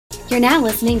You're now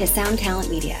listening to Sound Talent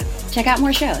Media. Check out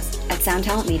more shows at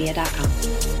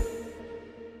soundtalentmedia.com.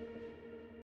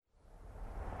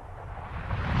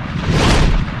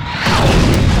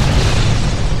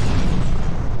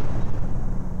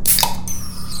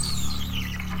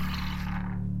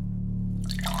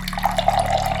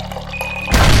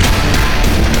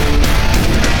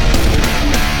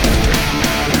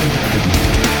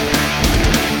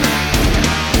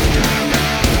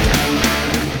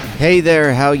 Hey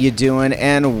there, how you doing?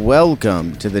 And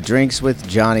welcome to the Drinks with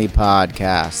Johnny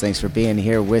podcast. Thanks for being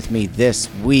here with me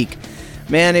this week.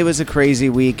 Man, it was a crazy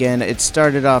weekend. It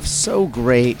started off so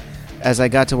great as I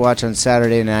got to watch on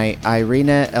Saturday night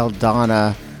Irina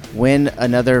Aldana win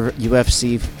another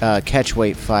UFC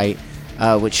catchweight fight,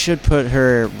 which should put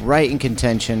her right in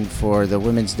contention for the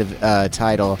women's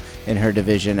title in her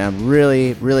division. I'm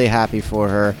really, really happy for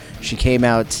her. She came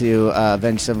out to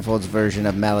Avenged Sevenfold's version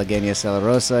of Malagueña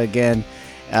Celerosa again.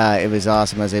 It was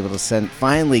awesome. I was able to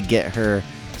finally get her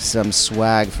some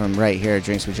swag from right here at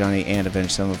Drinks with Johnny and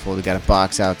Avenged Sevenfold. We got a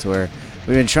box out to her.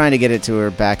 We've been trying to get it to her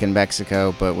back in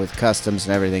Mexico, but with customs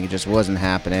and everything, it just wasn't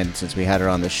happening since we had her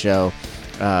on the show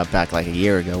back like a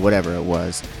year ago, whatever it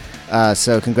was.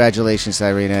 So congratulations to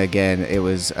Irina again. It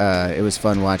was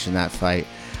fun watching that fight.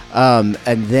 And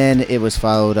then it was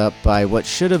followed up by what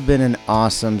should have been an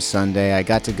awesome Sunday. I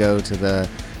got to go to the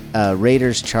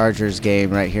Raiders-Chargers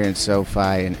game right here in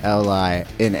SoFi in LA.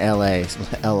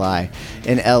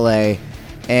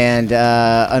 And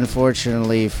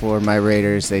unfortunately for my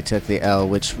Raiders, they took the L,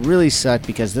 which really sucked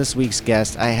because this week's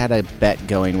guest, I had a bet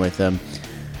going with him.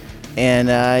 And,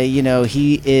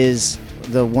 he is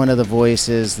one of the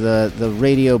voices, the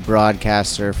radio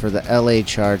broadcaster for the LA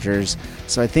Chargers.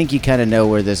 So I think you kind of know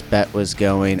where this bet was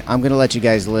going. I'm going to let you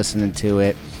guys listen to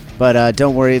it. But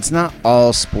don't worry, it's not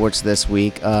all sports this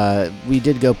week. We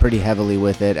did go pretty heavily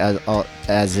with it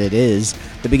as it is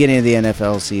the beginning of the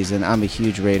NFL season. I'm a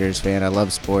huge Raiders fan. I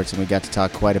love sports, and we got to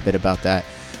talk quite a bit about that.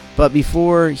 But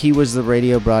before he was the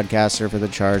radio broadcaster for the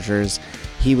Chargers,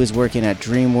 he was working at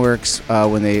DreamWorks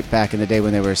back in the day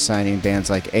when they were signing bands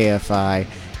like AFI.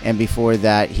 And before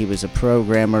that, he was a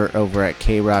programmer over at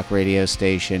K-Rock radio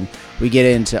station. We get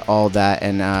into all that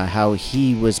and how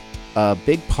he was a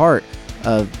big part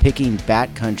of picking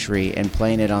Bat Country and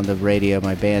playing it on the radio,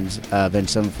 my band's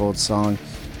Avenged Sevenfold song,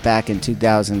 back in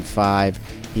 2005.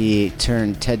 He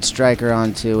turned Ted Stryker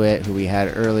onto it, who we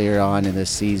had earlier on in this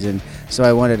season. So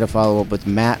I wanted to follow up with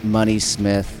Matt Money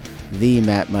Smith, the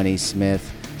Matt Money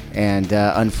Smith. And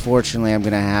unfortunately, I'm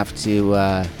going to have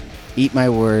to eat my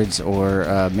words or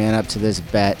man up to this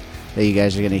bet that you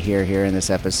guys are going to hear here in this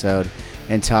episode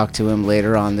and talk to him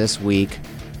later on this week.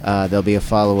 There'll be a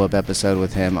follow-up episode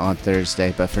with him on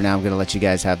Thursday, but for now I'm going to let you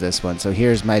guys have this one. So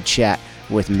here's my chat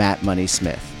with Matt Money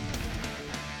Smith.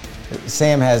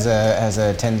 Sam has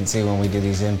a tendency when we do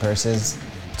these in-persons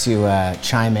to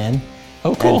chime in.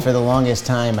 Oh, cool. And for the longest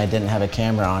time, I didn't have a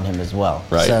camera on him as well.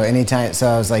 Right. So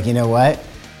I was like, you know what?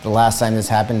 The last time this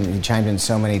happened, he chimed in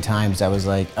so many times. I was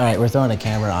like, all right, we're throwing a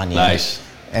camera on you. Nice.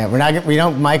 And we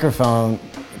don't microphone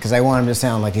because I want him to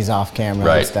sound like he's off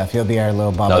camera and stuff. He'll be our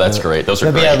little Baba. No, that's great. Those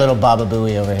are great. He'll be our little Baba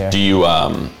Booey over here. Do you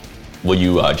will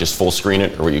you just full screen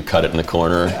it, or will you cut it in the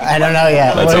corner? I don't know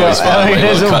yet. That's always fun.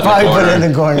 We'll probably put it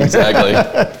in the corner. Exactly.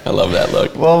 I love that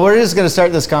look. Well, we're just going to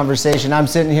start this conversation. I'm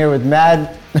sitting here with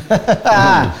Matt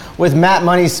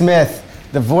Money Smith,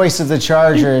 the voice of the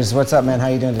Chargers. What's up, man? How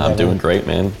you doing today? I'm doing great,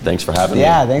 man. Thanks for having me.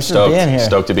 Yeah, thanks for being here.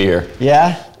 Stoked to be here.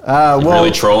 Yeah? You're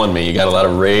really trolling me. You got a lot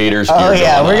of Raiders gear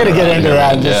we're going to get into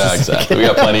that. Yeah, exactly. We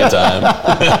got plenty of time.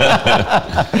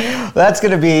 That's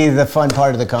going to be the fun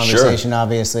part of the conversation, Sure.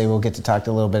 Obviously. We'll get to talk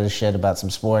a little bit of shit about some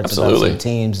sports, Absolutely. about some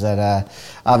teams that,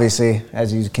 obviously,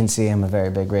 as you can see, I'm a very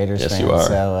big Raiders fan. Yes, you are.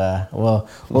 So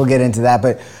we'll get into that.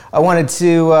 But I wanted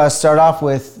to start off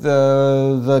with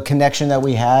the connection that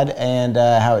we had, and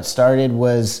how it started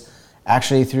was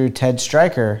actually through Ted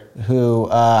Stryker, who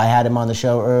I had him on the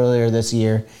show earlier this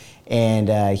year,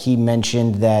 and he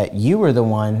mentioned that you were the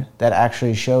one that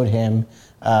actually showed him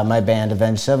my band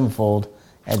Avenged Sevenfold,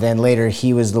 and then later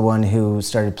he was the one who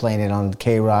started playing it on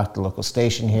K-Rock, the local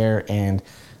station here, and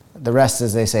the rest,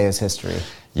 as they say, is history.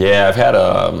 Yeah, I've had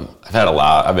a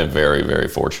lot. I've been very, very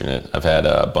fortunate. I've had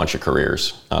a bunch of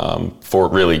careers, four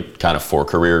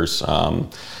careers.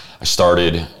 I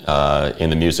started in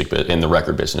the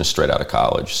record business straight out of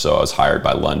college. So I was hired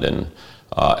by London,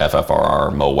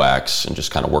 FFRR, Mo Wax, and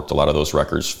just kind of worked a lot of those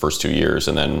records first 2 years.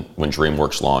 And then when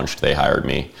DreamWorks launched, they hired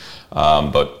me.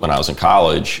 But when I was in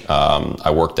college, I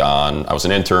was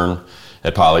an intern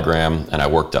at Polygram, and I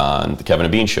worked on the Kevin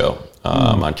and Bean Show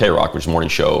on K-Rock, which is a morning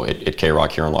show at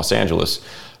K-Rock here in Los Angeles.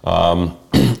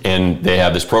 And they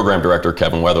have this program director,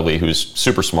 Kevin Weatherly, who's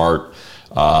super smart.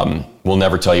 Will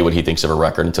never tell you what he thinks of a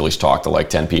record until he's talked to like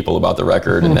 10 people about the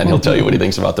record, and then he'll tell you what he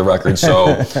thinks about the record.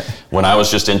 So when I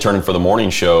was just interning for the morning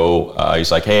show,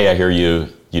 he's like, hey, I hear you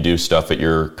do stuff at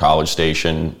your college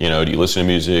station. You know, do you listen to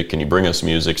music? Can you bring us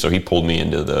music? So he pulled me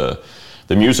into the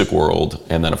music world.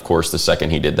 And then, of course, the second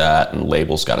he did that and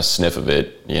labels got a sniff of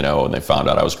it, you know, and they found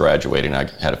out I was graduating, I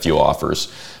had a few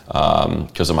offers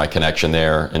because of my connection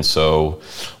there. And so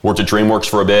worked at DreamWorks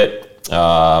for a bit.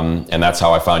 And that's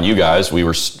how I found you guys.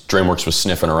 DreamWorks was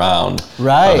sniffing around.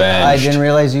 Right. Avenged. I didn't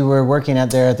realize you were working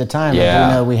out there at the time. Yeah. I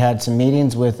do know we had some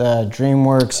meetings with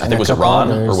DreamWorks. I think it was it Ron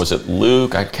or was it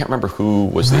Luke? I can't remember who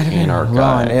was the A&R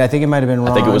guy. I think it might have been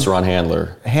Ron. I think it was Ron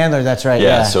Handler. Handler, that's right.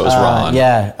 Yeah, so it was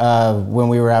Ron. When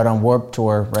we were out on Warped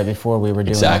Tour right before we were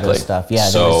doing all this stuff. Yeah,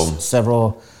 there was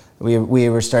several. We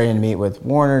were starting to meet with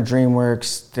Warner,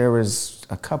 DreamWorks. There was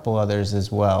a couple others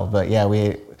as well. But yeah,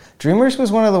 DreamWorks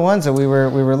was one of the ones that we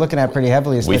were looking at pretty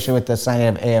heavily, especially with the signing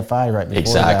of AFI right before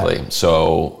exactly. that.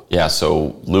 So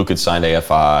Luke had signed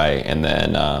AFI, and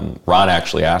then Ron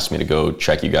actually asked me to go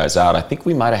check you guys out. I think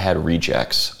we might have had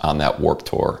Rejects on that Warped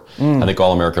Tour. I think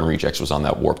All American Rejects was on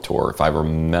that Warped Tour, if I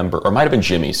remember, or it might have been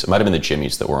Jimmy's. It might have been the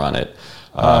Jimmys that were on it.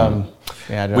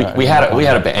 We had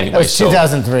a band anyway. It was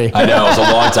 2003. I know, it was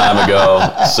a long time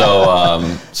ago.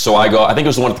 So I go. I think it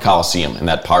was the one at the Coliseum in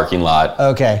that parking lot.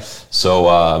 Okay. So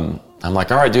I'm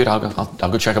like, all right, dude, I'll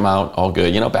go check them out. All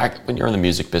good. You know, back when you're in the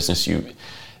music business, you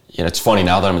know, it's funny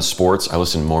now that I'm in sports. I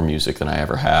listen to more music than I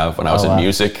ever have. When I was in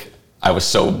music, I was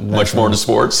so much more into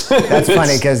sports. That's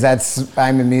funny because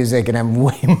I'm in music and I'm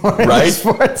way more into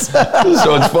sports.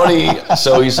 So it's funny.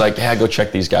 So he's like, yeah, go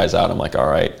check these guys out. I'm like, all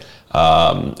right.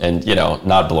 And you know,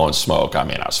 not blowing smoke. I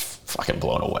mean, I was fucking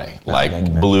blown away,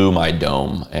 blew my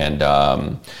dome.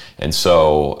 And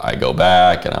so I go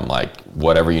back and I'm like,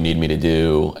 whatever you need me to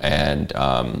do. And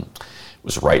it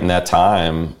was right in that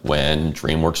time when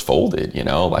DreamWorks folded, you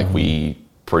know, like we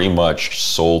pretty much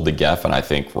sold the Geffen, I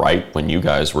think, right when you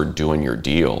guys were doing your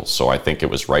deal. So I think it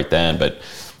was right then. But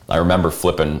I remember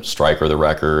flipping Stryker the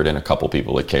record and a couple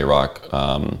people at K-Rock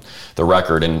the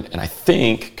record. And I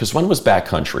think, because when was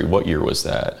Backcountry? What year was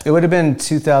that? It would have been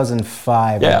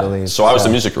 2005, I believe. So I was the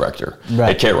music director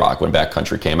at K-Rock when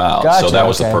Backcountry came out. Gotcha, so that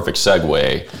was the perfect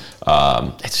segue.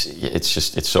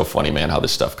 It's so funny, man, how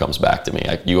this stuff comes back to me.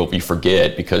 You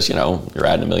forget because, you know, you're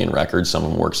adding a million records. Some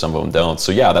of them work, some of them don't.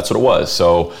 So yeah, that's what it was.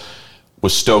 So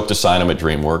was stoked to sign him at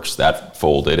DreamWorks. That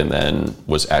folded, and then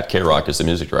was at K-Rock as the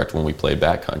music director when we played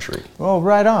Backcountry. Well,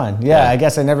 right on. Yeah, I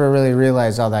guess I never really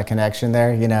realized all that connection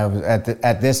there. You know,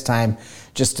 at this time,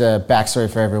 just a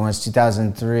backstory for everyone, it's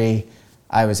 2003.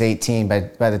 I was 18.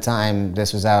 By the time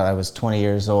this was out, I was 20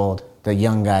 years old. The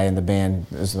young guy in the band.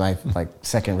 It was my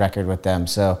second record with them.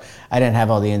 So I didn't have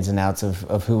all the ins and outs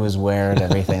of who was where and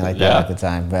everything like that at the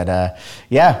time. But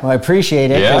well, I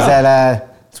appreciate it because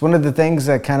it's one of the things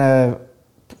that kind of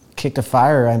kicked a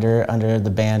fire under the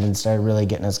band and started really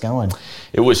getting us going.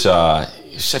 It was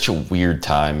such a weird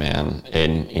time, man,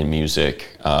 in music.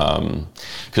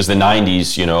 Because the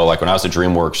 90s, you know, like when I was at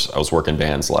DreamWorks, I was working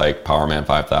bands like Powerman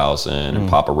 5000 and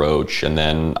Papa Roach. And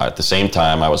then at the same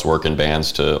time, I was working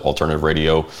bands to alternative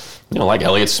radio, you know, like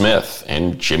Elliott Smith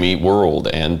and Jimmy World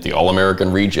and the All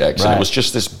American Rejects. And it was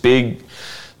just this big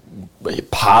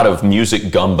pot of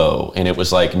music gumbo, and it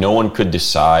was like no one could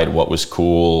decide what was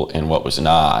cool and what was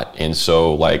not. And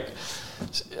so like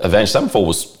Avenged Sevenfold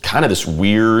was kind of this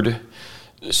weird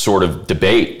sort of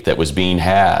debate that was being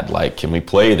had, like, can we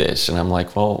play this? And I'm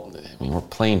like, well, I mean, we're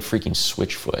playing freaking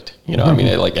Switchfoot, you know. I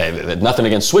mean, like, nothing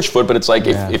against Switchfoot, but it's like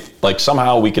if like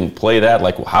somehow we can play that,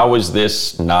 like, how is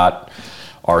this not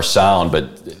our sound?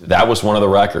 But that was one of the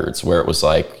records where it was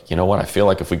like, you know what, I feel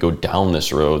like if we go down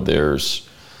this road,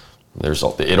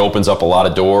 it opens up a lot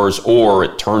of doors, or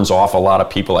it turns off a lot of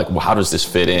people. Like, well, how does this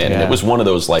fit in? And it was one of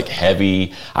those like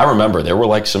heavy. I remember there were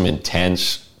like some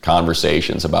intense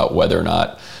conversations about whether or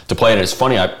not to play it. And it's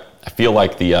funny. I feel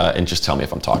like and just tell me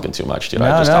if I'm talking too much, dude.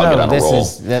 I'll get on a roll.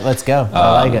 Let's go.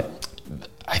 I like it.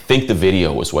 I think the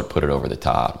video was what put it over the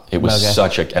top. It was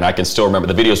and I can still remember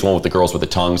the video's one with the girls with the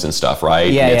tongues and stuff,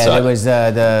 right? It was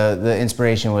the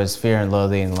inspiration was Fear and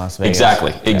Loathing in Las Vegas.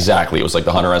 Exactly. It was like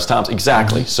the Hunter S. Thompson.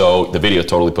 Exactly. So the video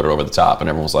totally put it over the top, and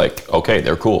everyone was like, okay,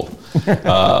 they're cool.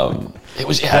 It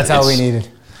was. That's all we needed.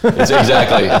 It's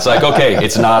exactly. It's like, okay,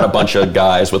 it's not a bunch of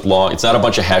guys with it's not a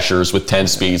bunch of Heschers with 10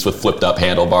 speeds with flipped up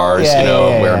handlebars,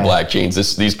 wearing black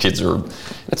jeans. These kids are,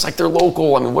 it's like they're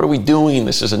local. I mean, what are we doing?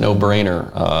 This is a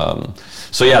no-brainer.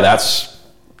 So yeah,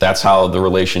 that's how the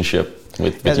relationship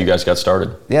with you guys got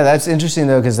started. Yeah, that's interesting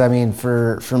though, because I mean,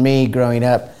 for me growing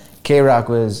up, K-Rock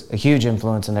was a huge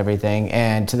influence on everything,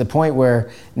 and to the point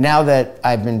where now that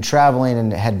I've been traveling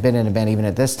and had been in a band even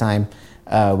at this time,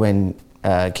 when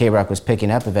K-Rock was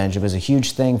picking up Avenged, it was a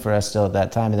huge thing for us still at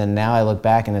that time. And then now I look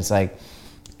back and it's like,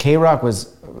 K-Rock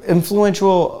was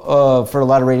influential for a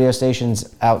lot of radio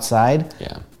stations outside,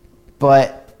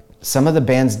 but some of the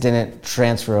bands didn't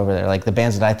transfer over there. Like the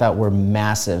bands that I thought were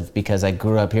massive because I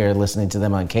grew up here listening to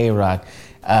them on K-Rock,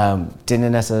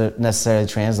 didn't necessarily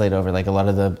translate over. Like a lot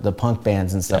of the punk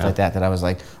bands and stuff like that I was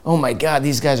like, oh my God,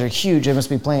 these guys are huge. They must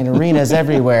be playing arenas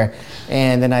everywhere.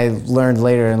 And then I learned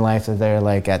later in life that they're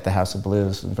like at the House of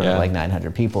Blues in front of like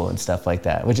 900 people and stuff like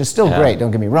that, which is still great,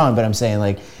 don't get me wrong, but I'm saying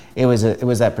like it was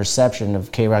that perception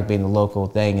of K-Rock being the local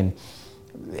thing, and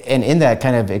in that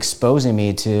kind of exposing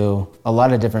me to a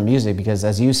lot of different music, because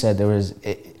as you said,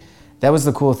 that was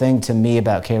the cool thing to me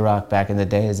about K-Rock back in the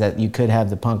day, is that you could have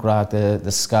the punk rock,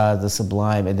 the ska, the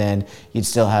Sublime, and then you'd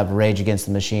still have Rage Against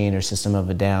the Machine or System of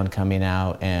a Down coming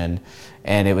out, and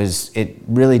it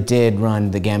really did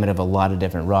run the gamut of a lot of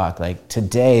different rock. Like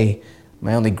today,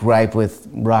 my only gripe with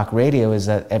rock radio is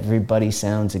that everybody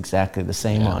sounds exactly the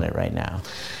same on it right now.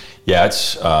 Yeah,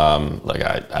 it's like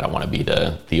I don't want to be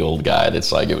the old guy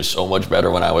that's like, it was so much better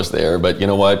when I was there, but you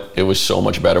know what? It was so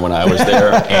much better when I was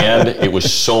there, and it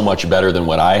was so much better than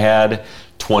what I had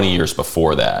 20 years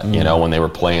before that, you know, when they were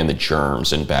playing the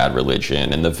Germs and Bad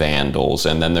Religion and the Vandals,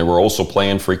 and then they were also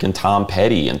playing freaking Tom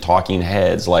Petty and Talking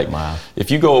Heads. Like,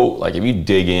 if you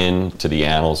dig into the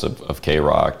annals of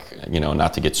K-Rock, you know,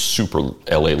 not to get super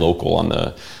LA local on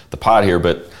the pod here,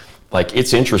 but like,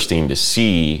 it's interesting to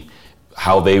see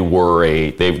how they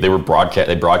broadcasted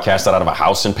out of a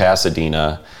house in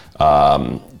Pasadena.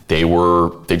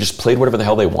 They just played whatever the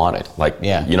hell they wanted. Like,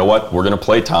 you know what? We're going to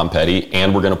play Tom Petty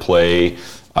and we're going to play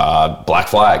Black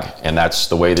Flag, and that's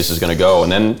the way this is going to go.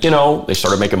 And then, you know, they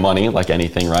started making money, like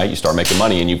anything, right? You start making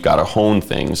money and you've got to hone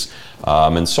things.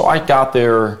 And so I got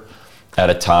there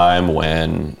at a time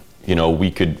when, you know,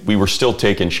 we were still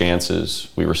taking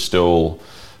chances. We were still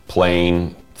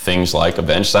playing things like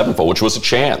Avenged Sevenfold, which was a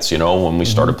chance, you know, when we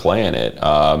started playing it.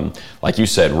 Like you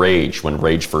said, Rage, when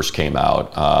Rage first came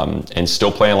out, and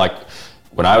still playing, like,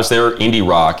 when I was there, indie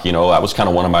rock, you know, that was kind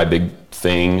of one of my big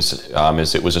things,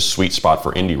 is it was a sweet spot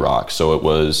for indie rock. So it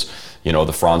was, you know,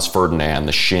 the Franz Ferdinand,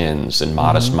 the Shins, and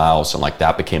Modest Mouse, and like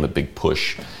that became a big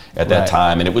push at that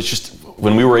time. And it was just,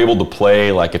 when we were able to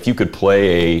play, like if you could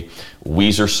play a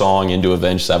Weezer song into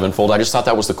Avenged Sevenfold, I just thought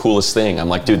that was the coolest thing. I'm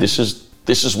like, dude, this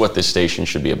is what this station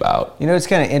should be about. You know, it's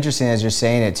kind of interesting as you're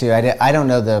saying it too. I don't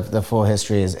know the full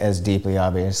history as deeply,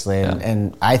 obviously,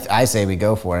 and I say we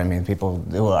go for it. I mean, people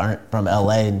who aren't from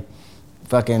LA,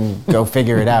 fucking go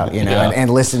figure it out, you know, and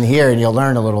listen here, and you'll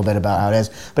learn a little bit about how it is.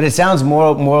 But it sounds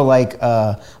more like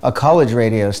a college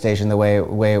radio station the way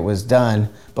it was done.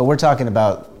 But we're talking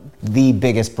about the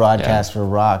biggest broadcast for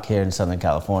rock here in Southern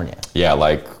California. Yeah,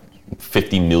 like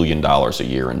 $50 million a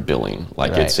year in billing.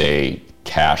 Like it's a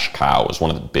cash cow. It was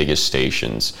one of the biggest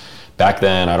stations. Back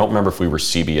then, I don't remember if we were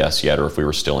CBS yet or if we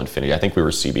were still Infinity. I think we were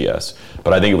CBS,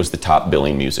 but I think it was the top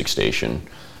billing music station.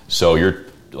 So you're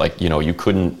like, you know, you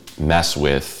couldn't mess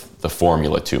with the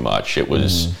formula too much. It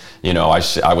was, you know,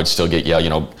 I would still get, you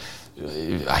know,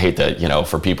 I hate that, you know,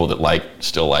 for people that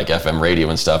still like FM radio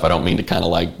and stuff, I don't mean to kind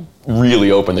of like really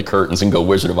open the curtains and go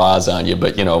Wizard of Oz on you,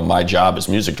 but you know, my job as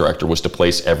music director was to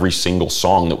place every single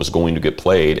song that was going to get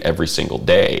played every single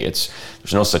day.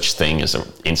 There's no such thing as an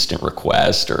instant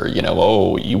request or, you know,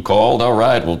 oh, you called? All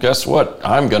right, well, guess what?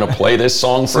 I'm going to play this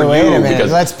song for so wait a minute.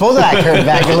 Let's pull that curtain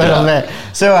back a little bit.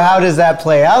 So how does that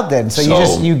play out then? So do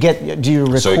you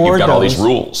record So you've got those? all these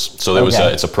rules. So there was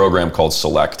it's a program called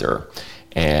Selector.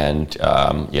 And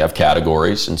you have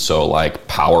categories, and so like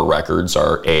power records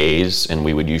are A's, and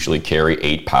we would usually carry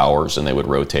 8 powers, and they would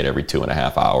rotate every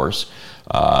 2.5 hours.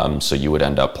 So you would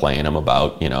end up playing them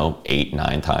about, you know,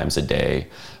 8-9 times a day.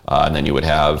 And then you would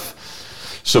have,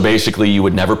 so basically you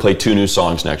would never play 2 new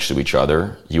songs next to each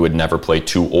other. You would never play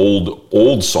 2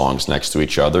 old songs next to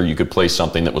each other. You could play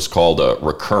something that was called a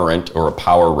recurrent or a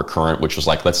power recurrent, which was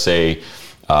like, let's say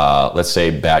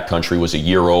Bat Country was a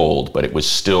year old, but it was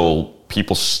still,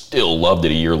 people still loved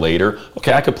it a year later.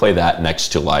 Okay, I could play that next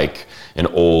to like an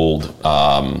old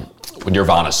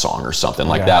Nirvana song or something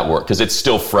like that, because it's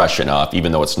still fresh enough,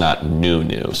 even though it's not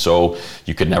new. So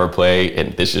you could never play,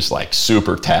 and this is like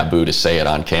super taboo to say it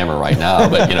on camera right now,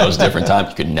 but you know, it's a different time.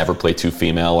 You could never play 2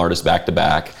 female artists back to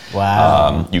back.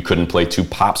 Wow. You couldn't play 2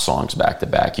 pop songs back to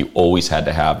back. You always had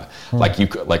to have, like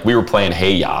we were playing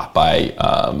Hey Ya by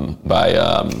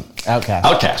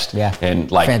Outkast. Yeah.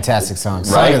 And like fantastic song. Right?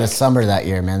 Song of the summer that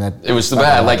year, man. It was the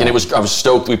bad. Like, and I was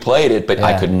stoked we played it, but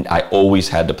I always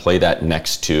had to play that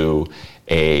next to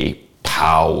a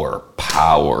power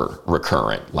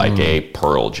recurrent, like a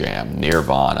Pearl Jam,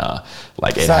 Nirvana,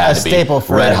 like it So had a to be staple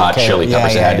for Red Hot okay, Chili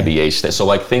Peppers, yeah, it had to yeah. be a staple. So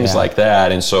like things like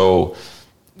that. And so,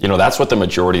 you know, that's what the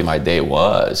majority of my day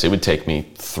was. It would take me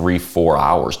 3-4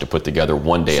 hours to put together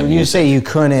one day So of when you music. say you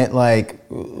couldn't, like,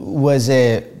 was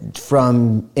it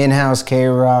from in-house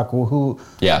K-Rock? Who?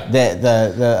 Yeah.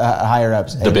 The higher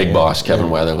ups. The big boss, Kevin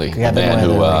Weatherly, the Kevin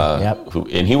man Weatherly, yep. who,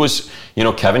 and he was, you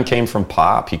know, Kevin came from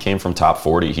pop. He came from Top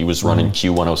 40. He was running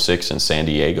Q106 in San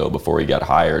Diego before he got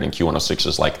hired, and Q106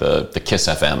 is like the Kiss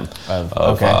FM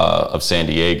of San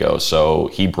Diego. So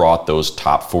he brought those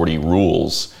Top 40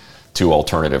 rules to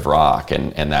alternative rock,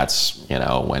 and that's, you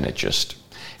know, when it just,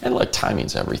 and like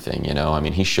timing's everything, you know. I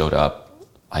mean,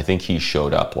 I think he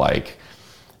showed up like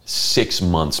 6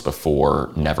 months before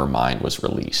Nevermind was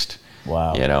released.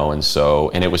 Wow. You know, and so,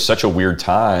 and it was such a weird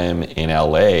time in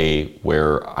LA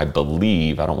where I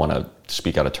believe, I don't want to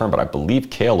speak out of turn, but I believe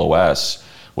KLOS,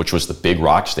 which was the big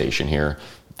rock station here,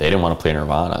 they didn't want to play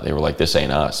Nirvana. They were like, this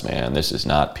ain't us, man. This is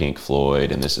not Pink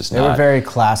Floyd, and this is They not. were very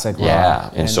classic rock. Yeah,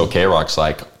 and so K-Rock's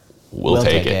like, we'll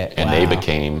take it. And they Wow.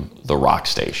 became the rock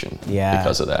station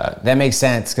because of that. That makes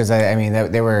sense, because I mean,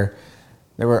 they were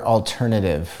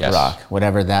alternative Yes. rock,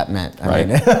 whatever that meant. I Right.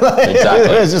 mean,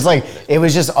 Exactly. it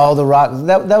was just all the rock.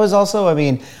 That was also, I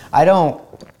mean,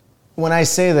 when I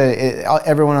say that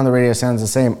everyone on the radio sounds the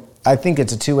same, I think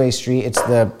it's a two-way street. It's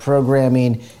the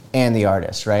programming and the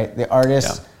artist, right? The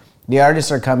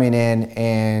artists are coming in,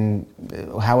 and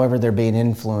however they're being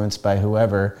influenced by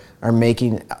whoever, are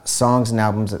making songs and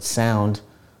albums that sound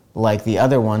like the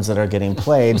other ones that are getting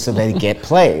played, so they get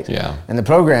played. Yeah. And the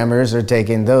programmers are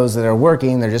taking those that are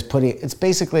working, they're just putting, it's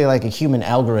basically like a human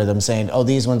algorithm saying, oh,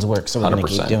 these ones work, so we're going to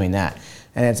keep 100%. doing that.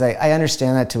 And it's like, I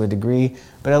understand that to a degree,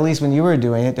 but at least when you were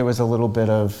doing it, there was a little bit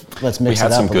of, let's We mix it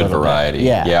had up some a good little bit. variety.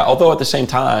 Yeah. Although at the same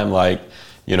time, like,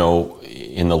 you know,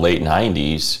 in the late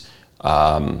 90s,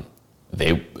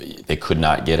 they could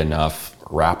not get enough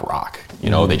rap rock. You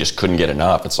know, they just couldn't get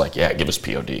enough. It's like, yeah, give us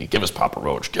POD, give us Papa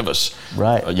Roach, give us,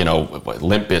 Right. you know,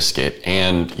 Limp Bizkit.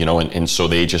 And, you know, and so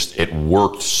it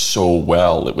worked so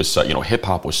well. It was, you know, hip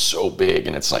hop was so big,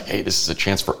 and it's like, hey, this is a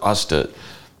chance for us to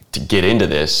get into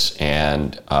this.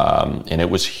 And it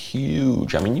was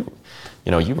huge. I mean,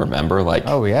 you remember, like,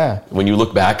 Oh, yeah. when you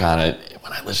look back on it,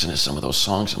 when I listen to some of those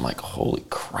songs, I'm like, holy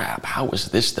crap, how is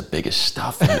this the biggest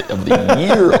stuff of the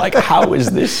year? Like, how is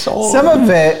this song? Some of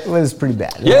it was pretty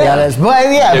bad, to be Yeah. honest. But I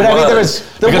mean, there was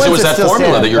the Because it ones was that still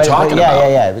formula stand, that you're right? talking But about.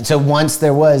 Yeah. So once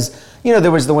there was, you know,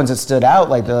 there was the ones that stood out,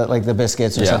 like the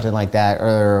Biscuits or Yeah. something like that,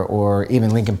 or even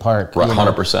Linkin Park. Right, you know.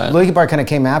 100%. Linkin Park kind of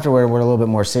came afterward, were a little bit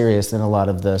more serious than a lot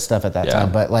of the stuff at that Yeah.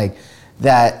 time. But like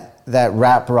that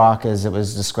rap rock, as it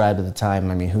was described at the time,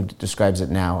 I mean, who describes it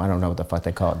now? I don't know what the fuck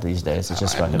they call it these days. It's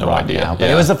just I have fucking no rock idea. now. But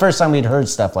Yeah. it was the first time we'd heard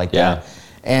stuff like Yeah. that.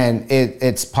 And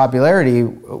its popularity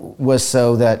was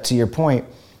so that, to your point,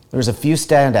 there was a few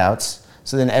standouts.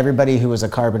 So then everybody who was a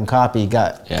carbon copy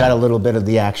got a little bit of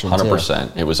the action 100%.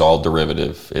 It was all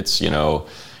derivative. It's, you know,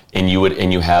 and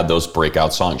you had those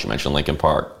breakout songs. You mentioned Linkin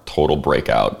Park, total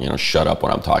breakout. You know, Shut Up When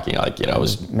I'm Talking. Like, you know, it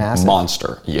was Massive.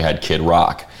 monster. You had Kid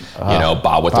Rock. You know,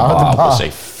 Bob with the Bob with the Bob was Bob.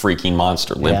 a freaking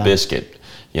monster. Limp Yeah. Bizkit.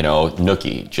 You know,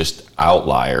 Nookie, just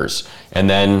outliers. And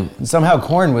then too. Somehow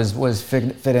Korn was fit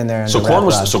in there. so Korn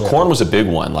was a big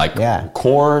one. Like Yeah.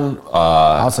 Korn.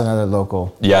 Also another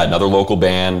local. Yeah, another local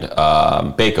band.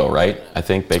 Baco, right? I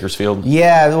think Bakersfield.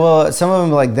 Yeah, well, some of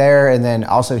them like there, and then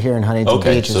also here in Huntington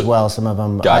Okay, Beach so- as well. Some of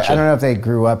them. Gotcha. I don't know if they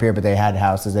grew up here, but they had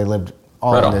houses. They lived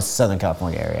all Right in on. this Southern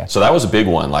California area. So that was a big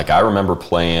one. Like, I remember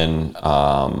playing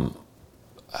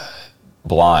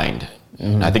Blind.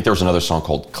 And I think there was another song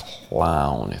called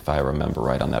Clown, if I remember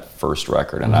right, on that first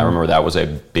record. And I remember that was a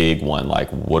big one. Like,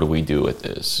 what do we do with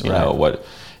this? You know, what?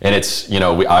 And it's, you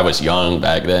know, I was young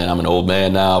back then. I'm an old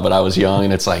man now, but I was young.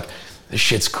 And it's like, this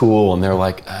shit's cool. And they're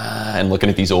like, and looking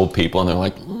at these old people, and they're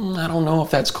like, I don't know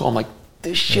if that's cool. I'm like,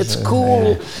 this shit's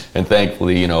cool. And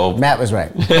thankfully, you know, Matt was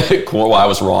right. well, I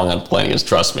was wrong on plenty.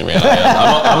 Trust me, man.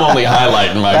 I'm only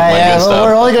highlighting my good stuff.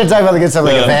 We're only going to talk about the good stuff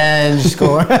like Avenged,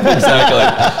 Korn.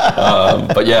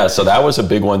 Exactly. But yeah, so that was a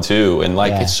big one too. And like,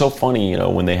 Yeah. it's so funny, you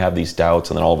know, when they have these doubts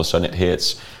and then all of a sudden it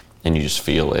hits and you just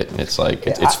feel it. And it's like,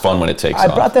 it's fun when it takes I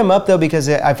off. brought them up though because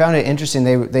I found it interesting.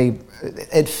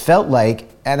 It felt like,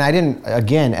 and I didn't,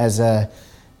 again, as an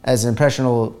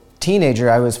impressionable teenager,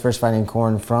 I was first finding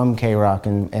Korn from K-Rock,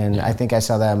 and I think I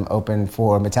saw them open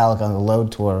for Metallica on the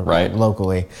Load tour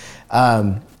locally.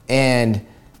 And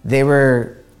they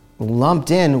were lumped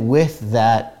in with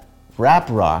that rap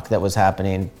rock that was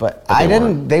happening, but they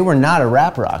they were not a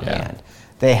rap rock band.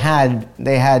 They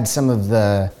had some of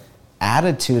the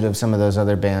attitude of some of those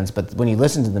other bands, but when you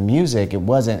listen to the music, it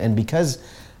wasn't. And because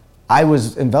I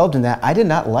was involved in that, I did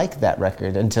not like that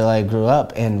record until I grew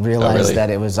up and realized that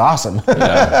it was awesome.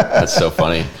 Yeah, that's so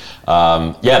funny.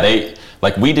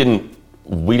 We didn't,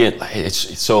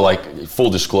 it's so like, full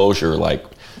disclosure, like,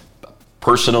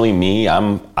 personally, me,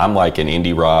 I'm like an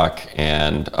indie rock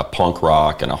and a punk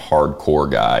rock and a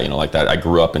hardcore guy, like that. I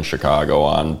grew up in Chicago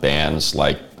on bands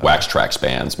like Wax Trax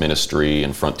bands, Ministry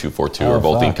and Front 242 or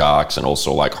Volting Cox, and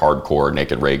also like hardcore,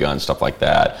 Naked Ray Gun, stuff like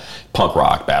that. Punk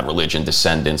rock, Bad Religion,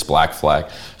 Descendants, Black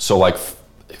Flag. So like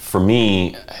for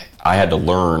me, I had to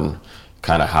learn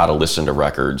kind of how to listen to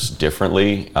records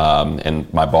differently.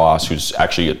 And my boss, who's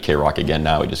actually at K-Rock again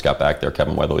now, he just got back there,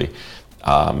 Kevin Weatherly,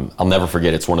 I'll never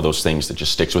forget, it's one of those things that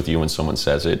just sticks with you when someone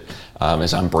says it,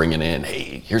 as I'm bringing in,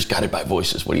 hey, here's Guided by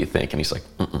Voices, what do you think? And he's like,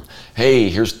 mm-mm. Hey,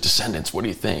 here's Descendants, what do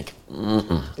you think?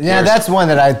 Mm-mm. Yeah, that's one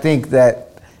that I think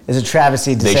that is a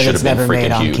travesty. Descendants never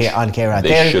made on K-Rock.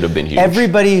 They should have been huge.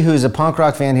 Everybody who's a punk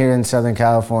rock fan here in Southern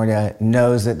California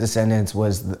knows that Descendants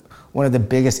was one of the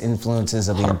biggest influences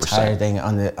of the 100%. Entire thing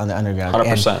on the underground.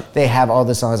 100%. And they have all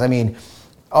the songs. I mean,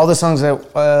 all the songs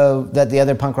that the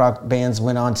other punk rock bands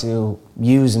went on to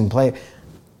use and play.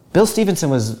 Bill Stevenson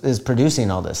is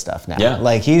producing all this stuff now. Yeah,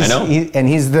 like he's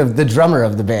the drummer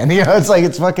of the band.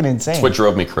 It's fucking insane. That's what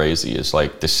drove me crazy is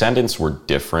like Descendants were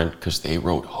different because they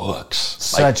wrote hooks.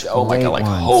 Such like, oh my god, like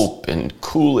ones. Hope and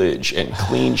Coolidge and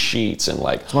Clean Sheets and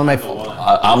like it's one of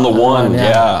my I'm the one.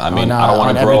 I mean, I don't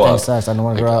want to grow up. Sucks. I don't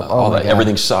want to grow up. Oh my god.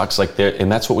 Everything sucks. Like and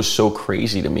that's what was so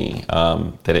crazy to me.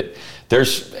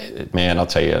 Man, I'll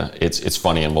tell you, it's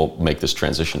funny, and we'll make this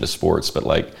transition to sports, but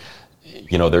like,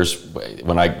 there's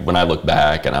when I look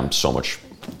back, and I'm so much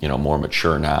more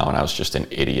mature now, and I was just an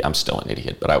idiot. I'm still an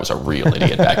idiot, but I was a real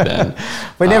idiot back then.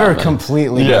 But never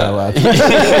completely grow up.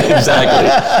 Exactly.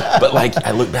 But like,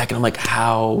 I look back and I'm like,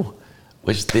 how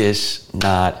was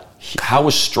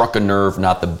Struck a Nerve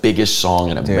not the biggest song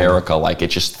in America? Dude. Like,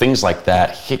 it just, things like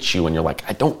that hit you, and you're like,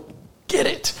 I don't get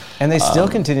it. And they still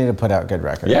continue to put out good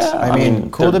records. Yeah, I mean,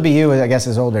 Cool to Be You, I guess,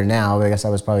 is older now. I guess that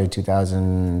was probably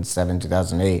 2007,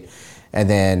 2008. And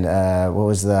then what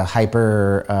was the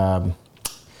Hyper?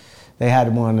 They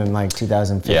had one in like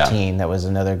 2015. That was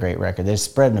another great record. They're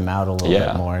spreading them out a little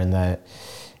bit more, and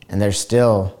they're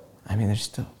still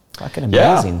fucking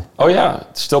amazing. Yeah. Oh yeah,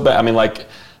 still bad. I mean, like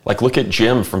look at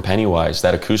Jim from Pennywise.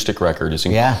 That acoustic record is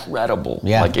incredible.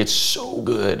 Yeah. Like it's so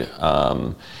good.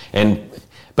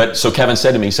 But so Kevin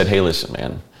said to me, he said, hey, listen,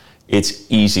 man, it's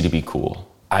easy to be cool.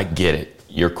 I get it.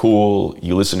 You're cool.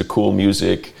 You listen to cool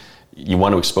music. You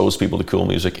want to expose people to cool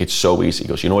music. It's so easy. He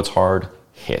goes, you know what's hard?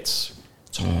 Hits.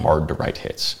 It's hard to write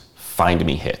hits. Find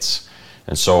me hits.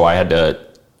 And so I had to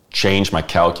change my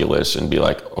calculus and be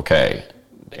like, okay.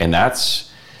 And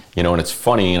that's, and it's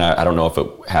funny, and I don't know if it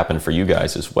happened for you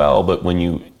guys as well, but when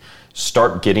you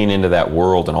start getting into that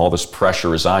world and all this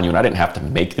pressure is on you, and I didn't have to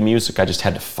make the music, I just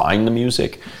had to find the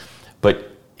music,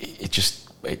 but it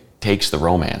takes the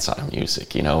romance out of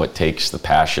music, it takes the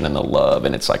passion and the love,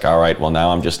 and it's like, all right, well now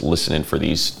I'm just listening for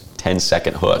these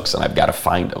 10-second hooks and I've got to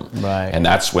find them. Right. And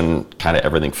that's when kind of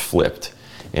everything flipped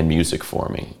in music for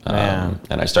me. And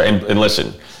I started, and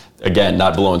listen, again,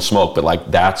 not blowing smoke, but like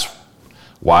that's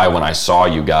why when I saw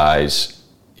you guys,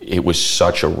 it was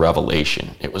such a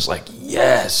revelation. It was like,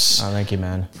 yes. Oh, thank you,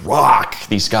 man. Rock.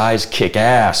 These guys kick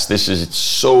ass. This is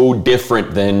so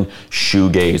different than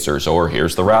shoegazers, or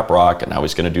here's the rap rock, and now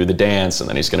he's going to do the dance, and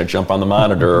then he's going to jump on the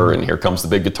monitor, and here comes the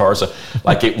big guitar. So,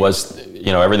 like, it was,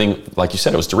 everything, like you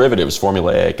said, it was derivative, it was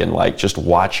formulaic, and like just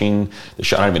watching the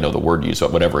show, I don't even know the word used,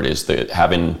 but whatever it is,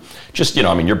 having just,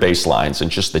 your bass lines and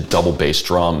just the double bass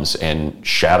drums and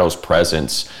Shadow's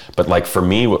presence. But like for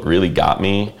me, what really got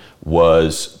me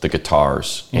was the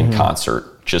guitars in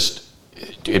concert. Just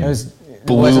it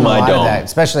blew my dome.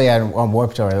 Especially on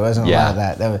Warped Tour, there wasn't a lot of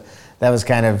that. That was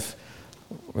kind of,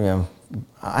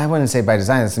 I wouldn't say by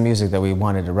design. It's the music that we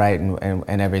wanted to write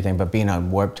and everything. But being on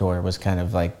Warped Tour was kind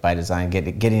of like by design.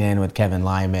 Getting in with Kevin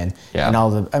Lyman and all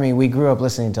the. I mean, we grew up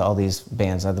listening to all these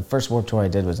bands. The first Warped Tour I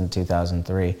did was in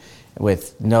 2003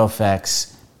 with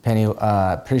NoFX.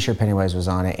 Pretty sure Pennywise was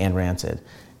on it, and Rancid.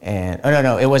 And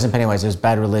no, it wasn't Pennywise. It was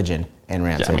Bad Religion and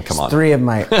Rancid. Yeah, I mean, come on. Three of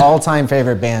my all-time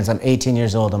favorite bands. I'm 18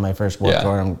 years old on my first Warped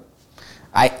Tour.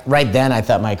 Right then I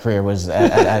thought my career was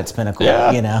at its pinnacle.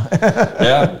 Yeah,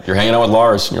 you're hanging out with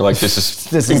Lars, and you're like, this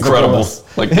is incredible.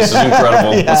 Like this is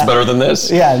incredible. What's better than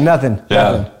this? Yeah, nothing.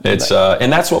 Yeah, it's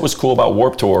and that's what was cool about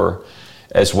Warped Tour,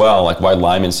 as well. Like why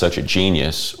Lyman's such a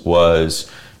genius was,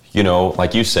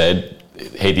 like you said,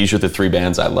 hey, these are the three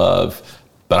bands I love.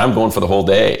 But I'm going for the whole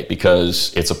day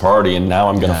because it's a party, and now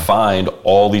I'm going to find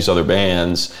all these other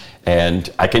bands, And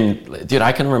I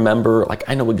can remember, like,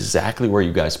 I know exactly where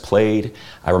you guys played.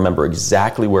 I remember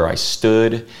exactly where I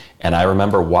stood. And I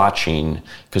remember watching,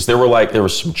 because there were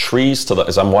some trees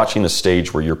as I'm watching the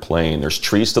stage where you're playing, there's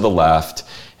trees to the left.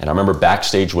 And I remember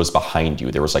backstage was behind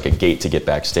you. There was like a gate to get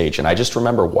backstage. And I just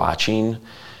remember watching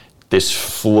this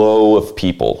flow of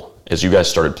people as you guys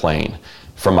started playing.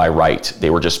 From my right, they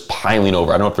were just piling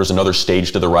over. I don't know if there's another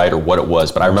stage to the right or what it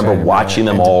was, but I remember watching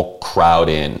them all crowd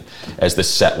in as the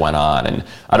set went on. And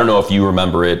I don't know if you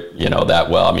remember it,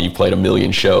 that well. I mean, you played a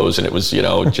million shows, and it was,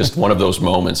 just one of those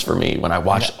moments for me when I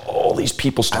watched all these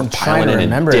people start piling in. I'm trying to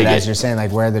remember it as it. You're saying,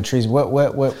 like, where are the trees?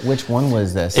 Which one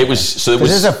was this? It was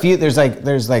There's a few.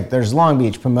 There's Long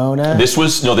Beach, Pomona. This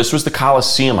was the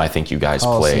Coliseum. I think you guys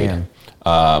played.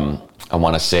 I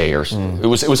want to say, or it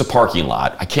was a parking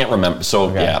lot. I can't remember.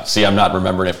 So yeah, see, I'm not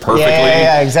remembering it perfectly.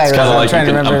 Yeah, exactly. It's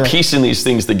kind of like I'm piecing these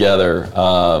things together.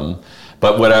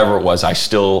 But whatever it was,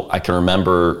 I can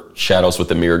remember Shadows with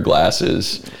the Mirrored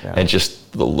Glasses and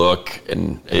just the look,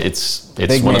 and it's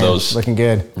one of those looking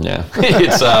good. Yeah,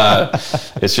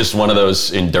 it's just one of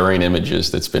those enduring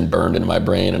images that's been burned into my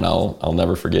brain, and I'll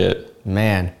never forget.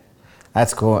 Man,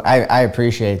 that's cool. I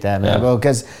appreciate that, man. Yeah. Well,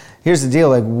 because here's the deal.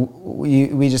 Like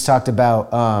we just talked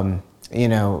about,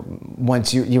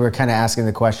 once you were kind of asking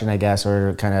the question, I guess,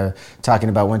 or kind of talking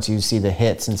about once you see the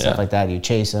hits and stuff like that, you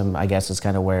chase them. I guess is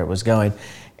kind of where it was going.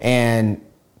 And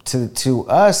to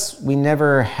us, we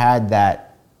never had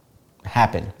that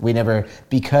happen. We never,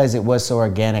 because it was so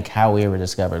organic how we were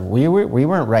discovered. We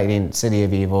weren't writing City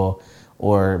of Evil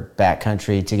or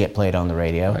Backcountry to get played on the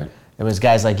radio. Right. It was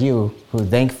guys like you who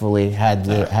thankfully had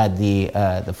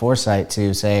the foresight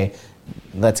to say,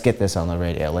 let's get this on the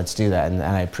radio. Let's do that, and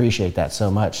I appreciate that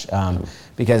so much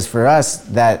because for us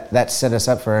that set us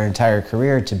up for our entire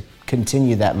career to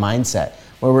continue that mindset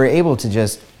where we're able to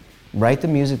just write the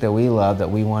music that we love, that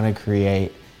we want to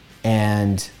create,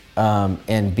 and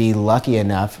be lucky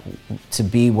enough to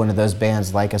be one of those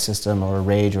bands like a System or a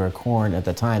Rage or a Korn at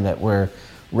the time that were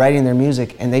writing their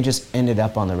music, and they just ended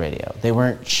up on the radio. They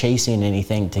weren't chasing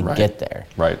anything to get there.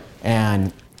 Right.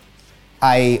 And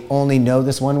I only know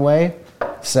this one way,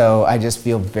 so I just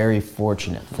feel very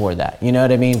fortunate for that. You know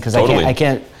what I mean? Because totally. I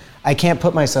can't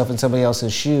put myself in somebody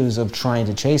else's shoes of trying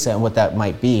to chase that and what that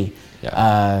might be.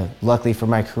 Yeah. Luckily for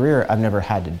my career, I've never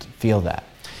had to feel that.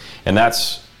 And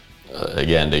that's,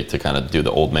 again, to kind of do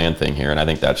the old man thing here, and I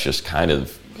think that's just kind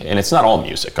of, and it's not all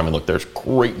music. I mean, look, there's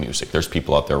great music. There's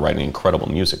people out there writing incredible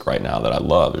music right now that I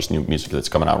love. There's new music that's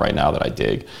coming out right now that I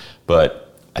dig.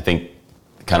 But I think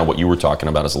kind of what you were talking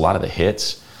about is a lot of the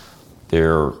hits,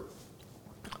 they're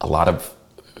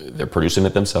producing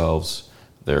it themselves.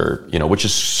 They're, which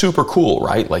is super cool,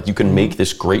 right? Like you can make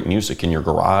this great music in your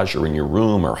garage or in your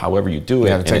room or however you do it.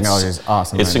 Yeah, the technology is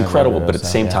awesome. It's incredible, but at the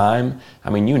same time, I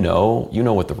mean, you know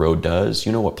what the road does.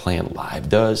 You know what playing live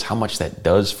does, how much that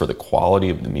does for the quality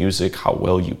of the music, how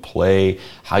well you play,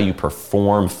 how you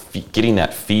perform, getting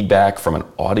that feedback from an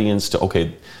audience to,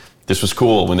 okay, this was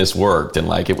cool when this worked, and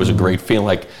like it was a great feeling.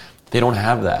 Like they don't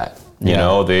have that. You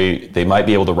know, they might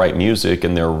be able to write music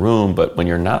in their room, but when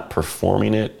you're not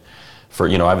performing it, I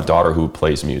have a daughter who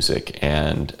plays music,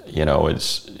 and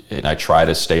and I try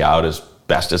to stay out as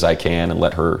best as I can and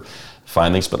let her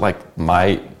find things. But like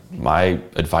my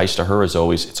advice to her is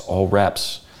always, it's all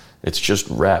reps. It's just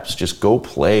reps. Just go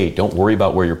play. Don't worry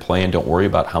about where you're playing. Don't worry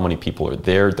about how many people are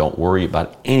there. Don't worry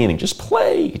about anything. Just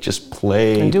play. Just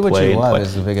play. And do what you love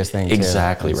is the biggest thing.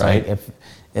 Exactly, right. Like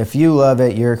if you love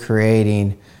it, you're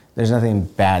creating. There's nothing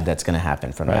bad that's going to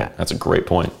happen from that. That's a great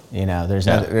point. You're not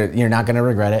going to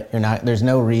regret it. There's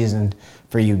no reason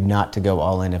for you not to go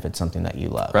all in if it's something that you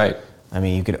love. Right. I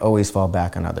mean, you could always fall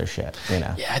back on other shit.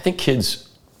 Yeah, I think kids,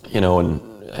 and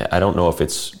I don't know if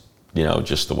it's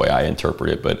just the way I interpret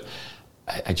it, but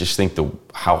I just think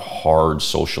how hard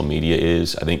social media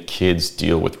is. I think kids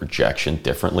deal with rejection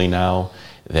differently now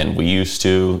than we used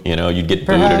to. You'd get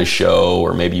booed at a show,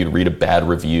 or maybe you'd read a bad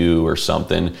review or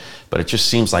something. But it just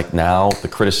seems like now the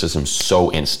criticism's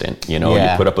so instant. You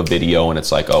put up a video and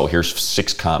it's like, oh, here's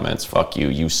 6 comments. Fuck you.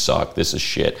 You suck. This is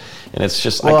shit. And it's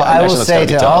just like, I will say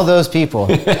to all those people.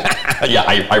 Yeah,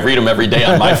 I read them every day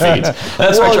on my feeds.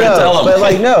 That's what I try to tell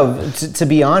them. But to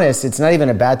be honest, it's not even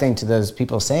a bad thing to those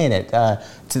people saying it.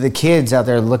 To the kids out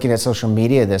there looking at social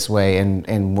media this way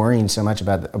and worrying so much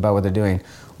about what they're doing.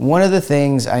 One of the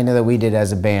things I know that we did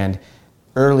as a band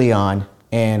early on,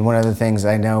 and one of the things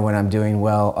I know when I'm doing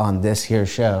well on this here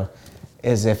show,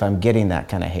 is if I'm getting that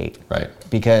kind of hate. Right.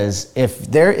 Because if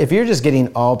you're just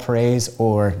getting all praise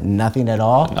or nothing at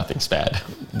all, nothing's bad.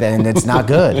 Then it's not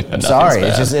good. I'm sorry,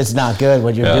 it's not good.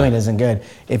 What you're doing isn't good.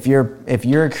 If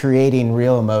you're creating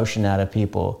real emotion out of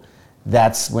people,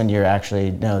 that's when you're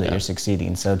actually know that you're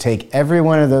succeeding. So take every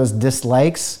one of those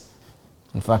dislikes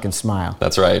and fucking smile.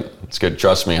 That's right. It's good.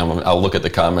 Trust me. I'll look at the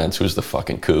comments. Who's the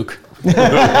fucking kook? Who's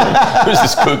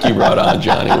this kook you brought on,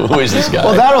 Johnny? Who is this guy?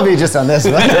 Well, that'll be just on this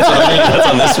one. That's what I mean. That's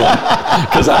on this one.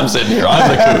 Because I'm sitting here. I'm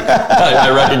the kook.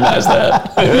 I recognize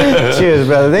that. Cheers,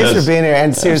 brother. Thanks for being here.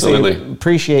 And seriously, Absolutely.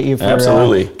 Appreciate you for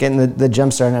getting the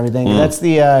jump start and everything. That's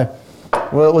the...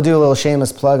 We'll do a little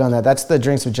shameless plug on that. That's the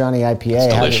Drinks with Johnny IPA.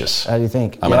 It's delicious. How do you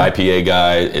think? I'm an IPA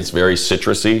guy. It's very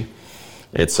citrusy.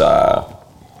 It's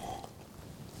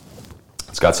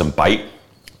got some bite.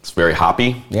 It's very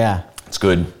hoppy. Yeah. It's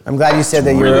good. I'm glad you said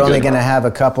that you really were only good. going to have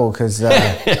a couple because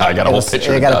I got a whole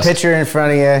pitcher. You got a pitcher in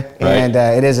front of you, Right. and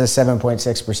it is a 7.6%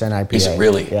 IPA. Is it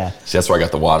really? Yeah. See, that's where I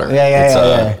got the water.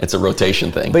 Yeah. It's a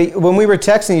rotation thing. But when we were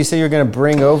texting, you said you were going to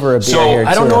bring over a beer So here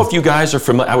I don't too. know if you guys are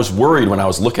familiar. I was worried when I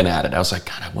was looking at it. I was like,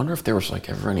 God, I wonder if there was like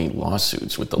ever any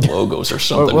lawsuits with the logos or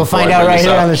something. We'll before find I out bring right this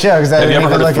here up. on the show. Have you ever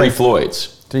heard of Three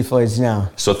Floyds? Three Floyds, no.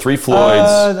 So Three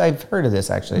Floyds, I've heard of this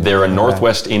actually. they're a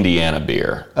Northwest Indiana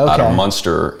beer out Okay. of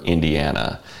Munster,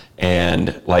 Indiana.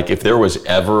 And like if there was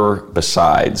ever,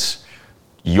 besides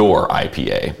your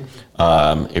IPA,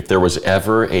 if there was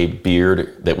ever a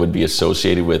beer that would be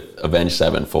associated with Avenged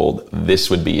Sevenfold, this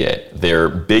would be it. Their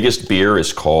biggest beer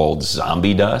is called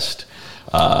Zombie Dust.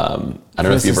 I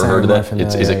don't know if you've ever heard of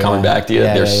that. Is it coming back to you?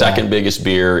 Their second biggest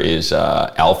beer is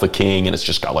Alpha King, and it's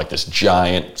just got like this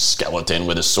giant skeleton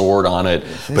with a sword on it.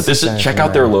 But check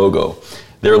out their logo.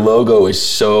 Their logo is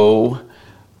so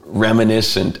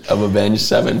reminiscent of Avenged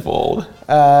Sevenfold.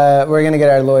 We're going to get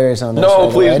our lawyers on this. No,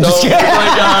 right please away. don't.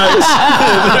 My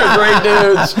guys. They're great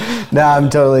dudes. No, I'm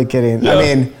totally kidding. Yeah. I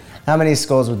mean, how many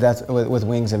skulls with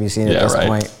wings have you seen at this right.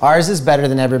 point? Ours is better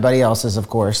than everybody else's, of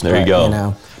course. There but, you go. You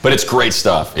know. But it's great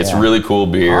stuff. It's Yeah. really cool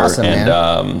beer. Awesome, and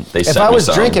man. They If sent I me was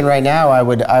some. drinking right now, I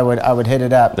would hit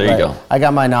it up. There you but go. I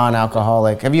got my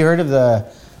non-alcoholic. Have you heard of the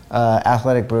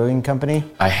Athletic Brewing Company?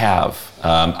 I have.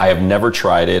 I have never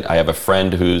tried it. I have a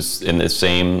friend who's in the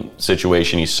same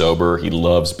situation. He's sober. He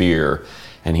loves beer.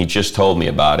 And he just told me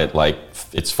about it. Like,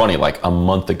 it's funny, like a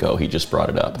month ago, he just brought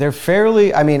it up. They're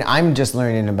fairly, I mean, I'm just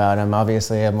learning about them.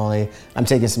 Obviously, I'm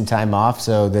taking some time off,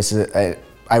 so this is,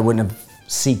 I wouldn't have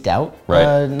seeked out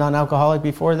Right. non-alcoholic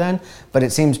before then, but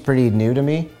it seems pretty new to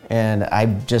me, and I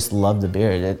just love the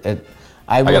beer.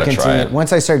 I will gotta continue. try it.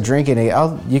 Once I start drinking it,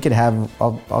 I'll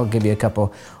give you a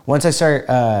couple. Once I start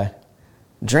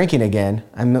drinking again,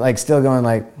 I'm like still going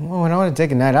like, well, when I want to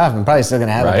take a night off, I'm probably still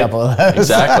gonna have a couple of those.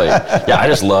 Exactly. Yeah, I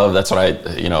just love, that's what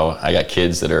I got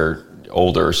kids that are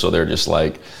older, so they're just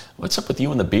like, what's up with you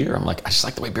and the beer? I'm like, I just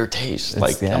like the way beer tastes.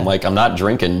 I'm not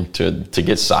drinking to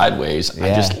get sideways.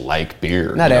 I just like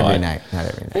beer. Not every night.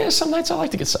 Yeah, some nights I like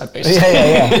to get sideways.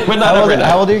 Yeah. But not every night.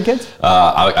 How old are your kids?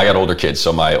 I got older kids,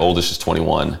 so my oldest is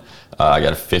 21. I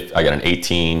got an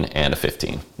 18 and a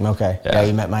 15. Okay. Yeah,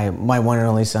 you met my one and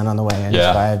only son on the way in. Yeah.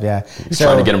 He's 5, yeah. He's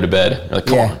trying to get him to bed. You're like,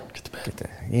 come on, get to bed.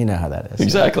 You know how that is.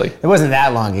 Exactly. It wasn't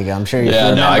that long ago. I'm sure you Yeah,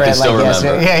 remember no, I can it still like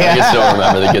remember. yesterday. I can still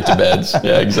remember the get to beds.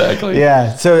 Yeah, exactly.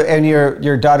 Yeah. So, and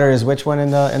your daughter is which one in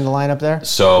the lineup there?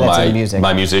 So That's in music.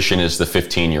 my musician is the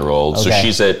 15-year-old. So Okay.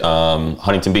 she's at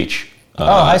Huntington Beach.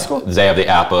 High school? They have the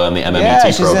APA and the MMUT Yeah,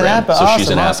 she's in program. APA. So she's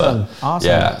in Awesome. APA. Awesome.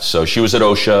 Yeah. So she was at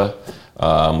OSHA.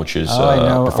 Which is I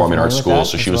know. performing I'm arts familiar with school. that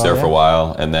So as she was well, there for a yeah.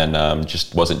 while, and then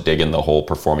just wasn't digging the whole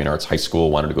performing arts high school.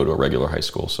 Wanted to go to a regular high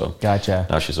school. So Gotcha.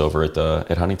 now she's over at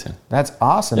Huntington. That's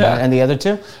awesome. Yeah. Man. And the other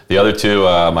two? The other two,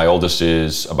 my oldest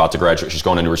is about to graduate. She's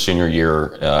going into her senior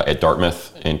year at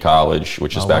Dartmouth in college,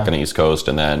 which is back on the East Coast.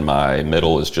 And then my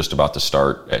middle is just about to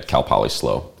start at Cal Poly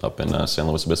SLO up in San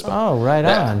Luis Obispo. Oh, right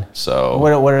on. So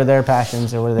What are their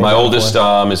passions, or what are they? my going oldest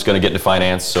for? is going to get into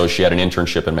finance. So she had an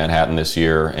internship in Manhattan this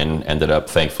year and ended up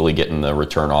thankfully getting the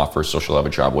return offer. So she'll have a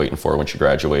job waiting for her when she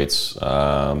graduates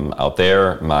out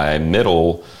there. My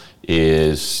middle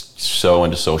is so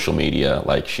into social media.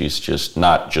 Like she's just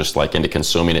not just like into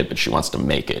consuming it, but she wants to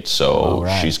make it. So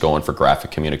she's going for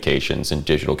graphic communications and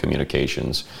digital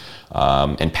communications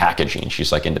and packaging.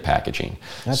 She's like into packaging.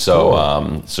 That's so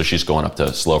cool. so she's going up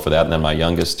to SLO for that. And then my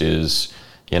youngest is,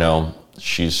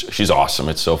 she's awesome.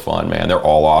 It's so fun, man. They're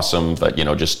all awesome, but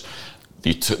just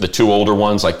the two older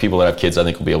ones, like people that have kids, I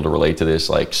think will be able to relate to this.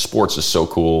 Like sports is so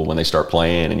cool when they start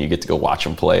playing and you get to go watch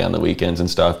them play on the weekends and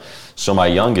stuff. So my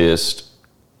youngest,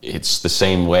 it's the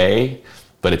same way,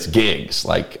 but it's gigs.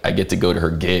 Like I get to go to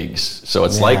her gigs. So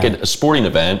it's like a sporting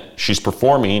event. She's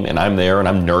performing and I'm there and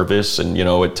I'm nervous and,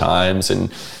 at times,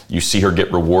 and you see her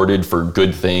get rewarded for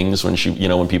good things when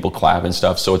when people clap and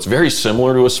stuff. So it's very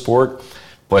similar to a sport,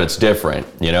 but it's different.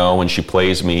 You know, when she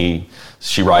plays me,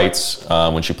 she writes.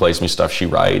 When she plays me stuff, she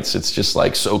writes. It's just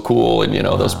like so cool, and you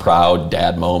know, those proud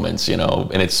dad moments. You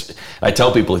know, and I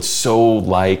tell people it's so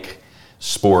like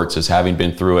sports, as having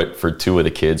been through it for two of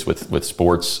the kids with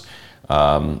sports.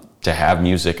 To have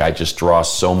music, I just draw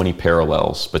so many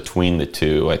parallels between the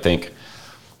two. I think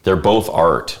they're both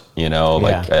art, you know,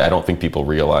 like I don't think people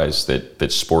realize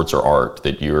that sports are art,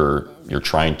 that you're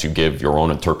trying to give your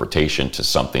own interpretation to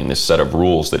something, this set of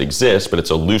rules that exist, but it's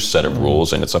a loose set of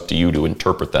rules, and it's up to you to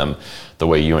interpret them the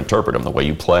way you interpret them, the way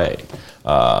you play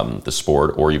the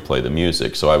sport or you play the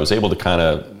music. So I was able to kind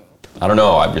of, I don't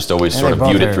know, I've just always sort of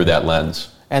viewed it through that lens.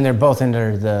 And they're both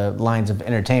under the lines of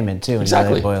entertainment too, and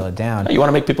exactly. Really boil it down. You want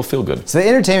to make people feel good. So the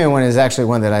entertainment one is actually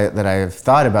one that I've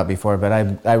thought about before, but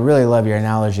I really love your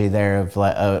analogy there of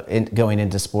going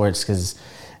into sports, because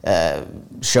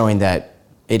showing that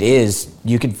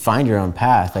you can find your own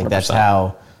path. Like 100%. That's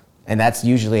how, and that's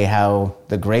usually how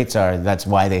the greats are. That's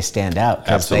why they stand out,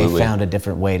 because they found a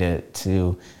different way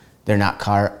to. They're not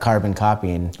carbon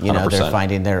copying. You know, 100%. They're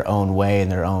finding their own way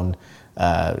and their own.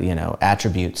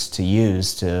 Attributes to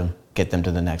use to get them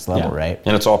to the next level, right?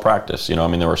 And it's all practice. You know, I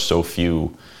mean, there are so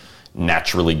few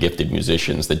naturally gifted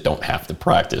musicians that don't have to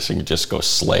practice and just go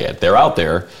slay it. They're out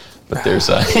there, but there's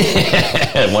one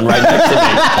right next to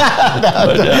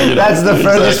me. That's the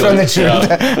furthest from the truth.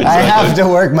 Yeah, exactly. I have to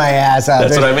work my ass out.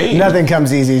 That's what I mean. Nothing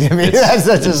comes easy to me. That's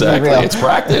just exactly. Real. It's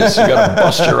practice. You got to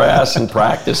bust your ass and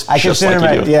practice. I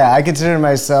consider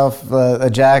myself a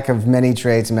jack of many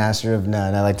trades, master of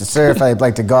none. I like to surf. I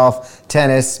like to golf,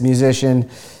 tennis, musician.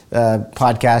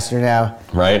 Podcaster now.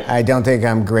 Right. I don't think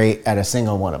I'm great at a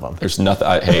single one of them. There's nothing.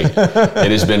 Hey,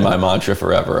 it has been my mantra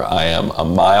forever. I am a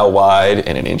mile wide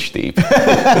and an inch deep.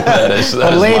 That is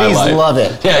ladies my life. Love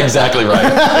it. Yeah, exactly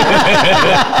right.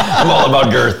 I'm all about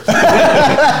girth.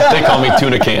 They call me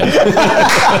tuna can.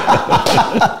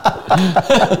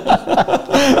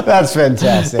 That's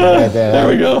fantastic right there. There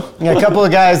we go. A couple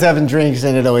of guys having drinks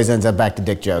and it always ends up back to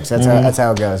dick jokes. That's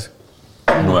how it goes.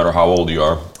 No matter how old you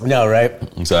are. No, right?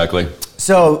 Exactly.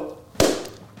 So,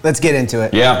 let's get into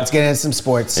it. Yeah. Let's get into some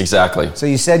sports. Exactly. So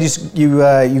you said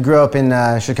you grew up in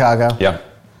Chicago. Yeah.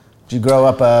 Did you grow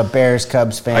up a Bears,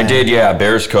 Cubs fan? I did, yeah.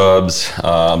 Bears, Cubs,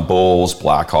 Bulls,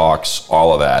 Blackhawks,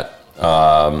 all of that.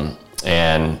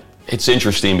 And it's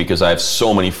interesting because I have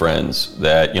so many friends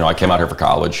that, I came out here for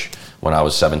college when I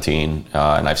was 17,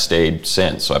 and I've stayed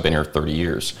since. So I've been here 30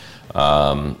 years.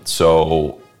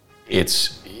 So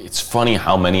it's funny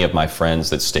how many of my friends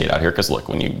that stayed out here, because look,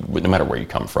 no matter where you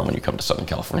come from, when you come to Southern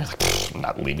California, you're like, I'm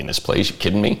not leaving this place. You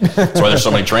kidding me? That's why there's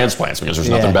so many transplants, because there's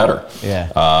nothing better.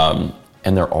 Yeah.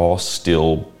 And they're all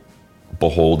still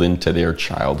beholden to their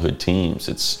childhood teams.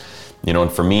 It's,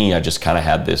 and for me, I just kind of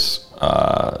had this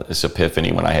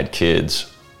epiphany when I had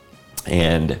kids,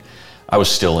 and I was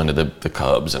still into the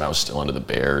Cubs, and I was still into the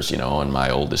Bears, and my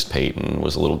oldest Peyton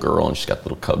was a little girl, and she's got the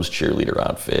little Cubs cheerleader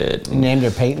outfit. You named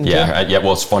her Peyton? Yeah,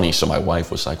 well, it's funny. So my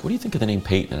wife was like, what do you think of the name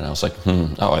Peyton? And I was like,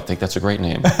 I think that's a great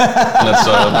name.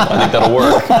 I think that'll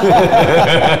work.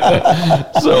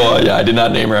 So, I did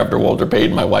not name her after Walter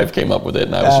Payton. My wife came up with it,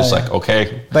 and I was just like,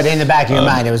 okay. But in the back of your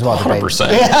mind, it was Walter 100%.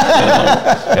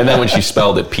 Payton. And then when she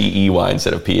spelled it P-E-Y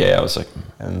instead of P-A, I was like,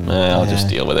 I'll just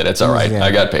deal with it. It's all right. I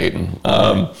got Peyton.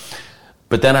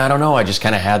 But then I don't know. I just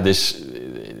kind of had this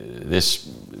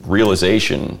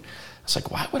realization. I was like,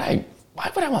 why would I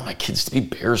want my kids to be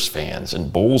Bears fans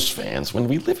and Bulls fans when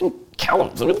we live in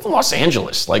California, we live in Los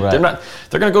Angeles? Like they're going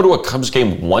to go to a Cubs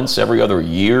game once every other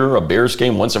year, a Bears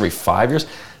game once every 5 years.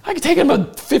 I could take them to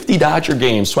 50 Dodger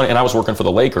games, 20, and I was working for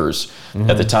the Lakers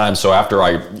at the time. So I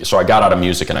got out of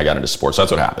music and I got into sports. So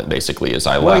that's what happened. Basically, is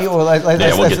I left.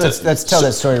 Let's tell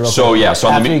that story real quick. So yeah,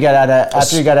 after you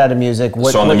got out of music,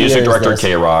 I'm the music director at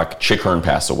K-Rock. Chick Hearn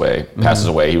passes away.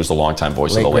 He was the longtime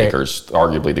voice of the Lakers,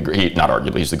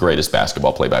 he's the greatest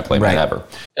basketball play-by-play man ever.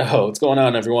 Oh, what's going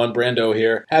on, everyone? Brando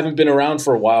here. Haven't been around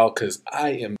for a while because I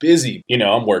am busy.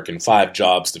 I'm working 5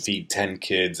 jobs to feed 10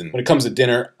 kids, and when it comes to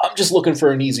dinner, I'm just looking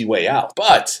for an easy way out.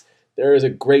 But there is a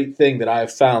great thing that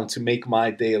I've found to make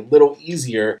my day a little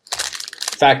easier.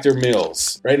 Factor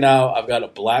Meals. Right now, I've got a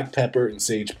black pepper and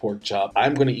sage pork chop.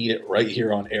 I'm going to eat it right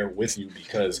here on air with you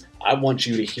because I want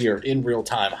you to hear in real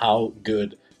time how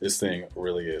good this thing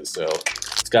really is. So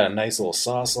it's got a nice little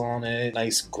sauce on it,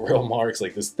 nice grill marks.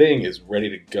 Like, this thing is ready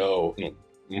to go.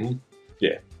 Mm-hmm.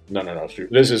 Yeah. No.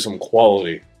 This is some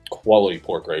quality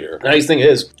pork right here. The nice thing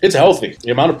is, it's healthy.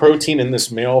 The amount of protein in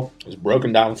this meal is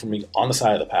broken down for me on the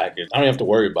side of the package. I don't have to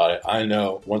worry about it. I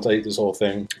know once I eat this whole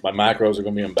thing, my macros are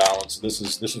going to be in balance. This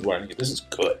is what I need. This is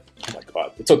good. Oh my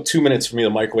God. It took 2 minutes for me to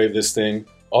microwave this thing.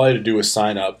 All I had to do was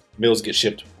sign up. Meals get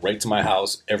shipped right to my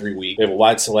house every week. They have a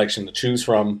wide selection to choose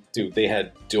from. Dude, they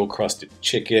had dill-crusted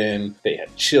chicken. They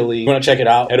had chili. You want to check it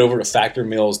out? Head over to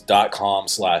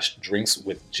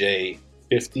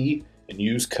factormeals.com/drinkswithj50 and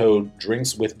use code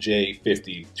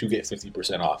drinkswithj50 to get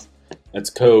 50% off. That's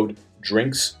code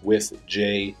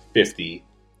drinkswithj50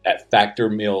 at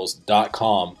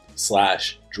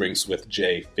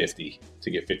factormeals.com/drinkswithj50 to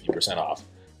get 50% off.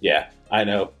 Yeah, I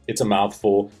know, it's a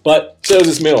mouthful, but so is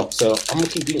this meal. So I'm going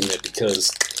to keep eating it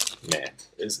because, man,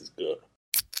 this is good.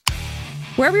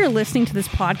 Wherever you're listening to this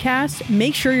podcast,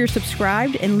 make sure you're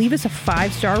subscribed and leave us a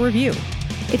 5-star review.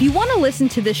 If you want to listen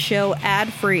to this show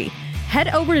ad-free, head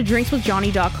over to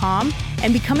drinkswithjohnny.com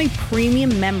and become a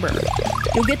premium member.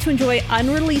 You'll get to enjoy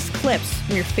unreleased clips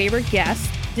from your favorite guests,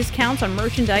 discounts on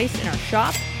merchandise in our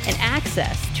shop, and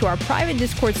access to our private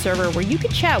Discord server where you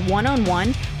can chat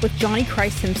one-on-one with Johnny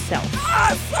Christ himself.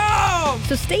 Awesome!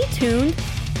 So stay tuned,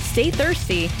 stay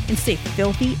thirsty, and stay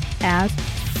filthy as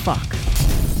fuck.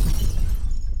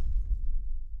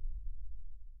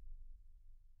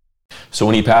 So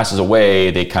when he passes away,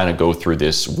 they kind of go through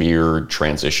this weird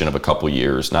transition of a couple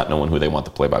years, not knowing who they want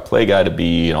the play-by-play guy to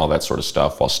be and all that sort of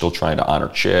stuff, while still trying to honor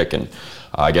Chick. And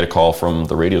I get a call from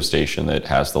the radio station that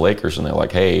has the Lakers, and they're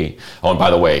like, hey, oh, and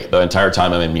by the way, the entire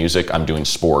time I'm in music, I'm doing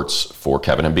sports for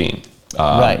Kevin and Bean.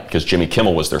 Right. Because Jimmy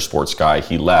Kimmel was their sports guy.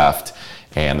 He left.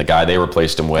 And the guy they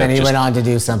replaced him with... And he went on to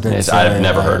do something... I've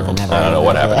never heard of him. I don't know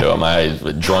what happened to him. I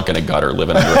was drunk in a gutter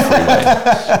living under a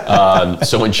freeway.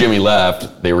 So when Jimmy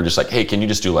left, they were just like, hey, can you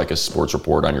just do like a sports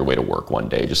report on your way to work one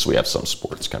day, just so we have some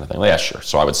sports kind of thing? Like, yeah, sure.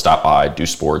 So I would stop by, do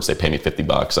sports. They pay me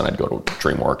 $50, and I'd go to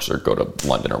DreamWorks or go to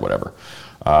London or whatever.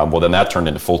 Well, then that turned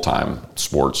into full-time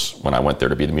sports when I went there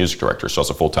to be the music director. So I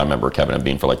was a full-time member of Kevin and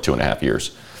Bean for like 2.5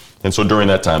 years. And so during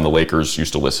that time, the Lakers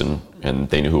used to listen, and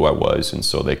they knew who I was, and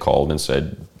so they called and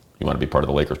said, you want to be part of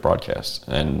the Lakers broadcast?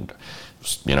 And,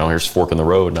 you know, here's fork in the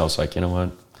road, and I was like, you know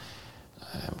what,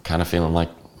 I'm kind of feeling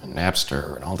like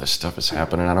Napster and all this stuff is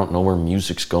happening. I don't know where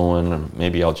music's going, and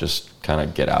maybe I'll just kind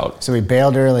of get out. So he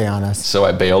bailed early on us. So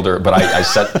I bailed her, but I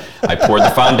poured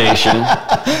the foundation.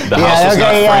 The house was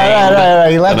not framed. Right.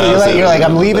 You you're like,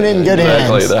 I'm leaving it in good hands.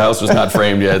 Exactly. The house was not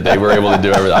framed yet. They were able to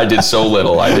do everything. I did so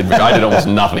little. I did almost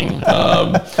nothing.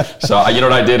 So you know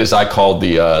what I did is I called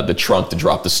the trunk to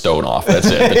drop the stone off.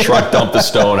 That's it. The truck dumped the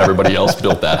stone. Everybody else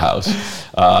built that house.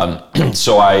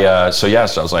 So I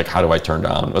was like, how do I turn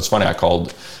down? It's funny. I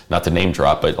called, not to name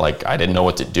drop, but like I didn't know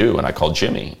what to do, and I called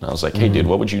Jimmy. And I was like, hey, dude,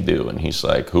 what would you do? And he's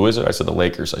like, who is it? I said, the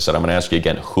Lakers. I said, I'm going to ask you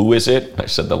again, who is it? I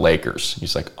said, the Lakers.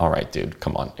 He's like, all right, dude,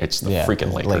 come on. It's the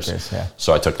freaking Lakers. Yeah.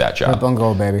 So I took that job. Up on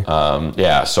gold, baby.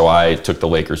 So I took the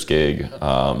Lakers gig.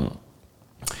 And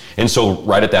so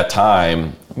right at that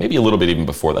time, maybe a little bit even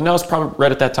before that, no, it's probably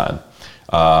right at that time,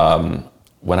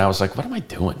 when I was like, what am I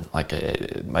doing? Like,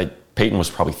 Peyton was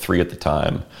probably 3 at the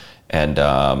time. And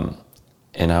I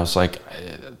was like,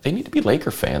 they need to be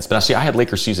Laker fans. But see, I had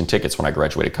Laker season tickets when I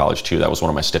graduated college too. That was one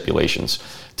of my stipulations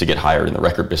to get hired in the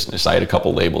record business. I had a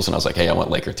couple labels, and I was like, hey, I want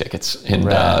Laker tickets. And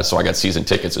so I got season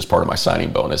tickets as part of my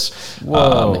signing bonus.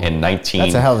 Whoa.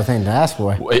 That's a hell of a thing to ask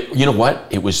for. You know what?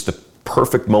 It was the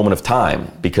perfect moment of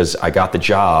time because I got the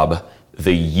job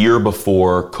the year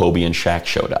before Kobe and Shaq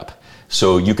showed up.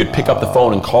 So you could pick up the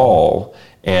phone and call,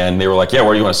 and they were like, yeah,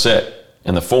 where do you want to sit?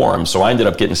 In the Forum. So I ended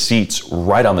up getting seats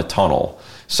right on the tunnel,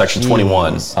 section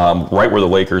 21, right where the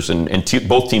Lakers and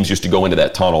both teams used to go into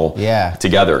that tunnel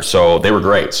together. So they were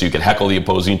great. So you could heckle the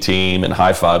opposing team and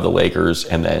high five the Lakers.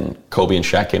 And then Kobe and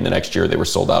Shaq came the next year. They were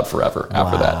sold out forever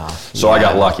after that. So I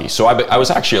got lucky. So I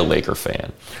was actually a Laker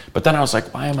fan. But then I was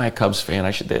like, why am I a Cubs fan?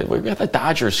 We've got the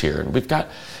Dodgers here.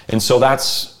 And so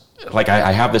that's like,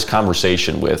 I have this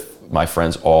conversation with my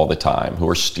friends all the time who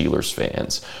are Steelers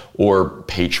fans or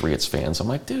Patriots fans. I'm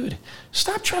like, dude,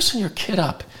 stop dressing your kid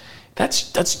up.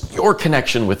 That's your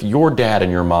connection with your dad and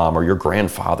your mom or your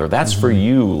grandfather. That's for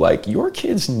you. Like, your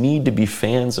kids need to be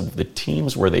fans of the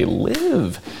teams where they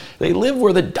live. They live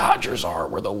where the Dodgers are,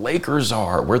 where the Lakers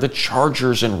are, where the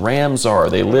Chargers and Rams are.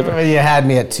 They live. You had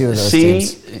me at 2 of those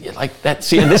teams. Like that.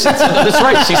 See, and that's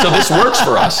right. See, so this works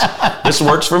for us. This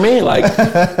works for me. Like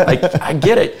I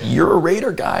get it. You're a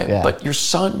Raider guy, but your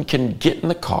son can get in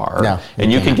the car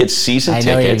and you can get season tickets.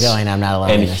 I know you're going. I'm not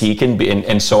allowed. And he can be,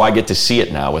 and so I get to see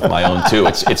it now with my own too.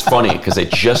 It's funny because it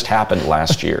just happened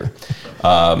last year.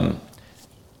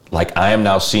 Like, I am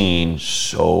now seeing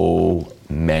so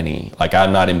many, like,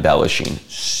 I'm not embellishing,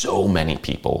 so many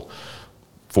people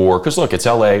because look, it's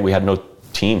LA. We had no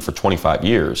team for 25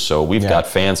 years. So we've got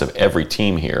fans of every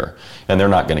team here, and they're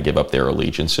not going to give up their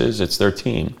allegiances. It's their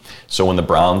team. So when the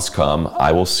Browns come,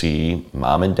 I will see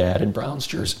mom and dad in Browns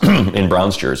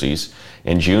jerseys,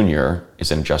 and Junior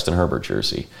is in a Justin Herbert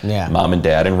jersey. Yeah. Mom and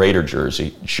Dad in Raider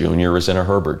jersey. Junior is in a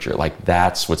Herbert jersey. Like,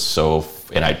 that's what's so,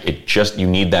 you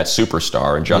need that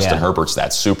superstar, and Justin Herbert's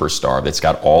that superstar that's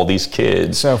got all these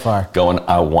kids so far going,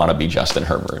 I want to be Justin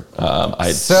Herbert. I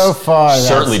that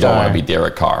certainly don't want star. to be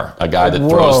Derek Carr, a guy that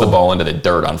throws the ball into the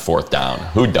dirt on 4th down.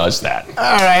 Who does that? All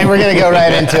right, we're going to go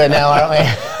right into it now, aren't we?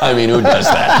 I mean, who does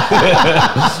that?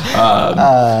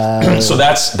 So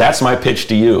that's my pitch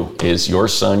to you, is your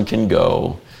son can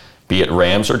go, be it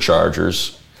Rams or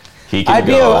Chargers. He can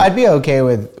go. I'd be okay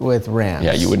with Rams.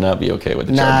 Yeah, you would not be okay with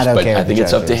the Not Chargers. okay But I with think the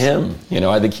it's up to Chargers. him. You know,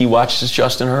 I think he watches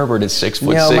Justin Herbert at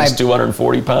 6'6",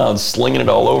 240 pounds, slinging it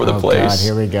all over the place. God,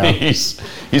 here we go. He's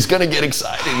going to get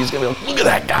excited. He's going to be like, look at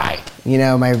that guy. You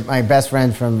know, my best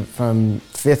friend from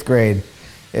 5th grade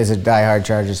is a diehard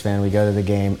Chargers fan. We go to the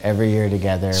game every year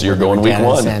together. So you're We're going week down in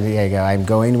 1. San Diego. I'm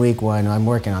going week 1. I'm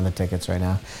working on the tickets right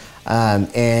now.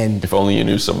 And If only you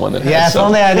knew someone that had yeah, if some.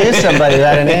 only I knew somebody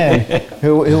that an in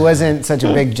who wasn't such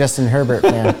a big Justin Herbert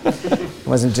fan.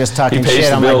 Wasn't just He talking pays shit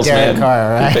the on bills, like Derek man. Carr,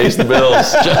 right? He pays the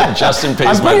bills. Justin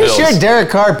pays I'm my pretty bills. sure Derek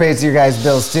Carr pays your guys'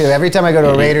 bills too. Every time I go to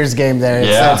a Raiders game there,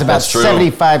 it's about that's true.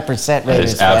 75%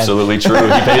 Raiders. It's absolutely true.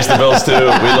 He pays the bills too. We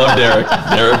love Derek.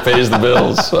 Derek pays the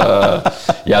bills.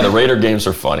 The Raider games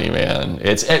are funny, man.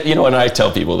 It's, you know, and I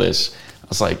tell people this. I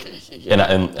was like, and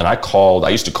I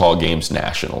used to call games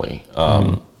nationally.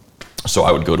 So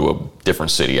I would go to a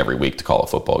different city every week to call a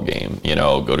football game. You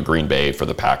know, go to Green Bay for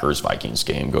the Packers-Vikings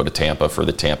game, go to Tampa for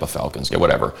the Tampa Falcons game,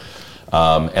 whatever.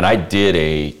 And I did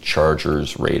a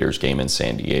Chargers-Raiders game in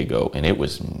San Diego, and it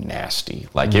was nasty.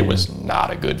 Like, it was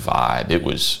not a good vibe. It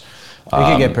was... It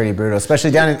could get pretty brutal, especially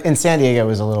down in San Diego. It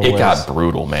was a little worse. It got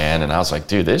brutal, man. And I was like,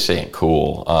 dude, this ain't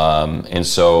cool. And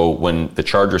so when the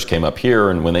Chargers came up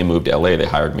here and when they moved to LA, they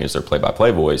hired me as their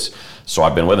play-by-play voice. So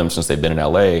I've been with them since they've been in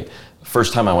LA.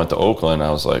 First time I went to Oakland,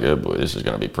 I was like, oh boy, this is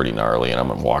going to be pretty gnarly. And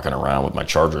I'm walking around with my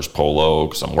Chargers polo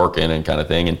because I'm working and kind of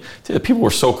thing. And dude, the people were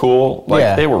so cool.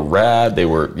 Like, they were rad. They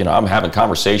were, you know, I'm having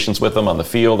conversations with them on the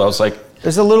field. I was like,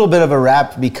 there's a little bit of a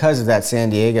rap because of that San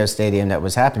Diego stadium that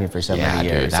was happening for so many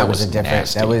years. Dude, that was a different.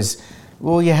 nasty. That was,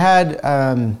 well, you had.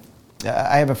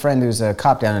 I have a friend who's a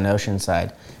cop down in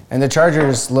Oceanside, and the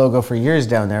Chargers logo for years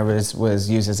down there was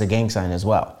used as a gang sign as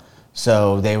well.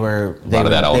 So there was a lot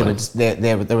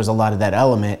of that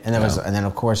element, and and then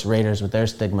of course Raiders with their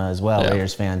stigma as well.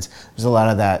 Raiders fans, there's a lot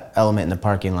of that element in the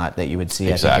parking lot that you would see.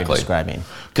 Exactly. I think you're describing.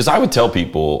 Because I would tell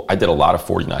people, I did a lot of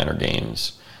 49er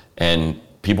games, and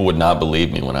people would not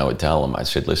believe me when I would tell them. I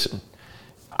said, listen,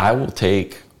 I will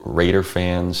take Raider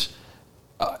fans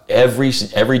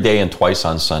every day and twice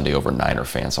on Sunday over Niner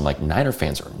fans. I'm like, Niner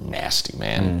fans are nasty,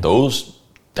 man.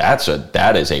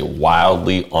 That is a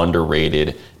wildly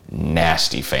underrated,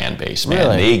 nasty fan base,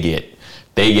 man. Really?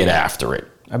 They get after it.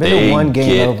 I've been to one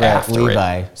game over at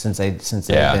Levi since they've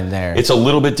been there. It's a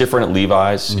little bit different at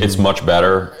Levi's. It's much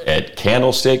better. At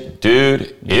Candlestick,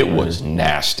 dude, it was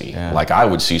nasty. Yeah. Like, I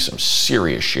would see some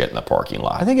serious shit in the parking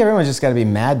lot. I think everyone's just got to be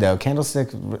mad though.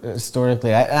 Candlestick,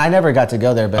 historically, I never got to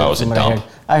go there, but it was a dump.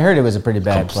 I heard it was a pretty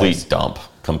bad place.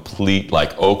 Complete,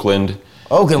 like Oakland.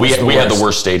 Oakland was we had the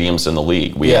worst stadiums in the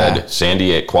league. We had San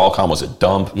Diego. Qualcomm was a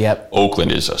dump. Yep.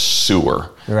 Oakland is a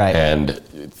sewer. Right. And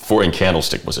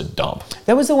Candlestick was a dump.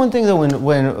 That was the one thing though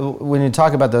when you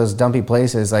talk about those dumpy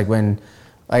places, like when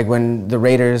the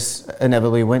Raiders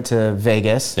inevitably went to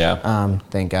Vegas. Yeah.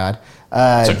 Thank God.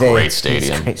 It's a great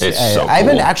stadium. It's so cool. I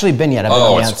haven't actually been yet. I've been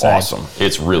on the outside. It's awesome.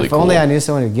 It's really if cool. If only I knew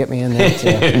someone to get me in there too.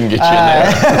 Get you in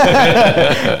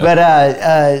there.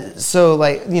 But so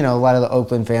like, you know, a lot of the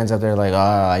Oakland fans out there are like,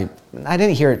 I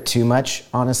didn't hear it too much,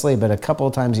 honestly, but a couple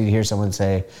of times you'd hear someone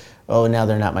say, oh, now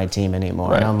they're not my team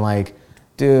anymore. Right. And I'm like,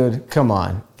 dude, come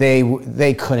on.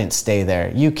 They couldn't stay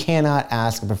there. You cannot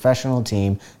ask a professional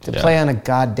team to play on a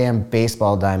goddamn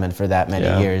baseball diamond for that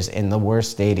many years in the worst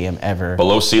stadium ever.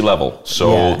 Below sea level.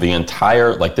 So the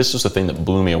entire, like, this is the thing that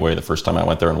blew me away the first time I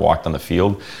went there and walked on the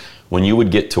field. When you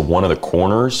would get to one of the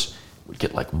corners, it would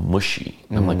get like mushy.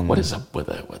 And I'm like, what is up with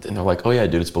it? And they're like, oh yeah,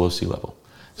 dude, it's below sea level.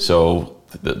 So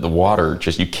the water,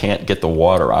 just, you can't get the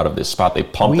water out of this spot. They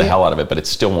pump the hell out of it, but it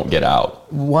still won't get out.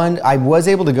 I was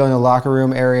able to go in the locker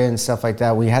room area and stuff like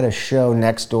that. We had a show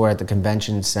next door at the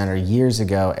convention center years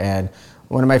ago, and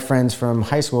one of my friends from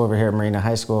high school over here at Marina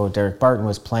High School, Derek Barton,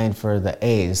 was playing for the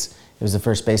A's. He was the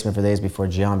first baseman for the A's before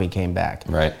Giambi came back.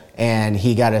 Right. And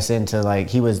he got us into, like,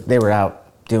 they were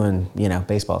out doing, you know,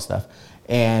 baseball stuff.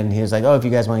 And he was like, oh, if you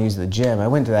guys want to use the gym. I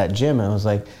went to that gym and I was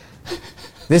like,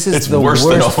 this is the worst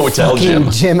than a hotel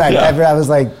gym I've ever. I was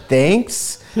like,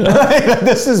 thanks.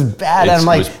 This is bad. And I'm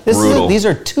like, these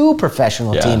are two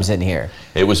professional teams in here.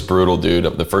 It was brutal, dude.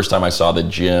 The first time I saw the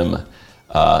gym,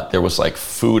 There was like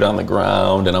food on the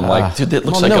ground, and I'm like, dude, that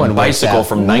looks well, like no a one works bicycle out.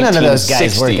 from None of 1960.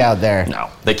 those guys work out there. No,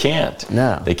 they can't.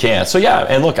 No. They can't. So yeah,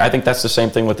 and look, I think that's the same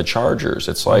thing with the Chargers.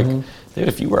 It's like, dude,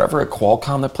 if you were ever at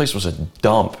Qualcomm, that place was a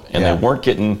dump, and Yeah. they weren't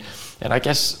getting. And I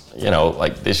guess,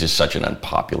 like, this is such an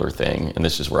unpopular thing, and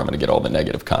this is where I'm going to get all the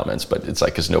negative comments, but it's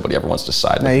like, because nobody ever wants to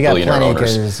side with you got billionaire plenty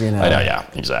owners. 'cause, I know, yeah,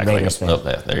 exactly. Raiders fan. Oh,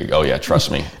 there you go. Yeah,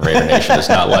 trust me. Raider Nation is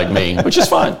not like me, which is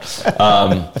fine.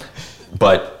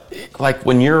 But, like,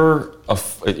 when you're,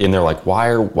 and they're like, why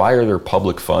are there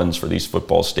public funds for these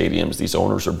football stadiums? These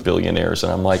owners are billionaires.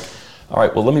 And I'm like, all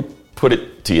right, well, let me put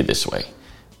it to you this way.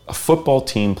 A football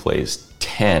team plays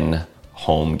 10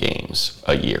 home games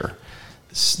a year.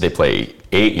 They play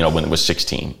 8, when it was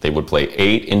 16, they would play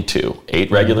 8 and 2,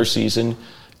 8 regular season,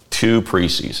 2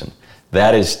 preseason.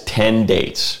 That is 10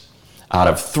 dates. Out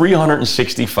of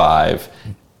 365,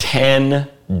 10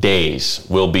 days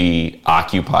will be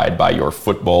occupied by your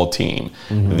football team.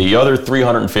 The other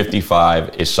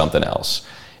 355 is something else.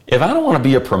 If I don't want to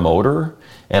be a promoter,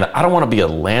 and I don't want to be a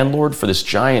landlord for this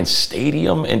giant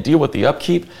stadium and deal with the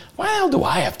upkeep, why the hell do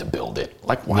I have to build it?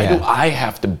 Like, why do I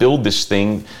have to build this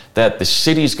thing that the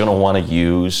city's going to want to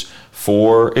use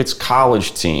for its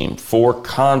college team, for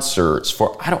concerts,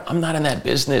 I'm not in that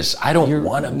business. I don't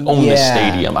want to own this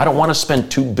stadium. I don't want to spend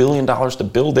 $2 billion to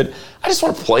build it. I just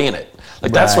want to play in it.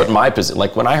 Like, that's what my position,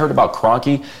 like when I heard about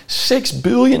Kroenke, $6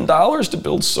 billion to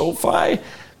build SoFi,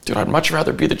 dude, I'd much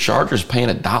rather be the Chargers paying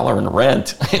 $1 in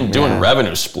rent and doing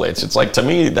revenue splits. It's like, to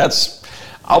me,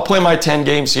 I'll play my 10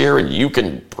 games here, and you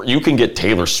can get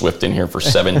Taylor Swift in here for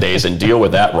 7 days and deal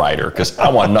with that rider, because I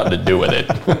want nothing to do with it.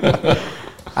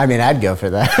 I mean, I'd go for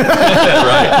that.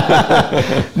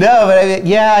 Right. No, but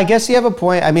I guess you have a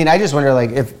point. I mean, I just wonder,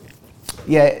 like,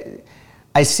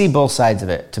 I see both sides of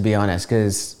it, to be honest,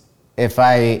 because if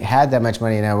I had that much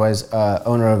money and I was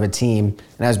owner of a team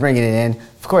and I was bringing it in,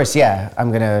 of course, I'm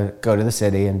going to go to the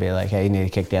city and be like, hey, you need to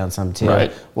kick down some too.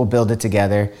 Right. We'll build it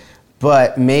together.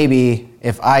 But maybe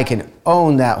if I can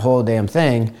own that whole damn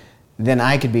thing, then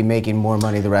I could be making more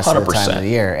money the rest of the time 100%. of the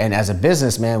year. And as a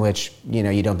businessman, which,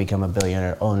 you don't become a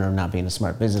billionaire owner not being a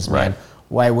smart businessman, Right.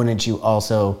 why wouldn't you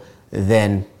also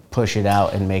then push it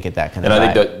out and make it that kind of And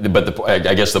I vibe? think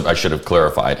I guess I should have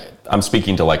clarified. I'm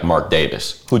speaking to like Mark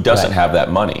Davis, who doesn't have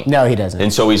that money. No, he doesn't.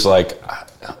 And so he's like,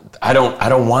 I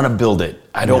don't want to build it.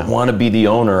 I don't want to be the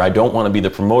owner. I don't want to be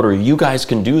the promoter. You guys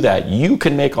can do that. You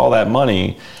can make all that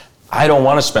money. I don't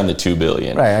want to spend the $2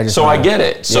 billion. Right, so I get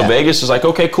it. So Vegas is like,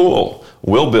 okay, cool.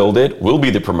 We'll build it. We'll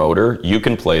be the promoter. You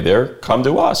can play there. Come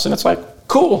to us. And it's like,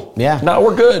 cool. Yeah. Now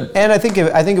we're good. And I think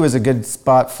it was a good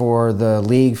spot for the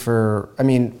league for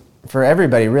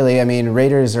everybody, really. I mean,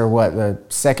 Raiders are the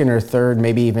second or third,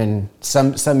 maybe even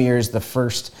some years the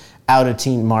first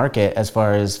out-of-team market as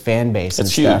far as fan base and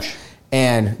It's stuff. huge.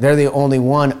 And they're the only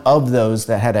one of those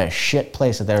that had a shit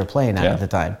place that they were playing at the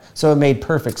time. So it made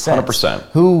perfect sense. 100%.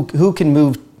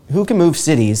 Who can move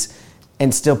cities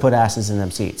and still put asses in them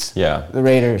seats? Yeah. The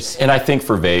Raiders. And I think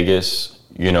for Vegas,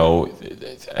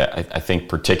 I think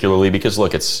particularly because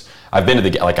look, I've been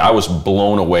to I was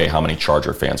blown away how many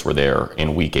Charger fans were there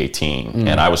in week 18.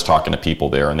 And I was talking to people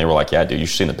there and they were like, yeah, dude, you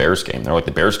should see the Bears game. They're like,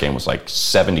 the Bears game was like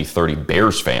 70-30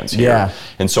 Bears fans here. Yeah.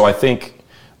 And so I think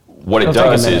what it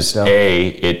does is,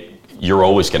 you're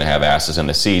always going to have asses in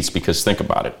the seats because think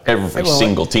about it. Every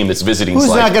single team that's visiting Who's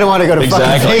not going to want to go to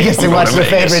fucking Vegas to watch their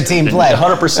favorite team play?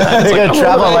 100%. They're going to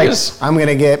travel I'm going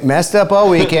to get messed up all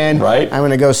weekend. Right. I'm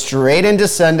going to go straight into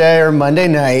Sunday or Monday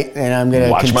night, and I'm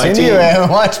going to continue and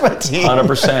watch my team.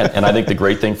 100%. And I think the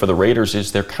great thing for the Raiders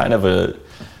is they're kind of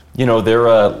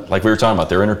they're like we were talking about,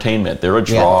 they're entertainment. They're a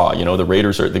draw. Yeah. The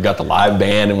Raiders they've got the live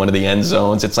band in one of the end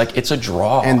zones. It's like, it's a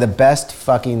draw. And the best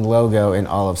fucking logo in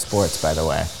all of sports, by the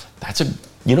way.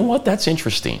 You know what? That's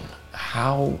interesting.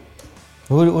 How?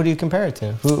 Who do you compare it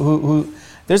to? Who?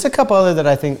 There's a couple others that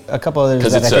I think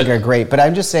are great, but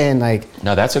I'm just saying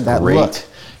No, that's that great. look,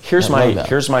 here's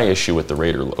that my issue with the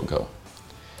Raider logo.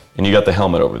 And you got the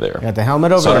helmet over there. Got the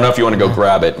helmet over So I don't know there. if you want to go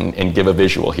grab it and give a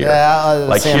visual here.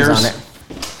 Yeah, Sam's on it.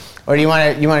 Or do you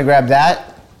want to grab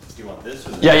that? Do you want this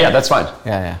or this? Yeah, that's fine.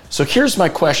 Yeah. So here's my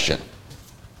question.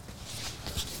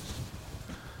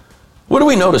 What do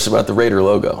we notice about the Raider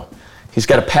logo? He's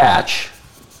got a patch,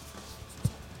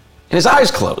 and his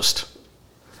eyes closed.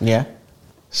 Yeah.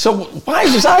 So why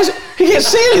is his eyes? He can't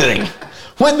see anything.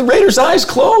 When the Raiders' eyes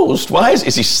closed, why is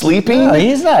he sleeping? No,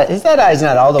 he's not. That eye's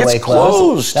not all the way It's closed.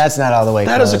 closed. That's not all the way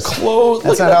That closed. is a closed.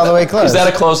 That's look not at all the way closed. Is that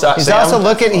a closed eye? He's Sam? also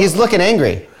looking. He's looking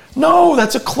angry. No,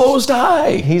 that's a closed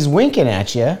eye. He's winking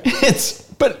at you. It's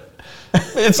like.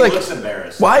 He looks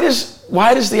embarrassed. Why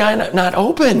does the eye not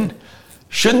open?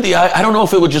 shouldn't the eye, I don't know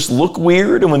if it would just look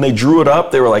weird, and when they drew it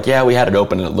up, they were like, yeah, we had it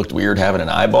open and it looked weird having an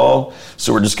eyeball,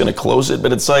 so we're just going to close it.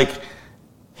 But it's like,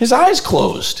 his eye's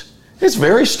closed. It's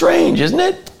very strange, isn't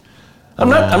it? I'm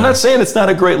not saying it's not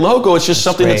a great logo. It's just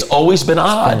something that's always been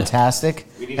odd. Fantastic.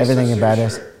 Everything about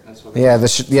it. Yeah,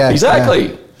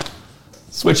 exactly. Yeah.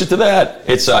 Switch it to that.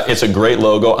 It's a great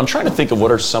logo. I'm trying to think of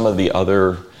what are some of the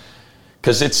other,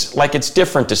 because it's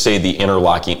different to say the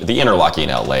interlocking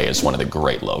LA is one of the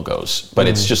great logos, but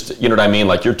it's just, you know what I mean?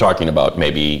 Like you're talking about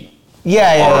maybe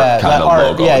art kind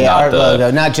of logo, art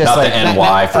logo, not just not like the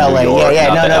NY for LA. New York.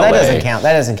 No, LA. that doesn't count.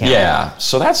 That doesn't count. Yeah,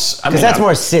 so that's because that's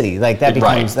more city. Like that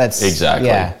becomes that's exactly.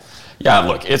 Yeah,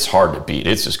 look, it's hard to beat.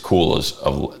 It's as cool as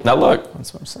now. Look,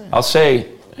 that's what I'm saying. I'll say.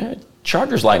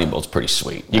 Chargers lightning bolt's pretty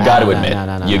sweet. You got to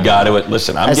admit. You got to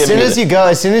listen. As soon as you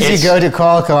go to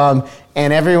Qualcomm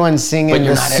and everyone's singing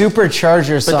the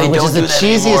Supercharger song, which is the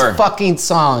cheesiest fucking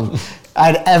song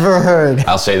I'd ever heard.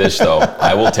 I'll say this though,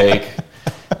 I will take,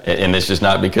 and this is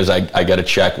not because I got a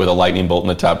check with a lightning bolt in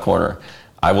the top corner.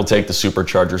 I will take the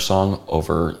Supercharger song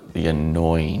over the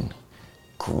annoying,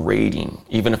 grating.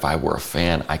 Even if I were a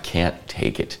fan, I can't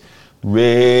take it.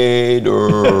 Raiders.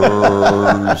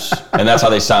 And that's how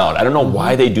they sound. I don't know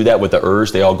why they do that with the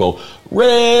ers. They all go,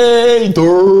 Raiders.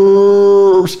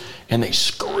 And they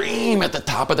scream at the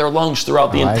top of their lungs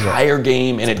throughout the entire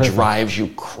game, and it drives you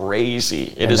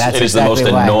crazy. It is the most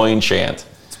annoying chant.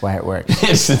 That's why it works.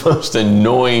 It's the most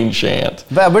annoying chant.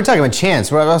 But we're talking about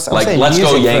chants. Like, let's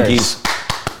go Yankees.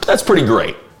 First. That's pretty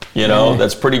great. You know,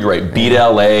 that's pretty great. Beat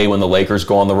LA when the Lakers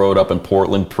go on the road up in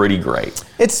Portland. Pretty great.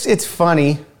 It's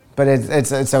funny. But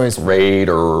it's always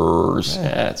Raiders.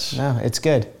 Yeah. No, it's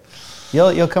good.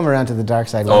 You'll come around to the dark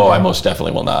side. I most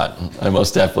definitely will not.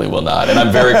 And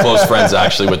I'm very close friends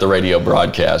actually with the radio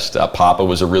broadcast. Papa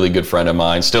was a really good friend of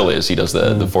mine. Still is. He does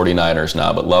the 49ers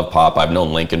now. But love Papa. I've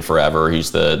known Lincoln forever.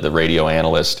 He's the radio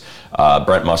analyst.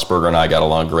 Brent Musburger and I got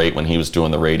along great when he was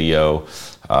doing the radio.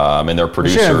 And their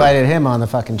producer. You should have invited him on the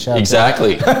fucking show.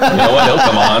 Exactly. You know what? He'll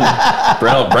come on.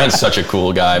 Brent's such a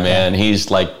cool guy, man.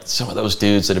 He's like some of those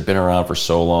dudes that have been around for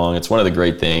so long. It's one of the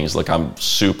great things. Look, I'm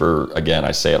super, again,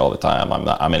 I say it all the time.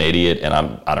 I'm an idiot, and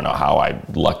I don't know how I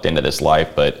lucked into this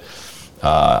life, but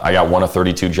I got one of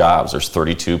 32 jobs. There's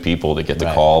 32 people that get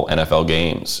to call NFL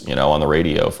games, you know, on the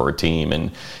radio for a team. And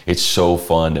it's so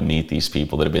fun to meet these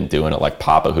people that have been doing it, like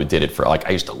Papa, who did it for, like, I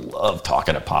used to love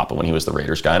talking to Papa when he was the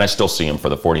Raiders guy, and I still see him for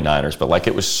the 49ers. But like,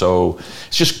 it's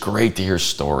just great to hear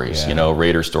stories, you know,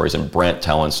 Raider stories, and Brent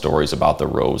telling stories about the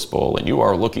Rose Bowl, and you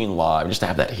are looking live, just to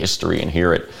have that history and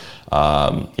hear it.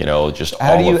 You know, just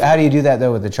how do you do that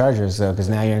though with the Chargers though? Because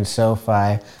now you're in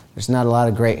SoFi. There's not a lot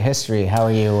of great history. How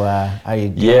are you doing with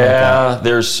that?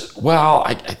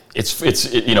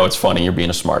 It's you know, it's funny, you're being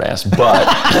a smart ass, but but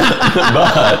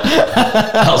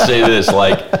I'll say this,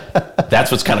 like,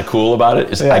 that's what's kind of cool about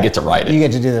it is I get to write it. You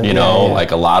get to do that. You know,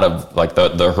 like a lot of like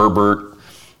the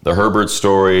Herbert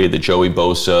story, the Joey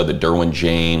Bosa, the Derwin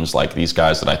James, like these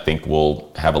guys that I think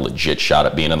will have a legit shot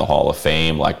at being in the Hall of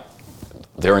Fame, like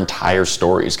their entire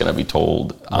story is going to be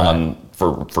told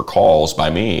for calls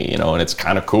by me, you know, and it's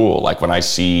kind of cool. Like when I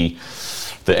see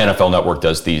the NFL Network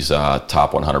does these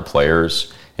top 100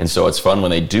 players, and so it's fun when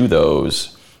they do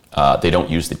those. They don't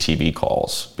use the TV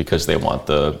calls because they want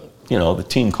the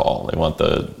team call. They want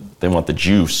the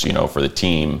juice, you know, for the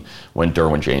team when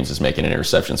Derwin James is making an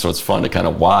interception. So it's fun to kind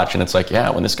of watch, and it's like, yeah,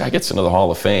 when this guy gets into the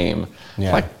Hall of Fame,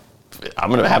 like, I'm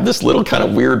going to have this little kind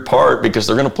of weird part because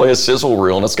they're going to play a sizzle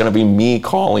reel, and it's going to be me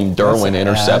calling Derwin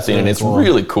intercepting, and it's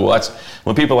really cool. That's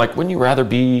when people are like, wouldn't you rather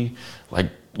be like,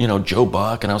 you know, Joe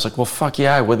Buck? And I was like, well, fuck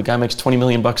yeah, I would. The guy makes $20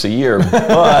 million a year,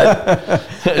 but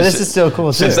this is still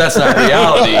cool too. Since that's not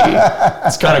reality,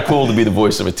 it's kind of cool to be the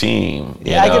voice of a team.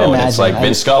 I can imagine. And it's like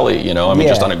Vin Scully, you know. I mean,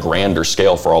 just on a grander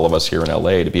scale for all of us here in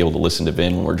LA to be able to listen to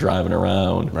Vin when we're driving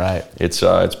around. Right. It's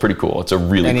pretty cool. It's a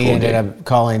really cool. And he ended up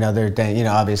calling you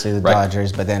know, obviously the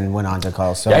Dodgers, but then went on to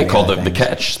call. Yeah, he called the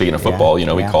catch. Speaking of football, you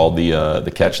know, he called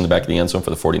the catch in the back of the end zone for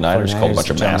the 49ers. Called a bunch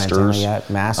of masters.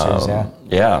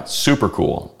 Yeah, super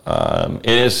cool.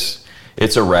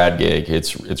 It's a rad gig.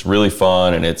 It's really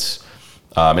fun, and it's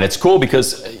cool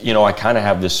because, you know, I kind of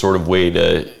have this sort of way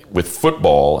with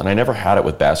football, and I never had it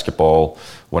with basketball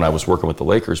when I was working with the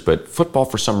Lakers, but football,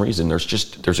 for some reason,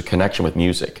 there's a connection with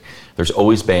music. There's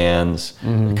always bands,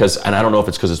 and I don't know if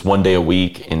it's because it's one day a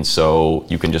week, and so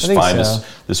you can just find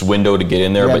this window to get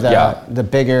in there. The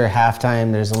bigger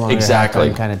halftime, there's a longer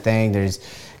halftime kind of thing.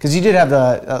 Because you did have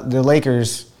the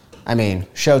Lakers. I mean,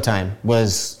 Showtime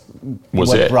was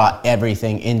what brought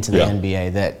everything into the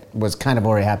NBA that was kind of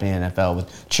already happening in the NFL with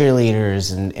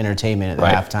cheerleaders and entertainment at the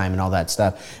halftime and all that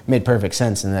stuff. It made perfect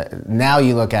sense. And now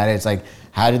you look at it, it's like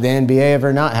how did the NBA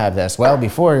ever not have this? Well,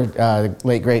 before the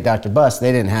late great Dr. Buss,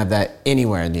 they didn't have that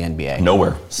anywhere in the NBA.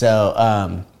 Nowhere.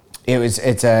 So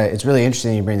it's really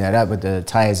interesting you bring that up with the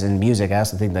ties in music. I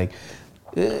also think like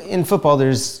in football,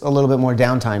 there's a little bit more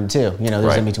downtime too. You know,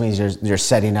 there's in between, you're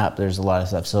setting up. There's a lot of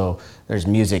stuff. So there's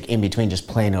music in between, just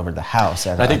playing over the house.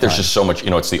 I think there's just so much. You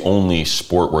know, it's the only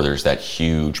sport where there's that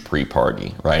huge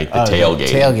pre-party, right? The tailgate.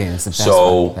 Tailgate is the best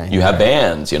So thing. you have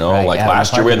bands. You know, like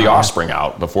last year we had the Offspring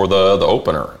out before the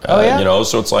opener. You know,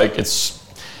 so it's like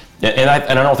and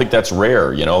I don't think that's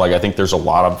rare. You know, like I think there's a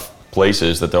lot of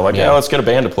places that they're like, let's get a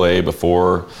band to play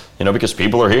before, you know, because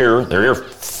people are here. They're here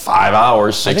 5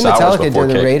 hours, 6 hours Metallica before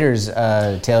did the Raiders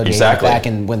tailgate back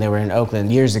when they were in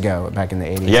Oakland years ago, back in the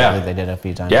 80s. Yeah. They did it a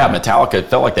few times. Yeah, Metallica, it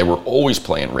felt like they were always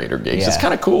playing Raider gigs. It's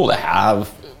kind of cool to have,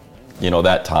 you know,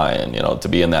 that tie-in, you know, to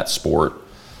be in that sport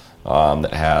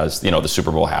that has, you know, the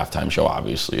Super Bowl halftime show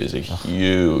obviously is a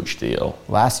huge deal.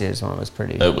 Last year's one was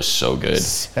pretty. It was so good.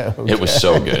 It was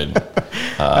so good.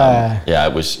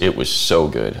 It was so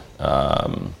good.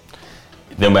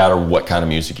 No matter what kind of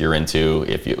music you're into,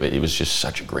 it was just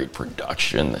such a great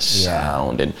production, the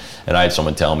sound, and I had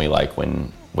someone tell me like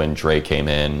when Dre came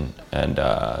in and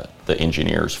the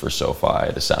engineers for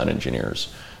SoFi, the sound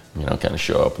engineers, you know, kind of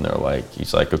show up and they're like,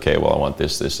 he's like, okay, well I want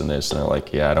this and this, and they're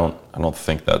like, yeah, I don't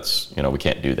think that's, you know, we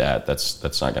can't do that.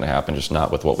 That's not going to happen. Just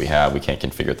not with what we have. We can't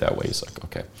configure it that way. He's like,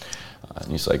 okay, and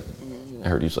he's like, I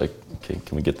heard he's like, okay,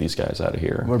 can we get these guys out of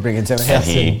here? We're bringing some and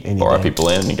he brought people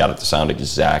in and he got it to sound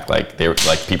exact. Like they were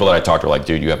like people that I talked to were like,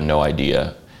 dude, you have no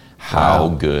idea how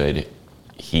good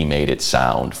he made it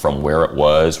sound from where it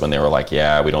was when they were like,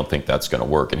 yeah, we don't think that's going to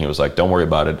work. And he was like, don't worry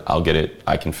about it. I'll get it.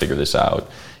 I can figure this out.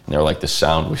 And they were like, the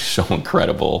sound was so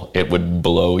incredible. It would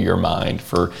blow your mind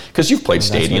because you've played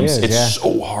stadiums. It's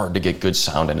so hard to get good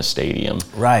sound in a stadium.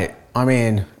 Right. I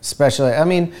mean,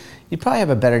 you probably have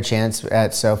a better chance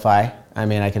at SoFi. I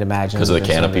mean, I could imagine. Because of the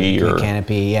canopy? The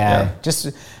canopy, yeah.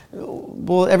 Just,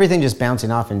 well, everything just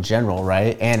bouncing off in general,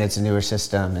 right? And it's a newer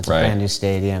system. It's a brand new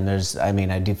stadium.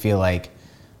 I do feel like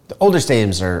the older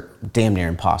stadiums are damn near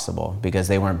impossible because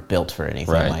they weren't built for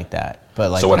anything like that.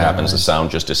 But like, so what happens? The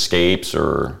sound just escapes,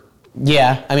 or?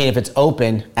 Yeah, I mean, if it's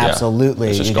open,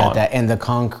 absolutely, you got gone. that. And the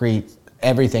concrete,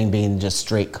 everything being just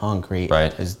straight concrete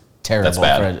is terrible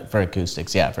for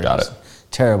acoustics. Yeah, got it.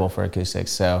 Terrible for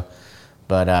acoustics. So,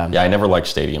 but I never liked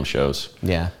stadium shows.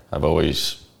 Yeah, I've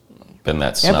always been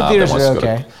that snob. Amphitheaters are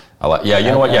okay.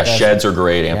 You know what? Yeah, sheds are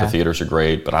great. Amphitheaters are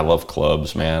great, but I love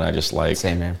clubs, man. I just like.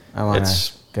 Same, man. I want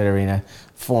a good arena.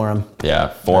 Forum. Yeah,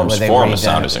 Forum. The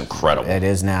sound is incredible. It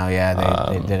is now.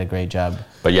 Yeah, they did a great job.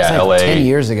 But yeah, it's like LA. 10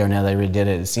 years ago now they redid it.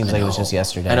 It seems like it was just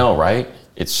yesterday. I know, right?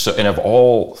 It's so, and of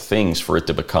all things for it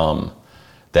to become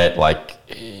that, like,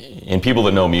 and people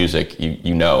that know music,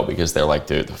 you know, because they're like,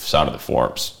 dude, the sound of the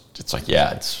Forums. It's like,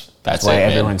 that's why it,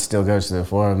 everyone man. still goes to the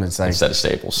Forum. It's like instead of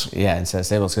Staples. Yeah, instead of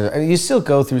Staples. Cause you still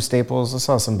go through Staples. I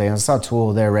saw some bands. I saw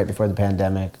Tool there right before the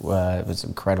pandemic. It was an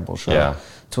incredible show. Yeah.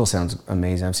 Tool sounds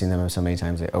amazing. I've seen them so many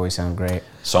times. They always sound great.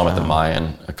 Saw them at the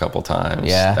Mayan a couple times.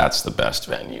 Yeah. That's the best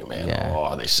venue, man. Yeah.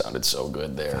 Oh, they sounded so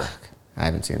good there. I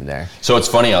haven't seen them there. So it's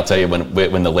funny, I'll tell you,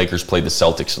 when the Lakers played the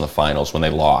Celtics in the finals, when they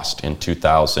lost in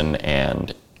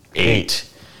 2008,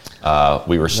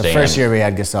 we were staying. The first year we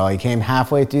had Gasol. He came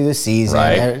halfway through the season.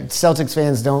 Right. Celtics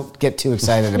fans don't get too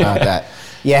excited about that.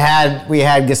 We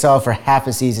had Gasol for half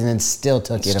a season and still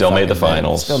took it. Still made the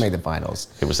finals. Still made the finals.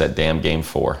 It was that damn Game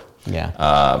 4. Yeah.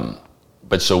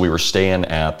 But so we were staying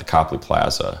at the Copley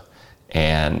Plaza,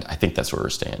 and I think that's where we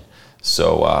were staying.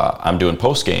 So I'm doing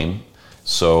post game.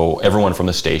 So everyone from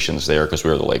the station's there because we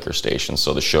were the Lakers station.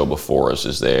 So the show before us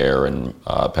is there, and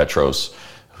Petros,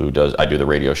 I do the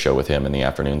radio show with him in the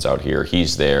afternoons out here.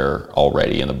 He's there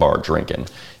already in the bar drinking,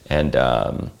 and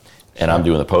I'm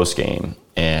doing the post game.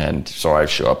 And so I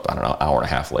show up, I don't know, an hour and a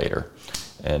half later,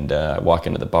 and I walk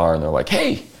into the bar, and they're like,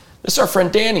 "Hey, this is our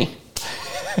friend Danny."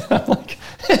 I'm like,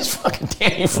 it's fucking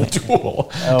Danny from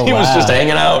Tool. He was just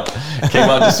hanging out. Came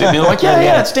out to see me. They're like,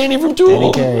 yeah, it's Danny from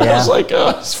Tool. I was like,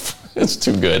 it's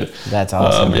too good. That's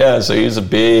awesome. So he's a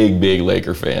big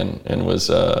Laker fan and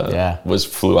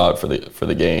flew out for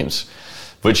the games.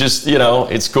 Which is,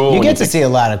 it's cool. You get to see a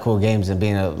lot of cool games and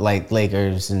being like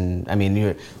Lakers, and I mean,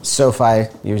 you're SoFi.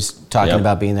 You were talking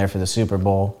about being there for the Super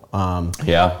Bowl. What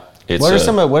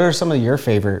are some of your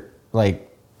favorite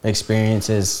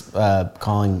experiences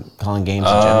calling games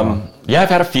in general? I've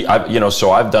had a few.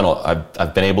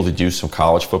 I've been able to do some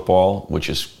college football, which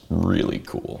is really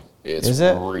cool. Is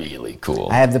it really cool?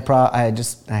 I have a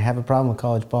problem with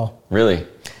college ball. Really?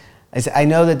 I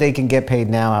know that they can get paid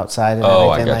now outside and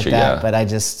everything like that, but I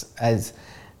just, as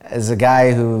a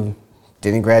guy who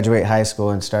didn't graduate high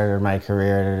school and started my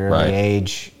career at an early Right.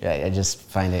 age. I just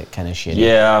find it kind of shitty.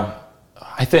 Yeah,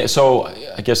 I think so.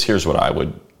 I guess here's what I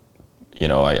would,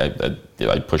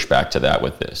 I push back to that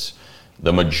with this.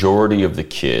 The majority of the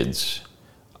kids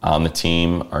on the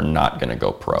team are not going to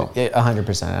go pro.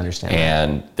 100%, I understand.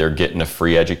 And they're getting a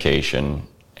free education,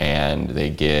 and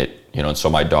they get, and so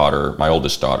my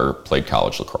oldest daughter played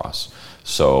college lacrosse.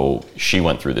 So she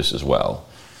went through this as well.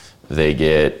 They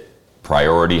get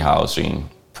priority housing,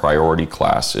 priority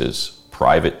classes,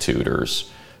 private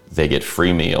tutors. They get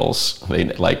free meals.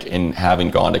 In having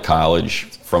gone to college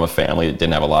from a family that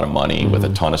didn't have a lot of money, with a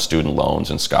ton of student loans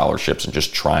and scholarships, and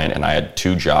just and I had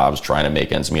 2 jobs trying to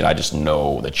make ends meet. I just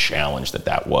know the challenge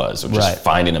that was of just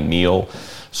finding a meal.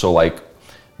 So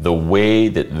the way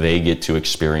that they get to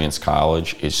experience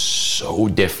college is so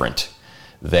different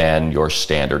than your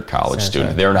standard college student.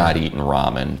 Right. They're not eating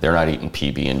ramen. They're not eating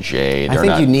PB&J. I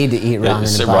think you need to eat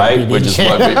ramen and right? Which is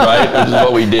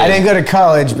what we did. I didn't go to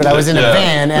college, but I was in a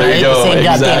van and I ate the same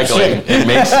goddamn shit. It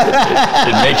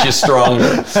makes you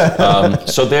stronger.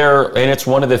 And it's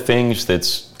one of the things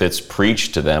that's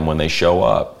preached to them when they show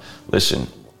up. Listen,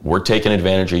 we're taking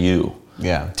advantage of you.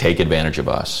 Yeah. Take advantage of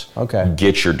us. Okay.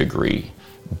 Get your degree.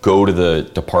 Go to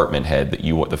the department head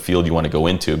the field you want to go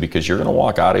into, because you're going to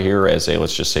walk out of here as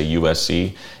let's just say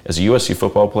USC, as a USC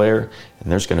football player, and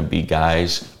there's going to be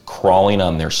guys crawling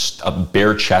on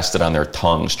bare-chested on their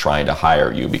tongues trying to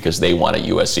hire you because they want a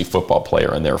USC football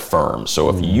player in their firm. So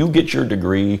if you get your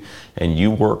degree and you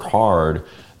work hard,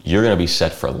 you're going to be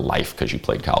set for life because you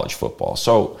played college football.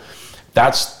 So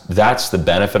that's the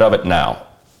benefit of it. Now,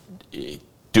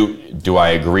 do I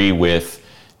agree with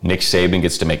Nick Saban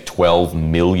gets to make $12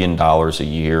 million a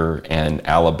year, and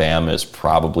Alabama is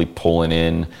probably pulling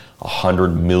in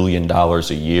 $100 million a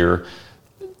year?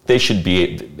 They should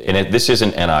be, this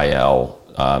isn't NIL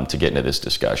to get into this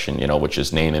discussion, which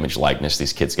is name, image, likeness.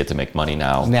 These kids get to make money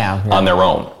now on their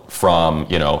own from,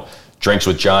 Drinks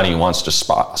with Johnny wants to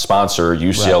sponsor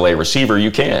UCLA receiver. You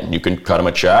can cut him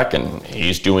a check, and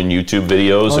he's doing YouTube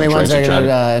videos. Only and ones that are Drinks going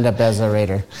to end up as a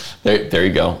Raider. There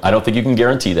you go. I don't think you can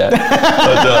guarantee that.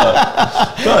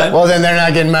 Well, then they're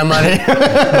not getting my money.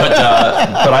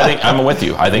 but I think I'm with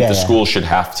you. I think the school should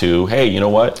have to. Hey, you know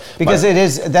what? Because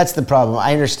that's the problem.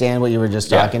 I understand what you were just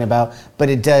talking about,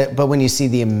 but when you see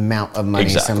the amount of money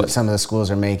some of the schools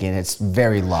are making, it's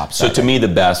very lopsided. So to me, the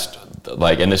best.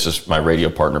 And this is my radio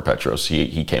partner, Petros,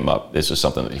 he came up. This is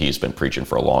something that he's been preaching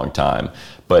for a long time,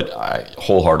 but I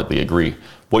wholeheartedly agree.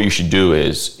 What you should do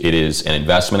is, it is an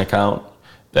investment account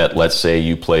that, let's say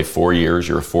you play 4 years,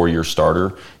 you're a 4-year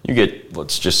starter, you get,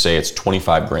 let's just say it's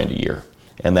 $25,000 a year.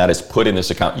 And that is put in this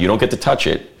account. You don't get to touch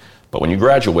it, but when you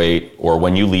graduate or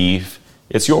when you leave,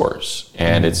 it's yours.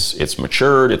 And it's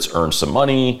matured, it's earned some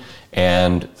money,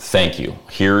 and thank you.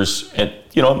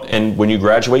 And when you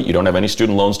graduate, you don't have any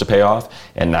student loans to pay off.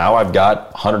 And now I've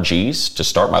got 100 G's to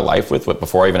start my life with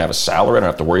before I even have a salary. I don't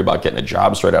have to worry about getting a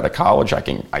job straight out of college. I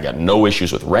got no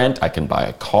issues with rent. I can buy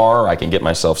a car. I can get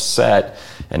myself set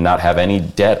and not have any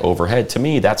debt overhead. To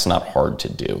me, that's not hard to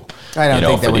do. I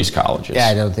don't think for these colleges. Yeah,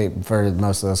 I don't think for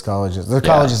most of those colleges. The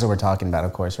colleges that we're talking about,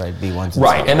 of course, right? B1s.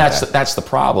 Right, and that's the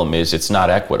problem, is it's not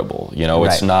equitable.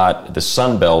 It's not, the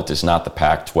Sun Belt is not the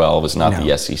Pac-12, is not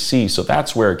the SEC. So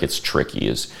that's where it gets tricky,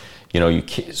 is,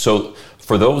 so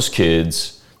for those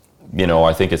kids,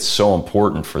 I think it's so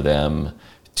important for them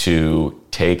to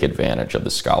take advantage of the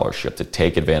scholarship, to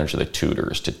take advantage of the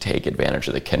tutors, to take advantage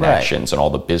of the connections and all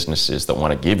the businesses that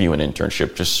want to give you an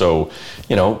internship, just so,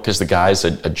 because the guy's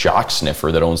a jock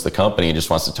sniffer that owns the company and just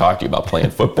wants to talk to you about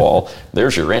playing football.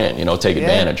 There's your in, take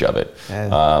advantage of it.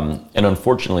 Yeah. And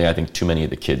unfortunately, I think too many of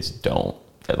the kids don't.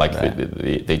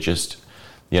 They just,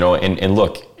 and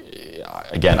look,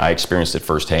 again, I experienced it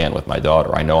firsthand with my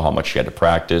daughter. I know how much she had to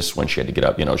practice when she had to get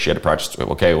up. she had to practice.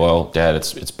 Okay, well, Dad,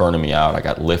 it's burning me out. I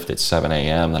got lift at 7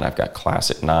 a.m., then I've got class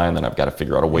at 9, then I've got to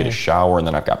figure out a way to shower, and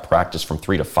then I've got practice from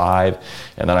 3 to 5,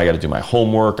 and then I got to do my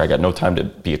homework. I got no time to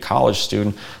be a college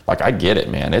student. I get it,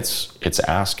 man. It's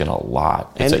asking a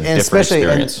lot. It's a different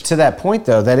experience. And to that point,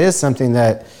 though, that is something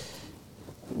that,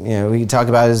 we can talk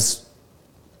about, is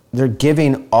they're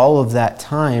giving all of that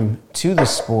time to the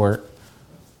sport,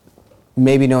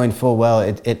 maybe knowing full well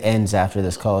it ends after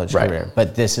this college career,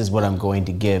 but this is what I'm going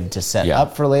to give to set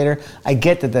up for later. I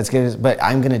get that that's good, but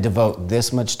I'm going to devote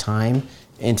this much time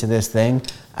into this thing.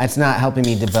 It's not helping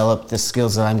me develop the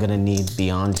skills that I'm going to need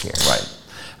beyond here. Right.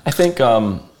 I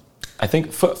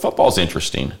think football's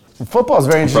interesting. Football's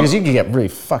very interesting because you can get really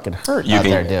fucking hurt out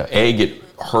there, dude. You get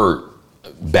hurt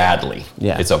badly.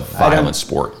 Yeah. It's a violent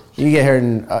sport. You get hurt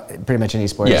in pretty much any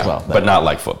sport as well. But not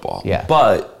like football. Yeah.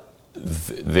 But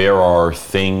there are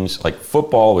things like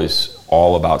football is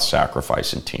all about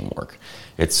sacrifice and teamwork.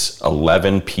 It's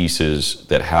 11 pieces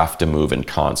that have to move in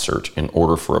concert in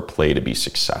order for a play to be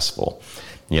successful.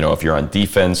 You know, if you're on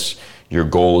defense, your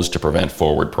goal is to prevent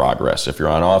forward progress. If you're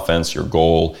on offense, your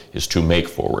goal is to make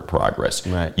forward progress.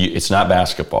 Right. It's not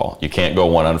basketball. You can't go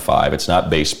 1-on-5. It's not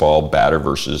baseball, batter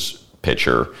versus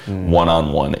pitcher,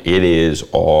 one-on-one. It is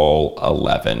all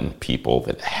 11 people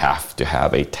that have to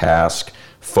have a task,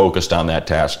 focused on that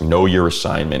task, know your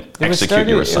assignment, execute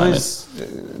your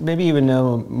assignment. Maybe you would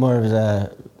know more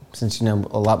of since you know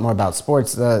a lot more about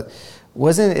sports,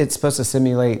 wasn't it supposed to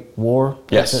simulate war?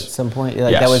 Yes. At some point?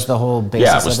 Like, yes. That was the whole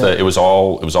basis of it? It was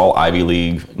all Ivy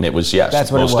League, and it was, yes.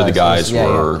 That's what most it was. of the guys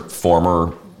were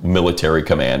former military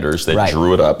commanders that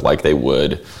drew it up like they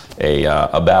would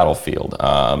a battlefield.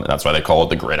 And that's why they call it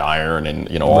the gridiron and,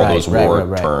 you know, all those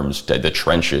war terms, the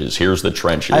trenches. Here's the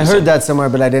trenches. I heard that somewhere,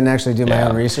 but I didn't actually do my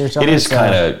own research on it. It's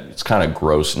kind of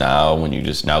gross now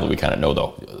now that we kind of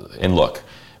know and look,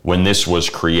 when this was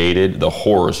created, the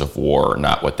horrors of war are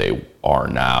not what they are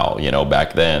now. You know,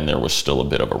 back then there was still a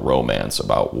bit of a romance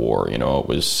about war. You know, it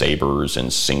was sabers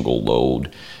and single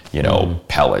load, you know,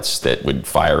 pellets that would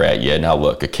fire at you. Now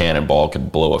look, a cannonball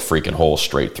could blow a freaking hole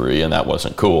straight through you, and that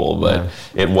wasn't cool, but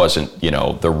it wasn't, you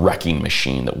know, the wrecking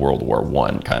machine that World War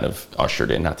I kind of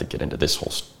ushered in. Not to get into this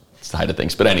whole side of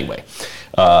things, but anyway.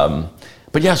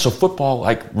 But yeah, so football,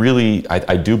 like really,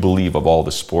 I do believe of all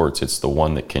the sports, it's the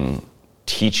one that can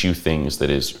teach you things that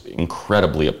is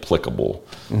incredibly applicable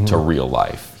to real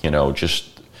life. You know,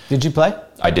 just... Did you play?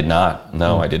 I did not.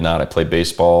 No, I did not. I played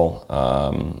baseball,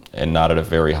 and not at a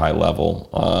very high level.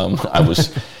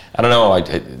 I don't know.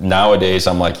 Nowadays,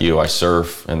 I'm like you. I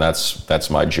surf, and that's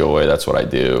my joy. That's what I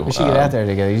do. We should get out there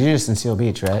together. You're just in Seal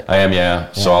Beach, right? I am,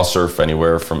 yeah. So I'll surf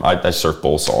anywhere from. I surf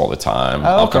Bolsa all the time.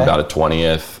 I'll come down to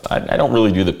 20th. I don't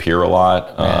really do the pier a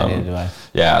lot. Neither do I.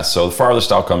 Yeah. So the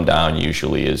farthest I'll come down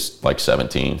usually is like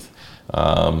 17th,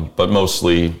 but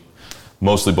mostly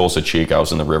Bolsa Cheek. I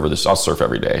was in the river. I'll surf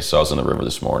every day, so I was in the river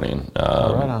this morning. Right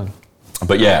on.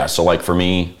 But yeah, so like for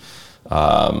me,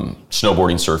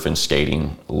 snowboarding, surfing,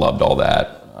 skating, loved all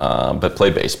that. But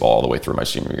played baseball all the way through my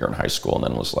senior year in high school, and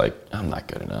then was like, I'm not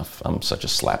good enough. I'm such a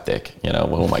slapdick. You know,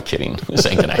 who am I kidding? This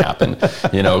ain't gonna happen.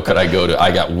 You know,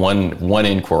 I got one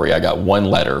inquiry. I got one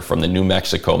letter from the New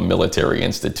Mexico Military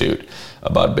Institute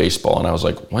about baseball, and I was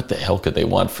like, what the hell could they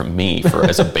want from me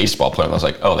as a baseball player? And I was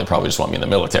like, oh, they probably just want me in the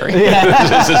military.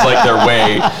 This is like their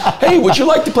way. Hey, would you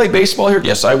like to play baseball here?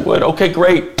 Yes, I would. Okay,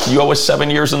 great. You owe us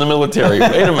 7 years in the military.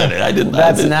 Wait a minute, I didn't.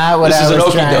 That's not what I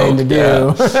was trying to do.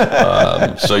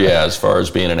 Yeah. So yeah, as far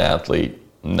as being an athlete,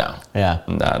 no. Yeah.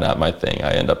 No, not my thing.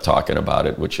 I end up talking about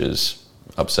it, which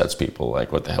upsets people.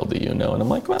 Like, what the hell do you know? And I'm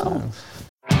like, well.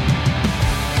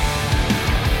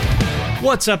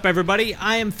 What's up, everybody?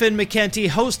 I am Finn McKenty,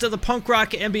 host of the Punk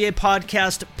Rock NBA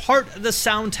podcast, part of the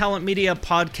Sound Talent Media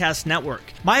Podcast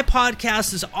Network. My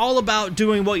podcast is all about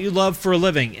doing what you love for a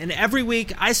living, and every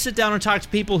week I sit down and talk to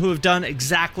people who have done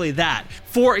exactly that.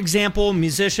 For example,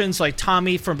 musicians like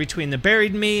Tommy from Between the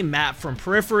Buried and Me, Matt from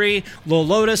Periphery, Lil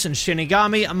Lotus and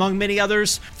Shinigami, among many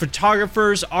others,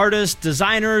 photographers, artists,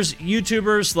 designers,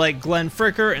 YouTubers like Glenn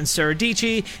Fricker and Sarah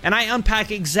Dici, and I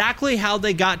unpack exactly how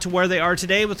they got to where they are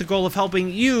today with the goal of helping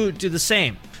you do the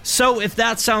same. So if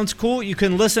that sounds cool, you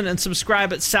can listen and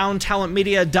subscribe at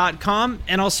soundtalentmedia.com,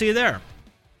 and I'll see you there.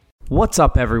 What's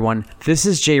up, everyone? This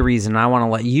is Jay Reason, and I want to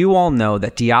let you all know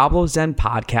that Diablo Zen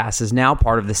Podcast is now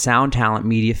part of the Sound Talent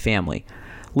Media family.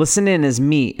 Listen in as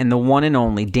me and the one and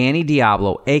only Danny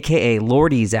Diablo, aka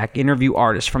Lord Ezak, interview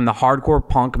artists from the hardcore,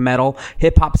 punk, metal,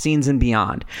 hip-hop scenes and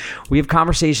beyond. We have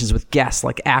conversations with guests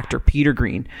like actor Peter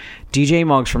Green, DJ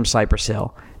Muggs from Cypress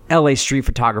Hill, LA street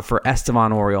photographer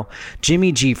Estevan Oriol,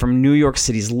 Jimmy G from New York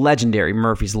City's legendary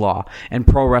Murphy's Law, and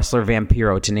pro wrestler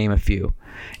Vampiro, to name a few.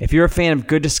 If you're a fan of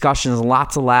good discussions and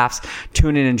lots of laughs,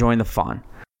 tune in and join the fun.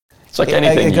 It's like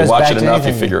anything, you watch it enough,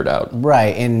 you figure it out.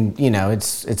 Right, and you know,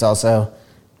 it's also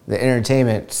the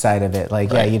entertainment side of it. Like,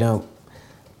 right. Yeah, you don't.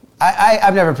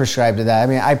 I've never prescribed to that. I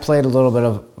mean, I played a little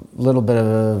bit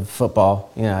of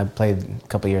football. You know, I played a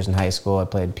couple years in high school. I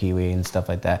played Pee Wee and stuff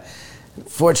like that.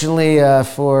 Fortunately,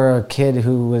 for a kid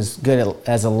who was good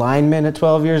as a lineman at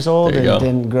 12 years old and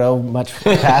didn't grow much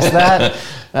past that,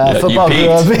 football grew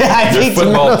up. I peaked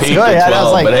football peaked at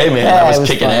 12, but hey, man, I was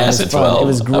kicking ass at 12. It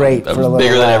was great. I was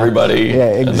bigger than everybody,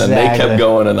 and then they kept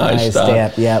going, and I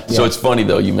stopped. Yep. So it's funny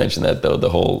though. You mentioned that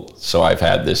though. So I've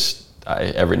had this.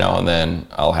 Every now and then,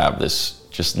 I'll have this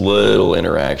just little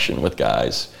interaction with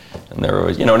guys, and they're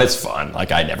always, and it's fun.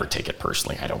 Like, I never take it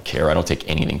personally. I don't care. I don't take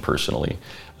anything personally.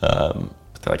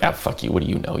 They're like, fuck you, what do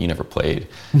you know? You never played.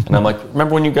 And I'm like,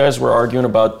 remember when you guys were arguing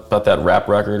about that rap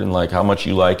record and like how much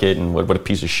you like it and what a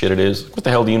piece of shit it is? What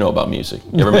the hell do you know about music?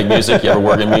 You ever make music? You ever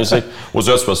work in music? What's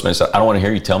that supposed to mean? I said, I don't want to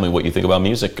hear you tell me what you think about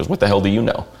music, because what the hell do you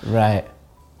know? Right.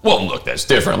 Well, look, that's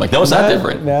different. I'm like, no, it's not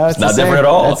different. No, it's not different at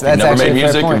all. That's You've never made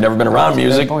music. Point. You've never been around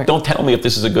music. Don't tell me if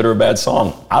this is a good or a bad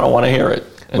song. I don't want to hear it.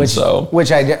 And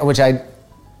which I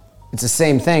it's the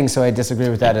same thing, so I disagree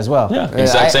with that as well. Yeah,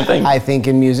 exact same thing. I think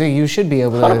in music you should be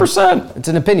able to. 100%. It's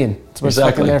an opinion. It's what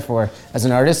I'm there for. As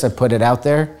an artist, I put it out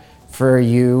there for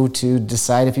you to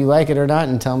decide if you like it or not,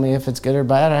 and tell me if it's good or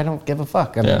bad. I don't give a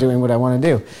fuck. I'm doing what I want to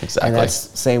do. Exactly. And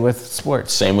that's same with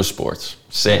sports. Same with sports.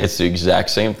 It's the exact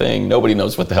same thing. Nobody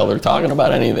knows what the hell they're talking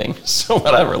about anything. So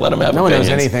whatever, let them have No opinions.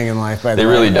 one knows anything in life, by the way. They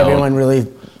really don't. Everyone really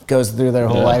goes through their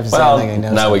whole life. Well, saying they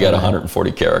know now we got something.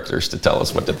 140 characters to tell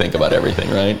us what to think about everything,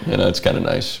 right? It's kind of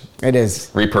nice. It is.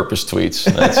 Repurposed tweets.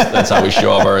 That's how we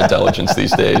show off our intelligence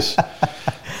these days.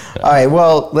 All right,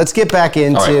 well, let's get back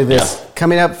into this. Yeah.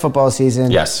 Coming up football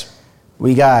season. Yes.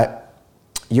 We got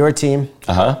your team,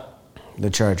 the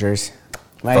Chargers.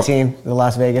 My team, the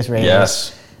Las Vegas Raiders.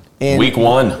 Yes. In Week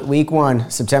 1. Week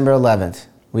 1, September 11th.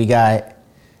 We got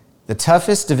the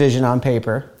toughest division on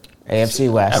paper,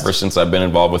 AFC West. Ever since I've been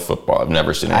involved with football, I've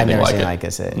never seen anything like it. Like I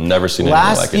said. Never seen anything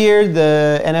like it. Last year,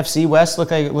 the NFC West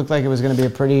looked like it was going to be a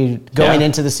pretty going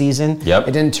into the season. Yep.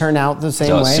 It didn't turn out the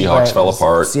same way. Seahawks fell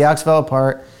apart. Seahawks fell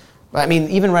apart. I mean,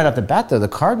 even right off the bat, though, the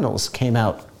Cardinals came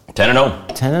out 10-0.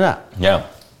 10-0. Yeah.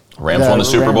 Rams won the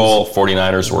Super Bowl.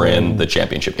 49ers were in the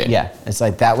championship game. Yeah, it's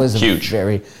like that was huge.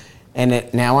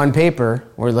 And now on paper,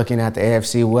 we're looking at the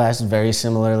AFC West very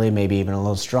similarly, maybe even a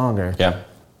little stronger. Yeah.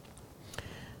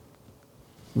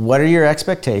 What are your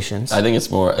expectations? I think it's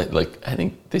more I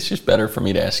think this is better for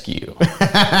me to ask you, because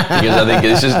I think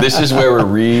this is where we're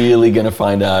really going to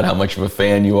find out how much of a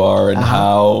fan you are and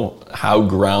how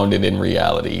grounded in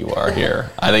reality you are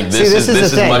here. I think this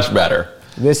is much better.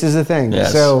 This is the thing.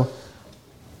 Yes. So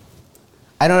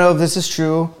I don't know if this is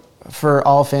true for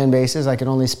all fan bases. I can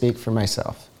only speak for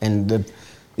myself and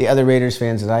the other Raiders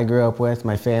fans that I grew up with,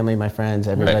 my family, my friends,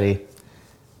 everybody. Right.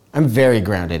 I'm very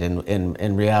grounded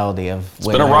in reality of. It's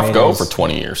been a rough go for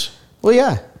 20 years. Well,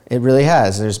 yeah, it really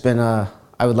has. There's been I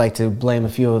would like to blame a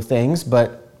few things,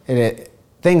 but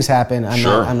things happen.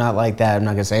 I'm not like that. I'm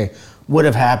not gonna say would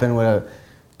have happened.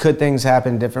 Could things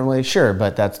happen differently? Sure,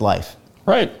 but that's life.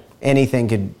 Right. Anything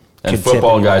could. And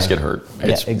football guys get hurt.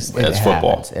 It's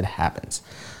football. It happens.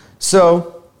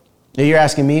 So. You're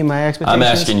asking me my expectations? I'm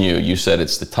asking you. You said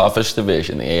it's the toughest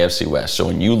division, the AFC West. So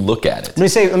when you look at it, let me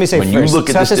say when first, you look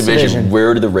at this division,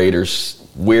 where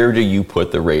do you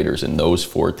put the Raiders in those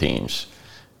 4 teams?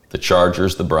 The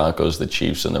Chargers, the Broncos, the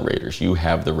Chiefs, and the Raiders. You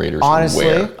have the Raiders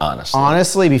where?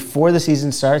 Honestly, before the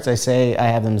season starts, I say I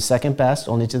have them second best,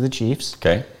 only to the Chiefs.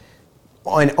 Okay.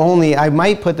 And I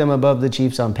might put them above the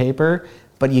Chiefs on paper,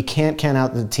 but you can't count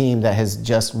out the team that has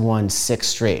just won 6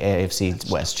 straight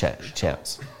AFC West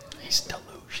champs. He's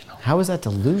delusional. How is that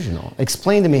delusional?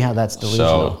 Explain to me how that's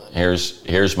delusional. So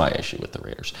here's my issue with the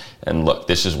Raiders. And look,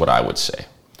 this is what I would say.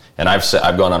 And I've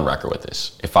gone on record with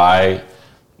this. If I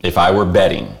were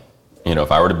betting,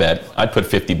 if I were to bet, I'd put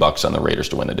 $50 on the Raiders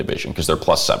to win the division because they're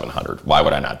plus 700. Why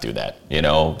would I not do that?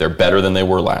 They're better than they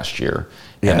were last year,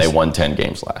 and they won 10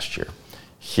 games last year.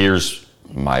 Here's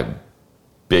my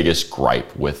biggest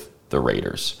gripe with the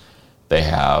Raiders. They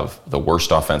have the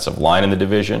worst offensive line in the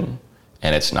division.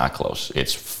 And it's not close.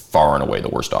 It's far and away the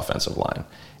worst offensive line.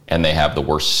 And they have the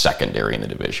worst secondary in the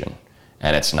division.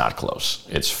 And it's not close.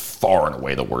 It's far and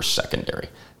away the worst secondary.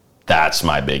 That's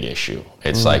my big issue.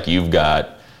 It's like you've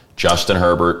got Justin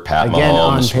Herbert, Pat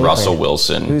Mahomes, Russell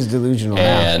Wilson. Who's delusional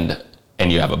and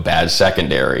you have a bad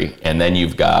secondary. And then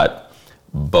you've got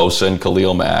Bosa and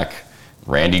Khalil Mack,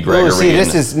 Randy Gregory.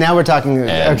 Now we're talking,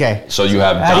 okay. So you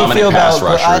have dominant pass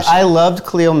rushers. I loved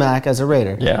Khalil Mack as a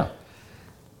Raider. Yeah.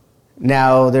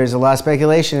 Now, there's a lot of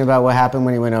speculation about what happened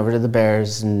when he went over to the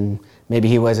Bears, and maybe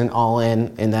he wasn't all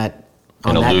in that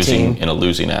team. In a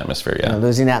losing atmosphere, yeah. In a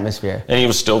losing atmosphere. And he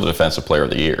was still the Defensive Player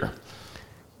of the Year.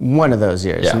 One of those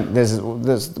years. Yeah.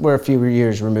 We're a few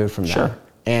years removed from that. Sure.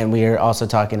 And we are also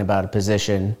talking about a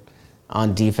position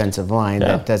on defensive line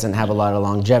that doesn't have a lot of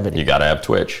longevity. You got to have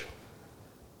twitch.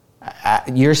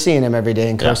 You're seeing him every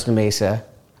day in Costa Mesa.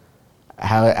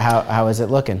 How is it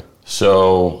looking?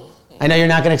 So... I know you're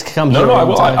not going to come here. No, I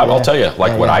will. I'll tell you.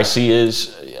 What I see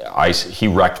is he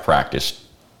wrecked practice.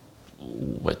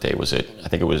 What day was it? I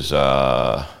think it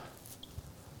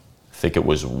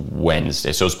was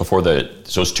Wednesday. So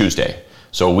it was Tuesday.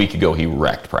 So a week ago, he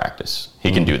wrecked practice.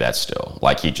 He can do that still.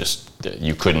 Like it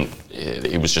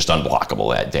was just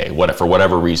unblockable that day. For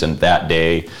whatever reason, that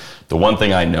day, the one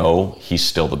thing I know, he's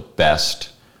still the best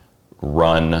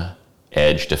run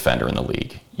edge defender in the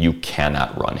league. You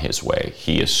cannot run his way.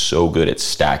 He is so good at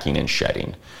stacking and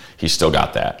shedding. He's still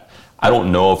got that. I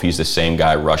don't know if he's the same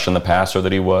guy rushing the passer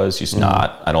that he was. He's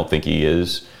not. I don't think he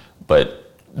is.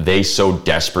 But they so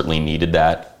desperately needed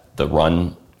that, the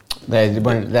run.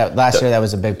 Last year, that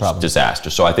was a big problem. Disaster.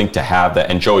 So I think to have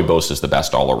that, and Joey Bosa is the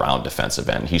best all-around defensive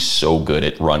end. He's so good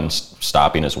at run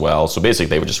stopping as well. So basically,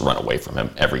 they would just run away from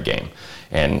him every game,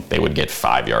 and they would get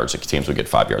 5 yards. Teams would get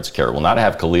 5 yards of carry. Well, now to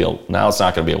have Khalil, now it's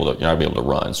not going to be able to. You're not going to be able to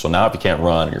run. So now if you can't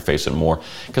run, and you're facing more,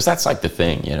 because that's like the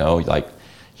thing, like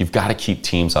you've got to keep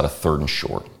teams out of 3rd and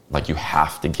short. Like you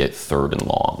have to get 3rd and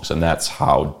longs, and that's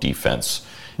how defense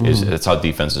is. That's how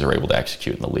defenses are able to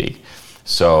execute in the league.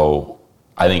 So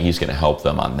I think he's going to help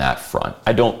them on that front.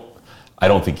 I don't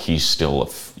think he's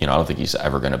still, I don't think he's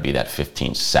ever going to be that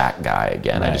 15 sack guy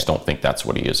again. Right. I just don't think that's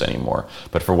what he is anymore.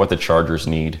 But for what the Chargers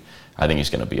need, I think he's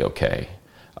going to be okay.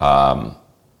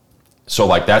 So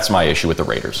that's my issue with the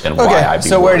Raiders and why I'd be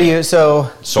so worried. Where do you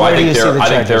I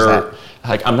think they're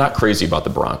like, I'm not crazy about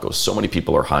the Broncos. So many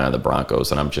people are high on the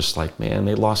Broncos, and I'm just like, man,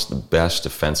 they lost the best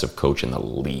defensive coach in the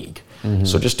league.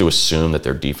 So just to assume that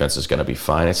their defense is going to be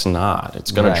fine, it's not.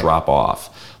 It's going to drop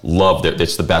off.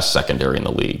 It's the best secondary in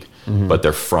the league, but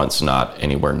their front's not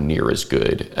anywhere near as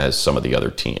good as some of the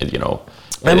other teams. It's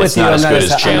not as good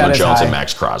as Chandler Jones and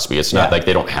Max Crosby. It's not like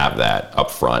they don't have that up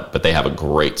front, but they have a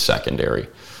great secondary.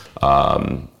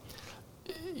 It's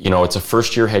a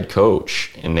first-year head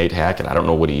coach in Nate Hackett. I don't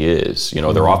know what he is.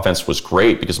 Their offense was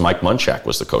great because Mike Munchak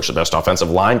was the coach, the best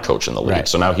offensive line coach in the league. Right.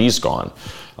 So now he's gone.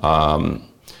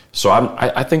 So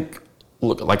I think,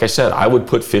 look, like I said, I would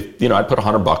put I'd put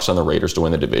 $100 on the Raiders to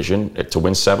win the division, to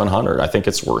win 700. I think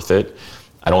it's worth it.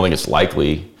 I don't think it's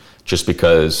likely, just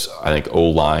because I think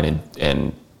O-line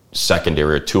and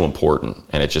secondary are too important,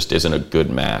 and it just isn't a good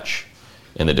match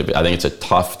in the division. I think it's a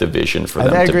tough division for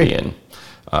them to be in.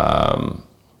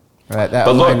 But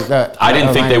look, I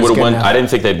didn't think they would have won. I didn't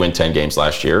think they'd win 10 games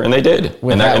last year, and they did.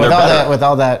 With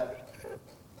all that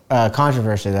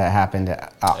controversy that happened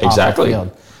off the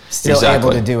field. Still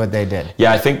able to do what they did.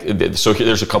 Yeah, I think so.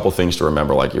 There's a couple things to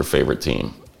remember, like your favorite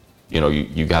team.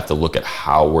 You have to look at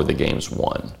how were the games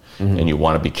won, and you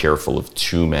want to be careful of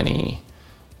too many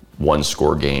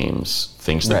one-score games,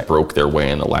 things that broke their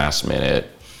way in the last minute,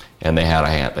 and they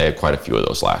had quite a few of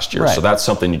those last year. Right. So that's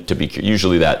something to be.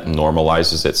 Usually that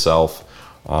normalizes itself.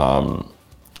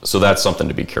 So that's something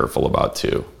to be careful about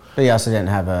too. But you also didn't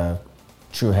have a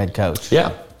true head coach.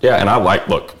 Yeah, and I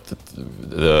look,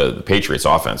 the Patriots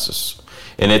offense is,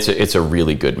 and it's a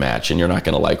really good match, and you're not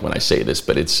going to like when I say this,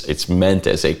 but it's meant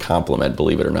as a compliment,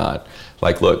 believe it or not.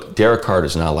 Like, look, Derek Carr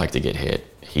does not like to get hit.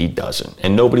 He doesn't.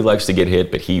 And nobody likes to get hit,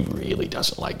 but he really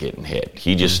doesn't like getting hit.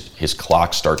 His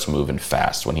clock starts moving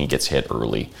fast when he gets hit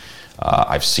early.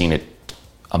 I've seen it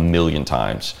a million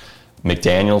times.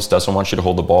 McDaniels doesn't want you to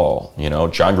hold the ball.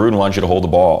 John Gruden wants you to hold the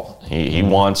ball. He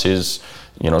wants his,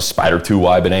 spider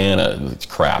 2Y banana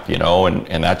crap,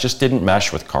 and that just didn't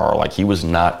mesh with Carr. Like, he was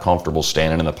not comfortable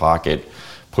standing in the pocket,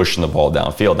 pushing the ball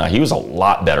downfield. Now, he was a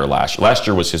lot better last year. Last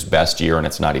year was his best year, and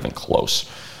it's not even close.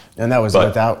 And that was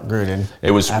without Gruden.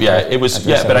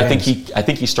 But I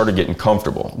think he started getting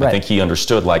comfortable. Right. I think he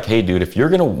understood, like, hey, dude, if you're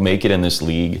going to make it in this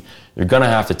league, you're going to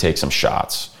have to take some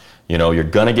shots. You're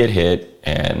going to get hit,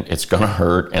 and it's going to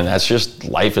hurt, and that's just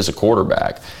life as a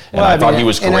quarterback. And I thought he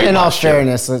was great. In all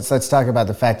fairness, let's talk about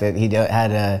the fact that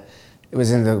it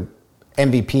was in the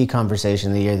MVP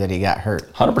conversation the year that he got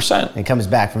hurt. 100%. He comes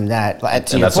back from that.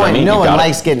 To your point, no one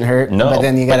likes getting hurt. No, but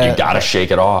then you got to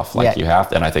shake it off. You have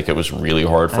to. And I think it was really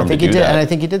hard for him to do that. And I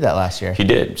think he did that last year. He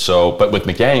did. So, but with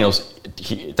McDaniels,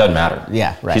 it doesn't matter.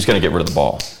 Yeah, right. He's going to get rid of the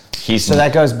ball. So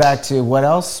that goes back to what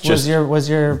else was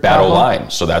your bad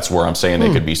O-line. So that's where I'm saying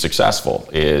they could be successful.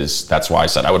 That's why I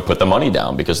said I would put the money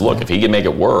down, because look, if he can make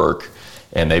it work,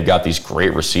 and they've got these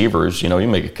great receivers, you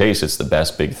make a case it's the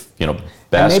best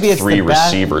three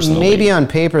receivers in the league. Maybe on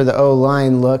paper the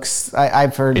O-line looks,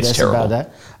 I've heard it's this terrible. about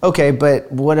that. Okay,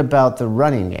 but what about the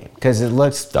running game? Because it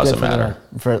looks doesn't matter.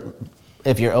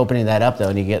 If you're opening that up though,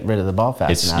 and you get rid of the ball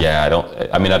fast enough. Yeah,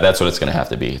 that's what it's going to have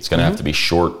to be. It's going to have to be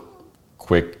short,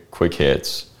 quick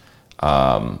hits.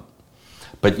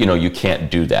 But you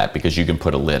can't do that because you can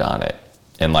put a lid on it.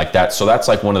 And like that, so that's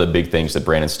like one of the big things that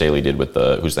Brandon Staley did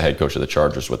who's the head coach of the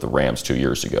Chargers with the Rams 2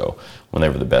 years ago when they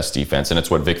were the best defense. And it's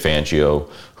what Vic Fangio,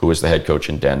 who was the head coach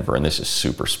in Denver, and this is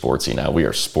super sportsy now. We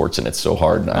are sportsing it so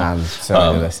hard now.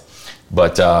 So into this.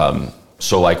 But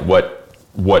so like what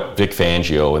what Vic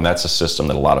Fangio, and that's a system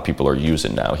that a lot of people are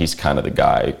using now, he's kind of the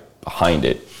guy behind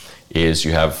it, is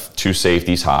you have 2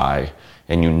 safeties high,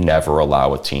 and you never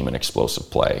allow a team an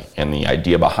explosive play. And the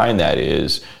idea behind that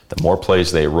is the more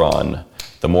plays they run,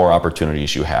 the more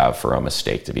opportunities you have for a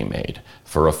mistake to be made,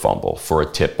 for a fumble, for a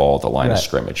tip ball at the line of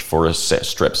scrimmage, for a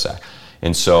strip sack.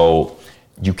 And so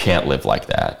you can't live like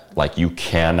that. Like, you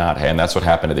cannot, and that's what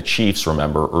happened to the Chiefs,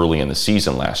 remember, early in the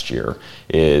season last year,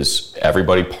 is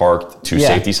everybody parked 2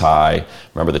 safeties high.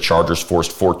 Remember, the Chargers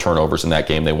forced 4 turnovers in that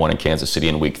game. They won in Kansas City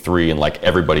in week 3, and like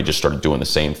everybody just started doing the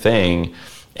same thing,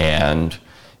 and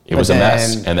it was a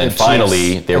mess. And then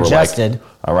finally they were adjusted. Like,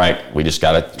 all right, we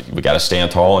gotta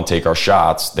stand tall and take our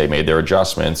shots. They made their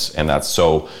adjustments, and that's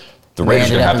so the Raiders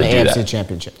are gonna have to do that.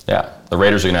 Championship. Yeah, the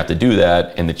Raiders are gonna have to do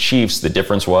that, and the Chiefs, the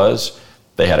difference was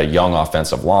they had a young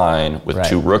offensive line with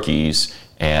 2 rookies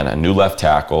and a new left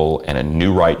tackle and a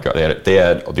new right guard. They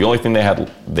had the only thing they had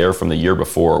there from the year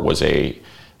before was a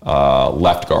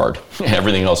left guard.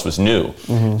 Everything else was new.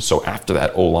 So after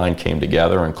that O-line came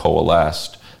together and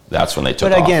coalesced, that's when they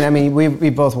took off. But again, I mean, we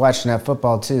both watched enough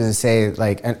football too to say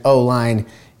like an O-line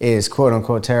is quote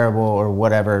unquote terrible or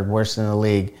whatever, worse than the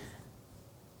league.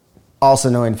 Also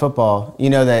knowing football, you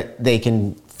know that they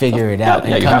can figure it out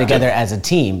and come together as a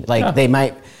team. Like they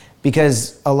might,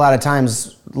 because a lot of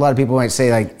times, a lot of people might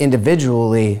say like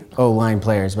individually O-line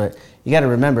players, but you got to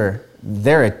remember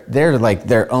they're like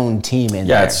their own team in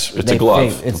there. It's a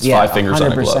glove. It's 5 fingers 100%.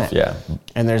 On a glove. Yeah.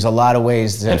 And there's a lot of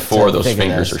ways to. And 4 of those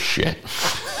fingers are shit.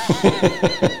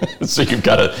 So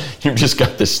you've just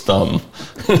got this thumb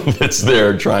that's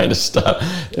there trying to stop.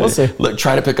 We'll see. Look,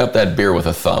 try to pick up that beer with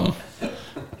a thumb.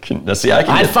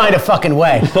 I'd find a fucking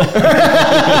way.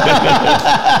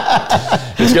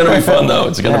 It's gonna be fun though.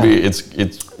 It's gonna be.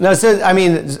 It's. No, so I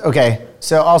mean, okay.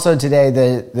 So also today,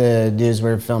 the news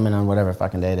we're filming on whatever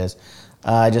fucking day it is.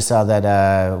 I just saw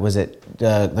that. Was it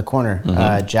the corner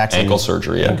Jackson ankle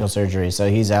surgery? Yeah, ankle surgery. So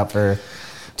he's out for.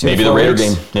 Maybe the Raider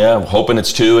game. Yeah, hoping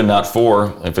it's 2 and not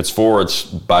 4. If it's 4, it's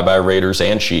bye-bye Raiders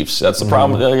and Chiefs. That's the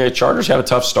problem. The Chargers had a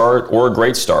tough start or a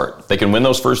great start. They can win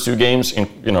those first 2 games and,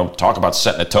 talk about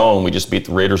setting a tone. We just beat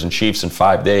the Raiders and Chiefs in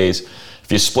 5 days.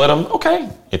 If you split them, okay.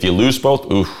 If you lose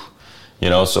both, oof.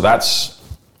 So that's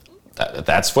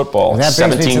football. And that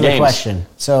brings me to the question.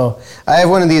 So I have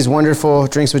one of these wonderful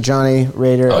Drinks with Johnny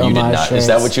Raider homage you did not. Shirts. Is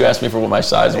that what you asked me for what my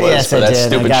size was yes, for that did.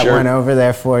 stupid shirt? I got shirt? one over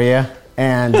there for you.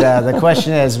 And the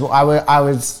question is, I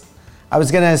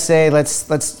was gonna say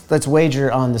let's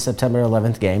wager on the September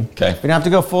 11th game. Okay. We don't have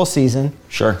to go full season.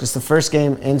 Sure. Just the first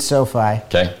game in SoFi.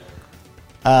 Okay.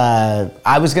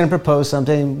 I was gonna propose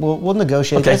something. We'll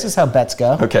negotiate. Okay. This is how bets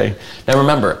go. Okay. Now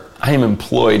remember, I am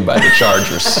employed by the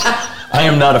Chargers. I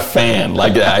am not a fan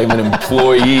like that. I am an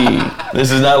employee. This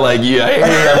is not like you. Hey,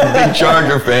 I'm a big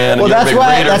Charger fan. Well, and you're a big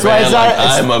Raider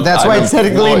fan. That's why it's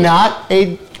technically not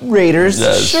a Raiders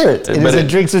shirt. It is a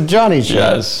Drinks with Johnny shirt.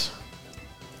 Yes.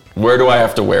 Where do I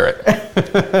have to wear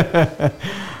it?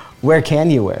 Where can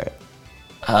you wear it?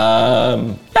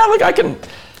 I can.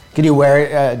 Can you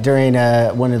wear it during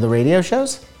one of the radio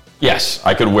shows? Yes,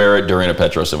 I could wear it during a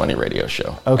Petro Simoni radio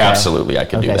show. Okay. Absolutely, I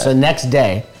could do that. So next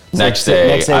day. Next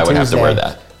day, I would have to wear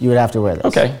that. You would have to wear this.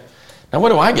 Okay. Now, what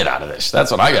do I get out of this? That's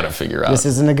what I got to figure out. This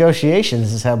is a negotiation.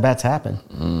 This is how bets happen.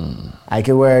 I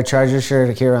could wear a Charger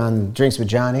shirt here on Drinks with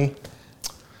Johnny.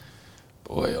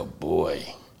 Boy, oh boy.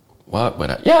 What would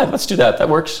I? Yeah, let's do that. That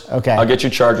works. Okay. I'll get you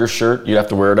a Charger shirt. You'd have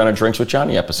to wear it on a Drinks with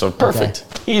Johnny episode. Perfect.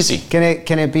 Okay. Easy. Can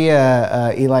it be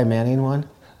a Eli Manning one?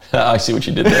 I see what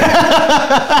you did there.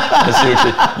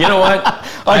 You know what?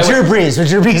 Drew Brees.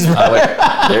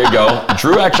 There you go.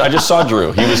 Drew, actually, I just saw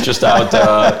Drew. He was just out.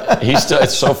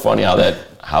 It's so funny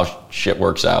how shit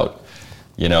works out.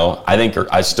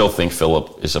 I still think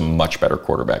Phillip is a much better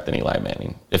quarterback than Eli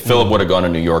Manning. If Phillip would have gone to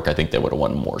New York, I think they would have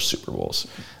won more Super Bowls.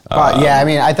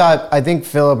 I think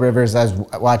Phillip Rivers, I was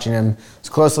watching him as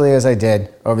closely as I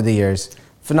did over the years.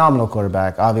 Phenomenal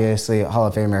quarterback, obviously a Hall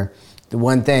of Famer. The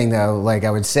one thing though, like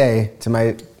I would say to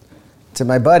my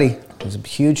buddy, who's a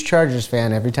huge Chargers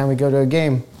fan, every time we go to a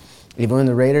game, even when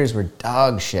the Raiders were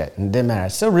dog shit, and it didn't matter. I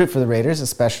still root for the Raiders,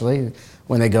 especially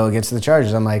when they go against the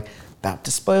Chargers. I'm like, about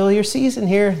to spoil your season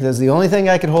here. That's the only thing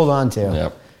I could hold on to.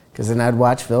 Yep. Because then I'd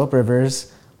watch Phillip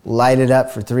Rivers light it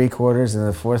up for 3 quarters, and in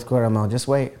the 4th quarter, I'm like, just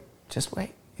wait.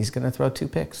 He's going to throw 2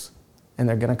 picks, and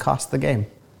they're going to cost the game.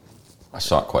 I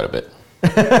saw it quite a bit.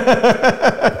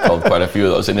 Called quite a few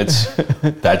of those, and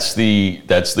that's the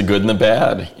good and the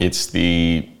bad. It's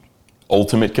the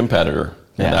ultimate competitor,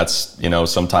 and that's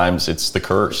sometimes it's the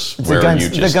curse it's the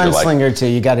gunslinger too.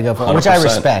 You got to go for it, which I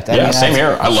respect. Same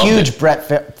here. I love huge it.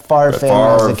 Brett Favre fan when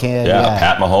I was a kid. Yeah,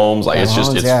 Pat Mahomes. Like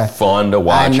it's fun to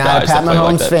watch. I'm not guys a Pat that play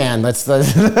Mahomes like fan. But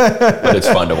it's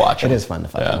fun to watch. It is fun to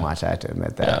fucking watch. I have to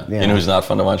admit that. Yeah. You know who's not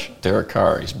fun to watch? Derek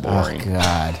Carr. He's boring. Oh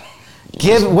God.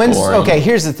 Okay,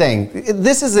 here's the thing.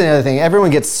 This is another thing.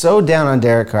 Everyone gets so down on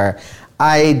Derek Carr.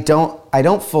 I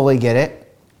don't fully get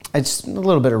it. It's a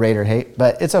little bit of Raider hate,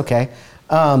 but it's okay.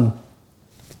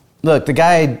 Look, the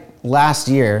guy last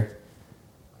year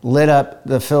lit up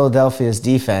the Philadelphia's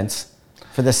defense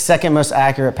for the second most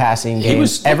accurate passing game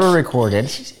ever recorded.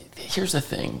 Here's the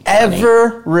thing.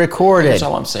 Ever recorded. Here's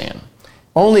all I'm saying.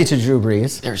 Only to Drew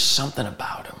Brees. There's something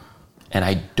about him, and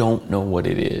I don't know what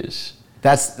it is.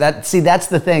 That's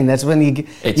the thing. That's when you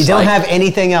don't have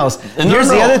anything else. Here's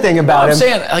the other thing about him.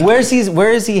 Saying,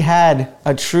 where has he had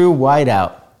a true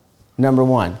wideout? Number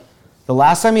one. The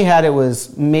last time he had it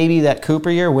was maybe that Cooper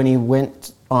year when he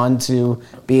went on to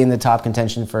be in the top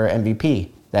contention for MVP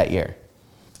that year.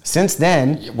 Since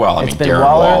then, it's been Darren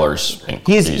Waller's.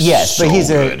 He's so good. He's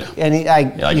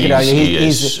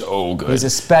so good. He's a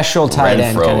special tight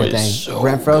end kind of thing. So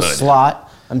Renfro's good.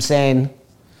 slot. I'm saying.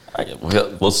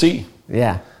 We'll see.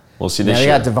 Yeah. We'll see this year.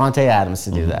 year. Now you got Devontae Adams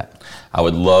to do that. I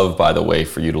would love, by the way,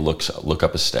 for you to look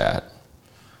up a stat,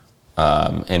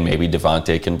 and maybe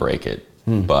Devontae can break it.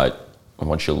 But I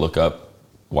want you to look up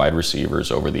wide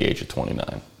receivers over the age of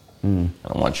 29. And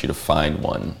I want you to find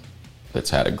one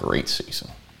that's had a great season.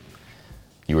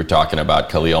 You were talking about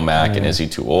Khalil Mack, and is he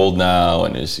too old now,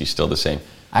 and is he still the same?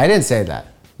 I didn't say that.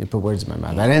 You put words in my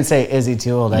mouth. I didn't say, is he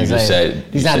too old? He's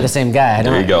not the same guy.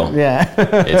 There you go. Yeah.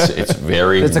 It's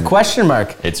very... It's a question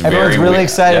mark. It's Everyone's very really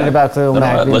excited about Khalil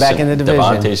Mack being back in the division.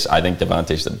 I think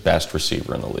Devontae's the best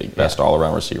receiver in the league, best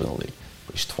all-around receiver in the league.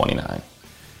 But he's 29.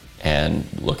 And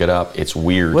look it up. It's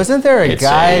weird. Wasn't there a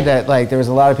guy that, like, there was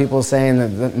a lot of people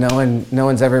saying that no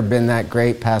one's ever been that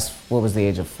great past, what was the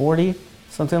age of 40?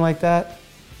 Something like that?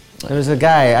 There was a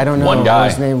guy, I don't know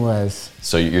what his name was.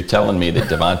 So you're telling me that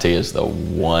Devontae is the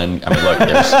one? I mean, look,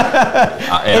 there's,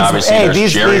 and obviously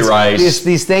there's Jerry Rice.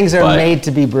 These things are made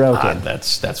to be broken.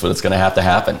 That's what it's going to have to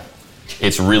happen.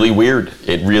 It's really weird.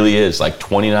 It really is. Like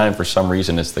 29 for some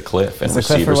reason is the cliff. And it's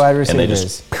the cliff for wide receivers. And they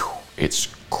just, it's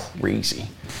crazy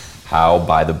how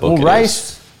by the book it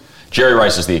is. Jerry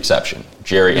Rice is the exception.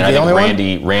 Jerry, and I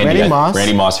think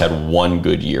Randy Moss had one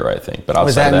good year, I think. But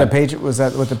was that was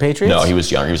that with the Patriots? No, he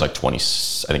was young. He was like 20. I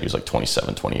think he was like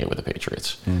 27, 28 with the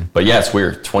Patriots. But yeah, it's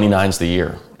weird. 29's the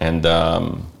year, and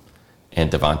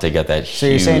Devontae got that. So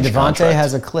you're saying Devontae contract.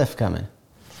 has a cliff coming?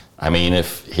 I mean,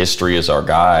 if history is our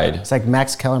guide, it's like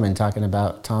Max Kellerman talking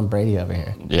about Tom Brady over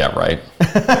here. Yeah, right.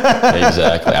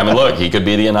 Exactly. I mean, look, he could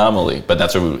be the anomaly, but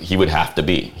that's what he would have to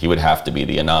be. He would have be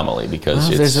the anomaly because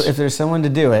if there's someone to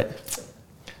do it,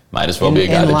 might as well be a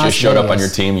guy that just showed up on your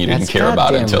team you didn't care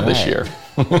about until this year.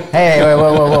 Hey,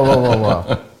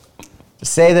 whoa. To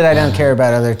say that I don't care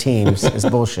about other teams is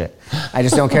bullshit. I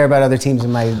just don't care about other teams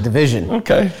in my division.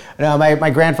 Okay. No, my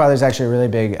grandfather's actually a really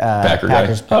big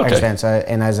Packers fan. So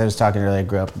and as I was talking earlier, I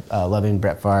grew up loving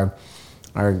Brett Favre.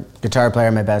 Our guitar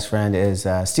player, my best friend, is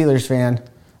a Steelers fan.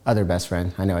 Other best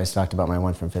friend. I know I just talked about my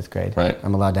one from 5th grade. Right.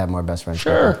 I'm allowed to have more best friends.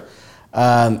 Sure.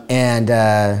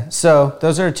 So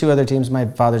those are two other teams. My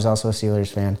father's also a Steelers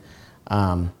fan.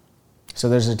 So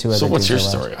those are two other teams. So what's your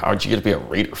story? How did you get to be a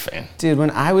Raider fan? Dude,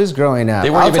 when I was growing up... They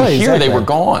weren't even here. They were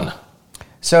gone.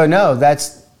 So no,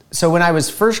 so when I was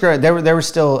first growing up, there were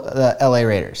still the LA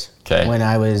Raiders. Okay. When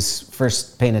I was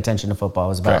first paying attention to football, I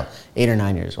was about 8 or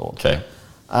 9 years old. Okay.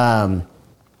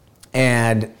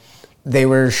 And they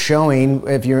were showing,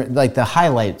 if you're like the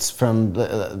highlights from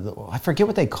I forget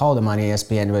what they called them on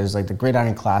ESPN, but it was like the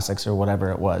Gridiron Classics or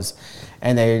whatever it was.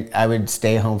 And I would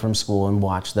stay home from school and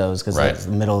watch those because it was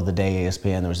the middle of the day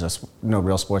ESPN. There was just no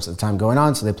real sports at the time going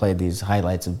on, so they played these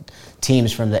highlights of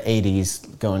teams from the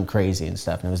 80s going crazy and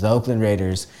stuff. And it was the Oakland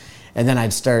Raiders. And then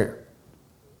I'd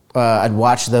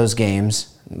watch those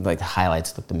games. Like the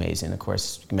highlights looked amazing, of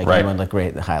course. You can make anyone look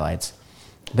great, the highlights.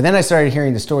 But then I started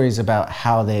hearing the stories about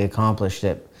how they accomplished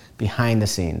it behind the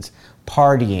scenes,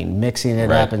 partying, mixing it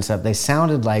up and stuff. They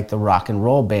sounded like the rock and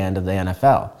roll band of the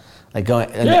NFL. Like going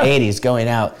in the 80s, going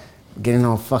out, getting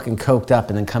all fucking coked up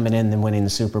and then coming in and winning the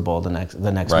Super Bowl the next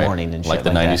morning and shit like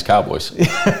the 90s Cowboys.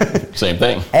 Same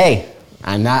thing. Hey,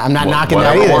 I'm not knocking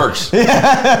that either.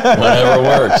 Whatever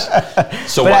works.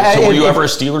 So were you ever a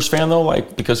Steelers fan though?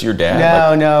 Like because of your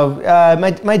dad? No.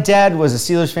 My dad was a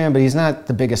Steelers fan, but he's not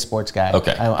the biggest sports guy.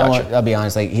 Okay, gotcha. I'll be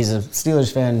honest. Like he's a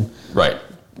Steelers fan, right?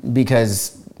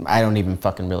 Because I don't even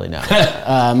fucking really know.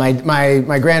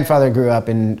 My grandfather grew up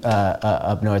in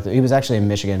up north. He was actually in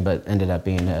Michigan, but ended up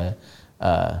being a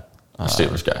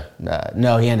Steelers guy.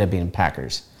 No, he ended up being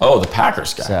Packers. Oh, the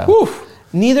Packers guy. So, whew.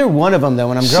 Neither one of them, though.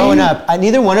 When I'm growing up,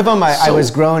 neither one of them. I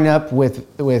was growing up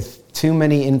with too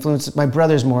many influences. My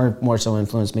brothers more so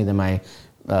influenced me than my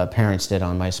parents did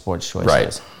on my sports choices.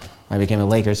 Right. I became a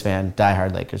Lakers fan,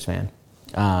 diehard Lakers fan.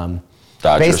 Dodgers.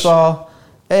 Baseball,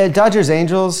 Dodgers,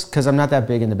 Angels, because I'm not that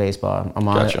big into baseball. I'm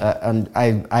on it. Gotcha.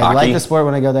 I like the sport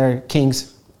when I go there.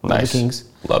 Kings. Nice. Love the Kings.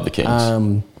 Love the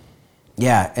Kings.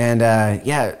 Yeah,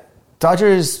 and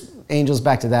Dodgers, Angels.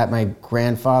 Back to that. My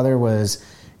grandfather was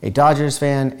a Dodgers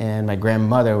fan, and my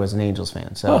grandmother was an Angels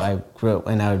fan. So I grew up,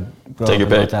 and I would grow Take up your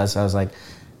with pick. both. So I was like,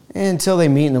 until they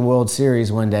meet in the World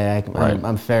Series one day,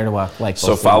 I'm fair to walk like.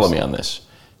 So follow me on this.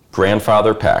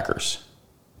 Grandfather Packers.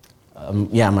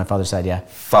 Yeah, on my father's side, yeah.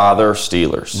 Father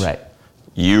Steelers. Right.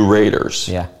 You Raiders.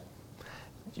 Yeah.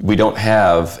 We don't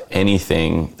have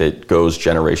anything that goes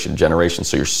generation to generation.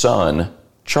 So your son,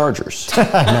 Chargers.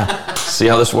 No. See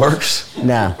how this works?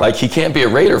 No. Like he can't be a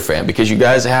Raider fan because you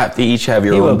guys have to each have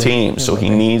your He will own be. team. So he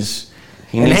needs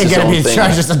And ain't his gonna own be thing.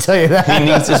 Chargers, I'll tell you that. He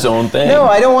needs his own thing. No,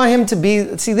 I don't want him to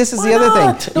be. See, this is Why the other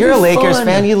not? thing. It'll You're a be Lakers fun.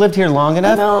 fan. You lived here long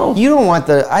enough. know. You don't want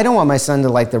I don't want my son to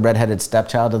like the redheaded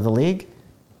stepchild of the league.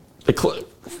 The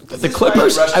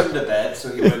Clippers. him to bed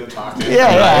so he wouldn't talk to him.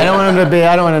 Yeah, I don't want him to be.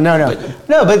 I don't want to.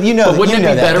 No, but you know. But wouldn't you it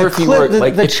know be that. better if he were,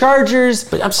 like, the if- Chargers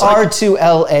But I'm sorry. are to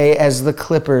LA as the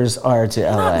Clippers are to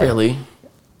LA? Not really.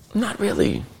 Not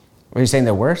really. Were you saying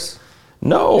they're worse?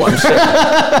 No,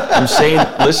 I'm saying,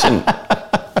 listen,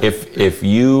 if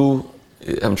you,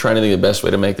 I'm trying to think of the best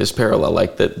way to make this parallel.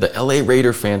 Like the LA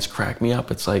Raider fans crack me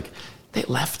up. It's like they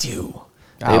left you.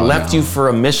 They left you for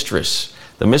a mistress.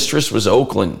 The mistress was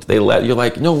Oakland. You're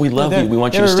like, no, we love you. We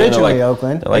want you to stay. They were originally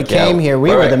Oakland. They're like, They came here. We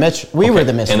were the mistress. Okay. Were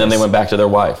the mistress. And then they went back to their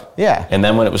wife. Yeah. And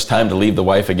then when it was time to leave the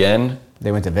wife again,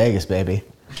 They went to Vegas, baby.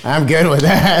 I'm good with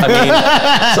that. I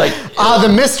mean, it's like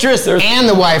the mistress and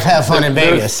the wife have fun in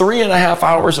they're Vegas. 3.5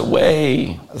 hours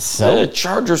away. So? The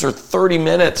Chargers are 30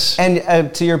 minutes.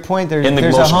 And to your point, there's In the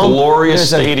there's most a home, glorious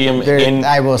there's a- stadium there- in-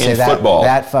 I will say in that football.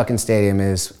 that fucking stadium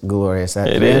is glorious. That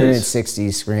It is.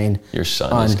 360 screen. Your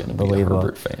son is going to be a Unbelievable.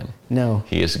 Herbert fan. No.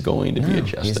 He is going to be a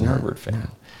he's Justin not. Herbert fan.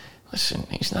 Listen,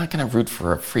 he's not going to root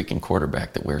for a freaking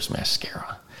quarterback that wears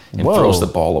mascara and Whoa. throws the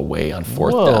ball away on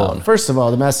fourth down. First of all,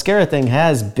 the mascara thing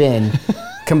has been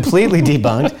completely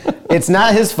debunked. It's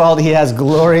not his fault. He has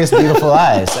glorious, beautiful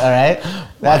eyes. All right,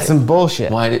 that's some bullshit.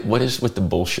 What is with the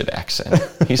bullshit accent?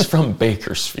 He's from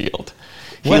Bakersfield.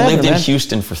 He Whatever, lived in man.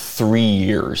 Houston for 3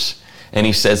 years. And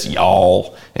he says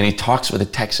y'all, and he talks with a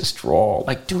Texas drawl.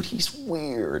 Like, dude, he's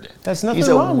weird. There's nothing he's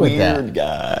wrong with that. Weird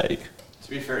guy. To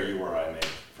be fair, you were I made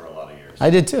for a lot of years. I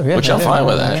did too. Yeah, Which I I'm did. fine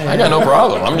with that. Yeah, I got no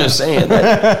problem. I'm just saying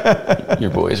that your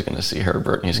boy's going to see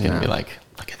Herbert and he's going to be like,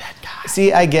 look at that guy.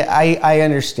 See, I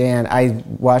understand. I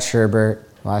watched Herbert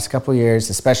the last couple of years,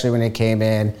 especially when it came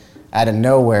in out of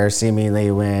nowhere, seemingly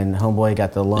when homeboy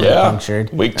got the lung Yeah. punctured.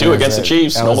 Week And 2 I was against the like-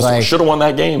 Chiefs. I was Almost like- should have won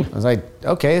that game. I was like,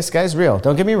 okay, this guy's real.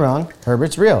 Don't get me wrong,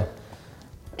 Herbert's real.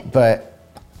 But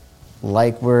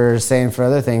like we're saying for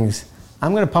other things,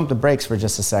 I'm going to pump the brakes for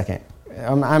just a second.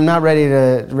 I'm not ready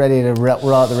to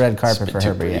roll out the red It's carpet been for 2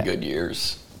 Herbert pretty yet. good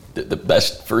years. The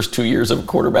best first 2 years of a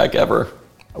quarterback ever.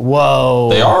 Whoa.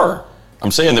 They are.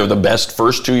 I'm saying they're the best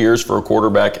first 2 years for a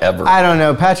quarterback ever. I don't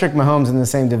know. Patrick Mahomes in the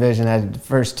same division had the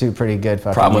first 2 pretty good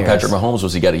fucking Problem with years. Patrick Mahomes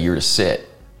was he got a year to sit.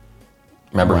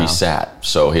 Remember, Wow. he sat.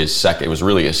 So it was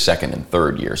really his second and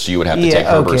third year. So you would have to Yeah, take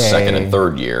Herbert's okay. second and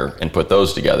third year and put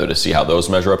those together to see how those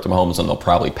measure up to Mahomes, and they'll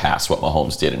probably pass what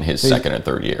Mahomes did in his second and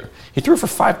third year. He threw for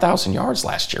 5,000 yards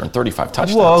last year and 35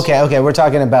 touchdowns. Well, okay. We're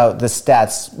talking about the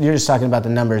stats. You're just talking about the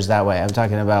numbers that way. I'm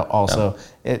talking about also,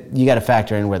 you got to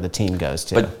factor in where the team goes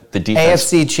to. But the defense-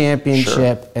 AFC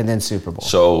Championship and then Super Bowl.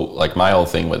 So, like, my whole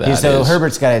thing with that So is...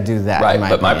 Herbert's got to do that. Right, in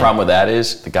but my opinion. problem with that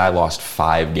is the guy lost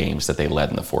 5 games that they led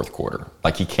in the fourth quarter.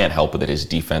 Like, he can't help it that his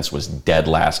defense was dead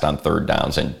last on third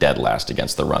downs and dead last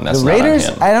against the run. That's The not Raiders,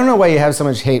 on him. I don't know why you have so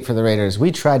much hate for the Raiders.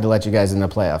 We tried to let you guys in the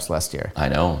playoffs last year. I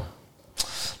know.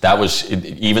 That was,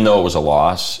 even though it was a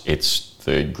loss, it's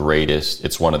the greatest,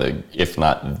 it's one of the, if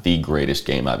not the greatest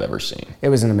game I've ever seen. It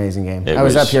was an amazing game. It I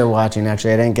was was up here watching.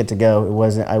 Actually, I didn't get to go. I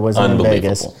wasn't in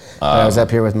Vegas. Unbelievable. But I was up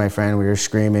here with my friend. We were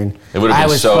screaming. It would have I been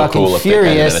was so fucking cool if they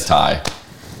ended in a furious. tie.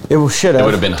 It should have. It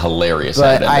would have been hilarious.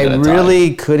 But had it I ended in a tie.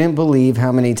 really couldn't believe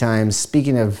how many times,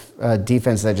 speaking of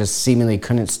defense that just seemingly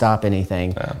couldn't stop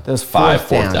anything, those Five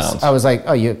fourth fourth downs. I was like,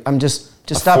 I'm just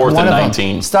stop fourth one and of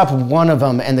 19. them. Stop one of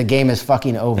them, and the game is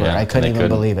fucking over. Yeah, I and couldn't they even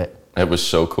couldn't. believe it. It was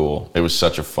so cool. It was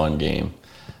such a fun game.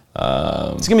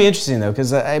 It's gonna be interesting though,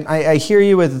 because I hear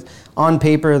you with on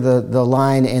paper the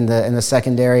line in the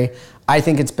secondary. I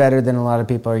think it's better than a lot of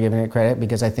people are giving it credit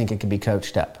because I think it could be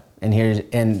coached up.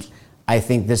 And I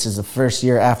think this is the first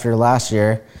year after last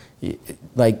year.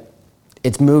 like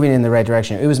it's moving in the right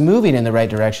direction. It was moving in the right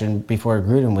direction before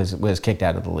Gruden was kicked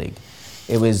out of the league.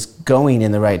 It was going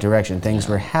in the right direction. Things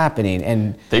were happening,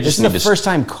 and this is the first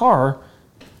time Carr.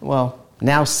 Well,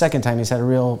 now second time he's had a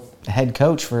real head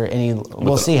coach for any.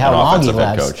 We'll see how long he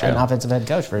lasts. An offensive head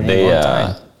coach for any long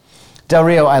time. Del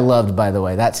Rio, I loved, by the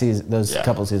way, that season, those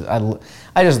couple seasons.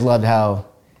 I just loved how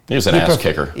he was an ass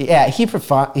kicker. Yeah, he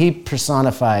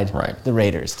personified the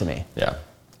Raiders to me. Yeah,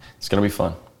 it's gonna be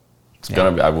fun. It's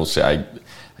gonna be. I will say.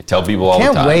 I tell people all the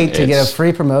time. Can't wait to get a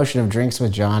free promotion of Drinks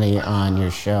with Johnny on your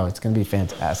show. It's gonna be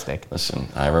fantastic. Listen,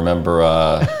 I remember.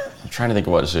 I'm trying to think.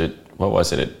 What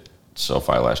was it at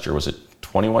SoFi last year? Was it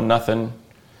 21-0?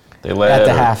 They led at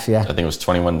the half. Yeah, I think it was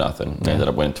 21-0. They ended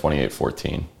up winning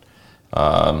 28-14.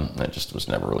 It just was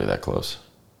never really that close.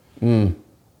 You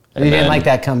didn't like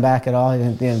that comeback at all? You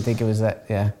didn't think it was that,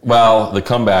 yeah? Well, the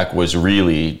comeback was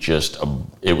really just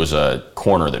it was a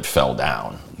corner that fell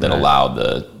down that allowed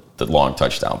the long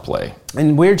touchdown play.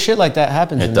 And weird shit like that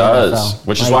happens in the NFL.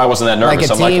 Which is why I wasn't that nervous.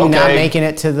 Like a team not making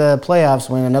it to the playoffs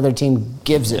when another team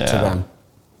gives it to them.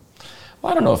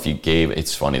 Well, I don't know if you gave.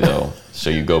 It's funny, though. So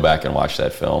you go back and watch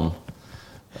that film.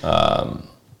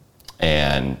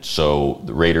 And so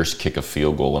the Raiders kick a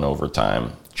field goal in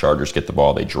overtime. Chargers get the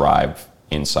ball. They drive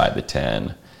inside the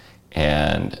 10.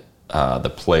 And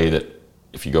the play that,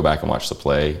 if you go back and watch the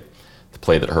play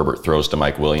that Herbert throws to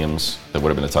Mike Williams, that would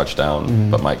have been a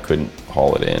touchdown, but Mike couldn't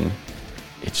haul it in.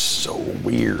 It's so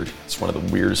weird. It's one of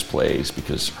the weirdest plays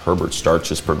because Herbert starts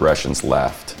his progressions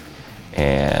left.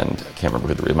 And I can't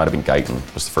remember who it might have been.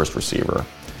 Guyton was the first receiver.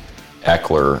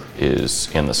 Eckler is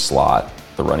in the slot,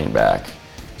 the running back.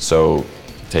 So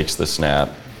takes the snap,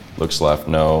 looks left,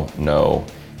 no,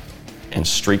 and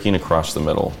streaking across the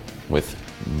middle with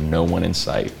no one in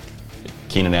sight.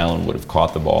 Keenan Allen would have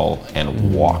caught the ball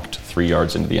and walked 3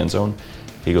 yards into the end zone.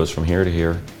 He goes from here to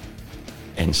here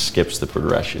and skips the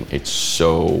progression. It's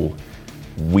so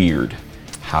weird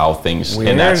how things but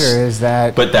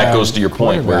that goes to your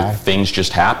point where things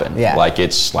just happen. Yeah.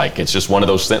 It's just one of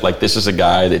those things. Like, this is a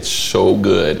guy that's so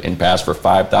good and passed for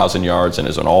 5,000 yards and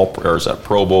is a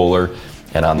Pro Bowler.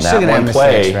 And on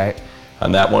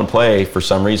that one play, for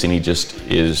some reason, he just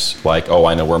is like, oh,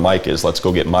 I know where Mike is. Let's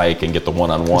go get Mike and get the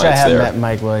one-on-one. I have met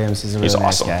Mike Williams. He's a really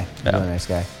nice awesome. Guy. Yeah. Really nice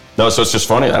guy. No, so it's just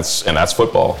funny. That's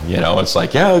football. It's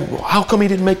like, how come he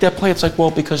didn't make that play? It's like, well,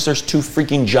 because there's two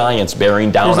freaking giants bearing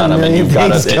down on him, and you've got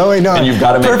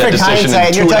to make that decision in 2.5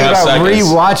 seconds. You're talking about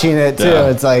rewatching it too. Yeah,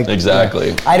 it's like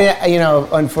exactly. I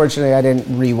didn't. Unfortunately, I didn't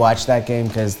rewatch that game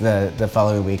because the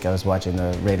following week I was watching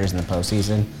the Raiders in the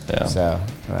postseason. Yeah. So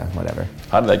whatever.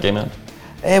 How did that game end?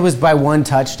 It was by one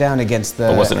touchdown against the.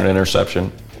 But wasn't it an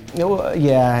interception? Yeah,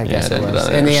 I guess it was.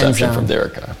 An interception from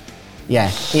Derek Carr.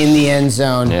 Yeah, in the end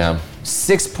zone. Yeah.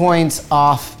 6 points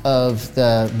off of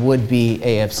the would-be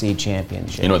AFC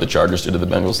championship. You know what the Chargers did to the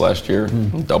Bengals last year?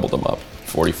 Doubled them up,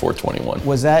 44-21.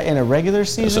 Was that in a regular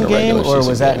season game, or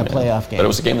was that in a playoff game? But it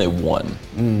was a game they won.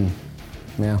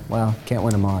 Yeah, well, can't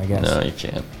win them all, I guess. No, you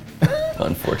can't.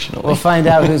 Unfortunately. We'll find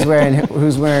out who's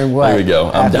wearing what. There we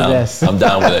go. I'm down. I'm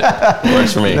down with it.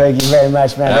 Works for me. Thank you very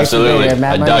much, man. Absolutely. Thanks for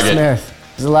being here. Matt I dug it.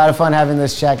 Smith. It was a lot of fun having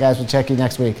this chat, guys. We'll check you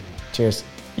next week. Cheers.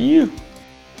 And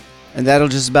that'll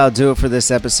just about do it for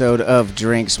this episode of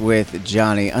Drinks with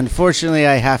Johnny. Unfortunately,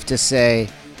 I have to say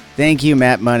thank you,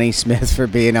 Matt Money Smith, for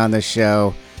being on the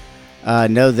show.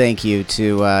 No thank you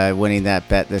to winning that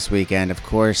bet this weekend. Of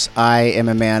course, I am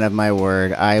a man of my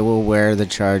word. I will wear the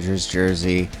Chargers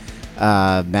jersey.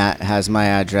 Matt has my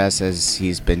address as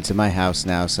he's been to my house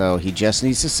now, so he just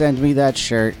needs to send me that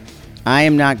shirt. I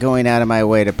am not going out of my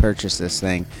way to purchase this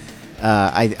thing.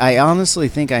 I honestly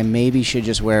think I maybe should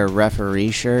just wear a referee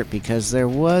shirt because there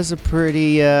was a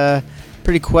pretty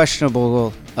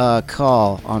questionable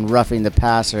call on roughing the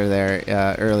passer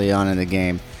there early on in the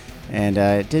game. And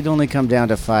it did only come down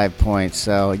to 5 points.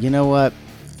 So, you know what?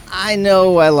 I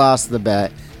know I lost the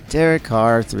bet. Derek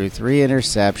Carr threw 3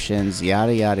 interceptions,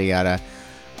 yada, yada, yada.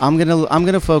 I'm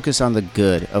gonna focus on the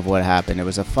good of what happened. It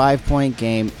was a 5-point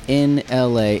game in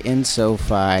LA, in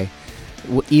SoFi.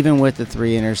 Even with the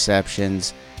 3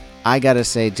 interceptions, I gotta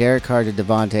say, Derek Carr to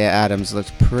Devontae Adams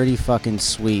looked pretty fucking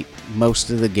sweet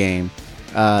most of the game.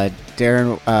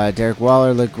 Derek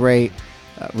Waller looked great.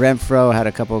 Renfro had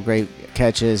a couple of great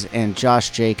catches, and Josh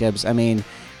Jacobs. And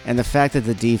the fact that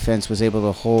the defense was able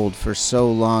to hold for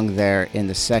so long there in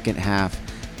the second half,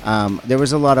 there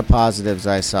was a lot of positives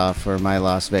I saw for my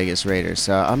Las Vegas Raiders.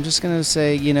 So I'm just gonna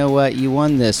say, you know what, you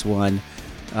won this one.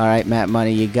 All right, Matt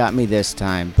Money, you got me this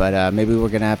time, but maybe we're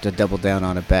going to have to double down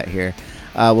on a bet here.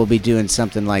 We'll be doing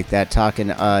something like that, talking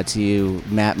to you,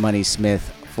 Matt Money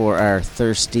Smith, for our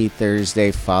Thirsty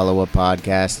Thursday follow-up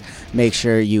podcast. Make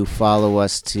sure you follow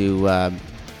us to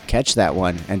catch that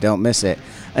one and don't miss it.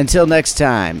 Until next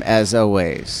time, as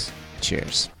always,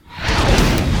 cheers.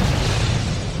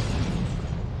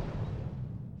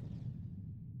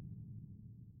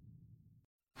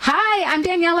 Hi, I'm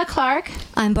Daniela Clark.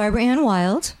 I'm Barbara Ann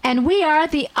Wild. And we are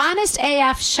the Honest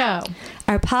AF Show.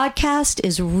 Our podcast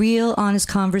is real, honest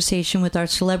conversation with our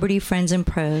celebrity friends and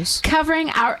pros. Covering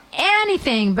our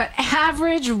anything but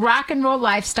average rock and roll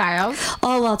lifestyles.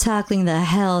 All while tackling the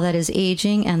hell that is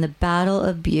aging and the battle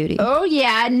of beauty. Oh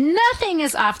yeah, nothing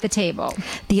is off the table.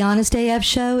 The Honest AF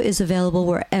Show is available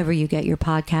wherever you get your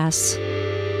podcasts.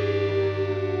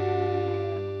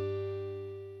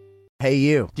 Hey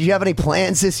you, do you have any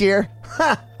plans this year?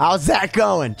 How's that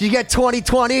going? Did you get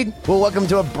 2020? Well, welcome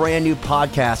to a brand new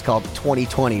podcast called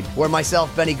 2020, where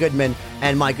myself, Benny Goodman,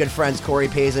 and my good friends Corey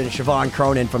Pazin and Siobhan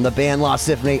Cronin from the band Lost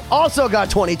Symphony also got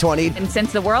 2020. And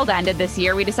since the world ended this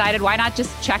year, we decided why not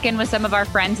just check in with some of our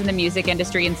friends in the music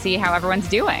industry and see how everyone's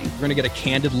doing. We're going to get a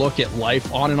candid look at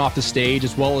life on and off the stage,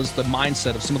 as well as the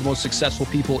mindset of some of the most successful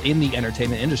people in the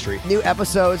entertainment industry. New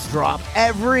episodes drop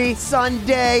every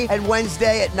Sunday and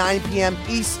Wednesday at 9 p.m.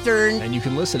 Eastern. And you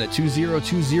can listen at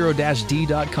 2020-d.com,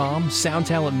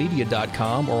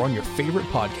 soundtalentmedia.com, or on your favorite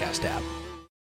podcast app.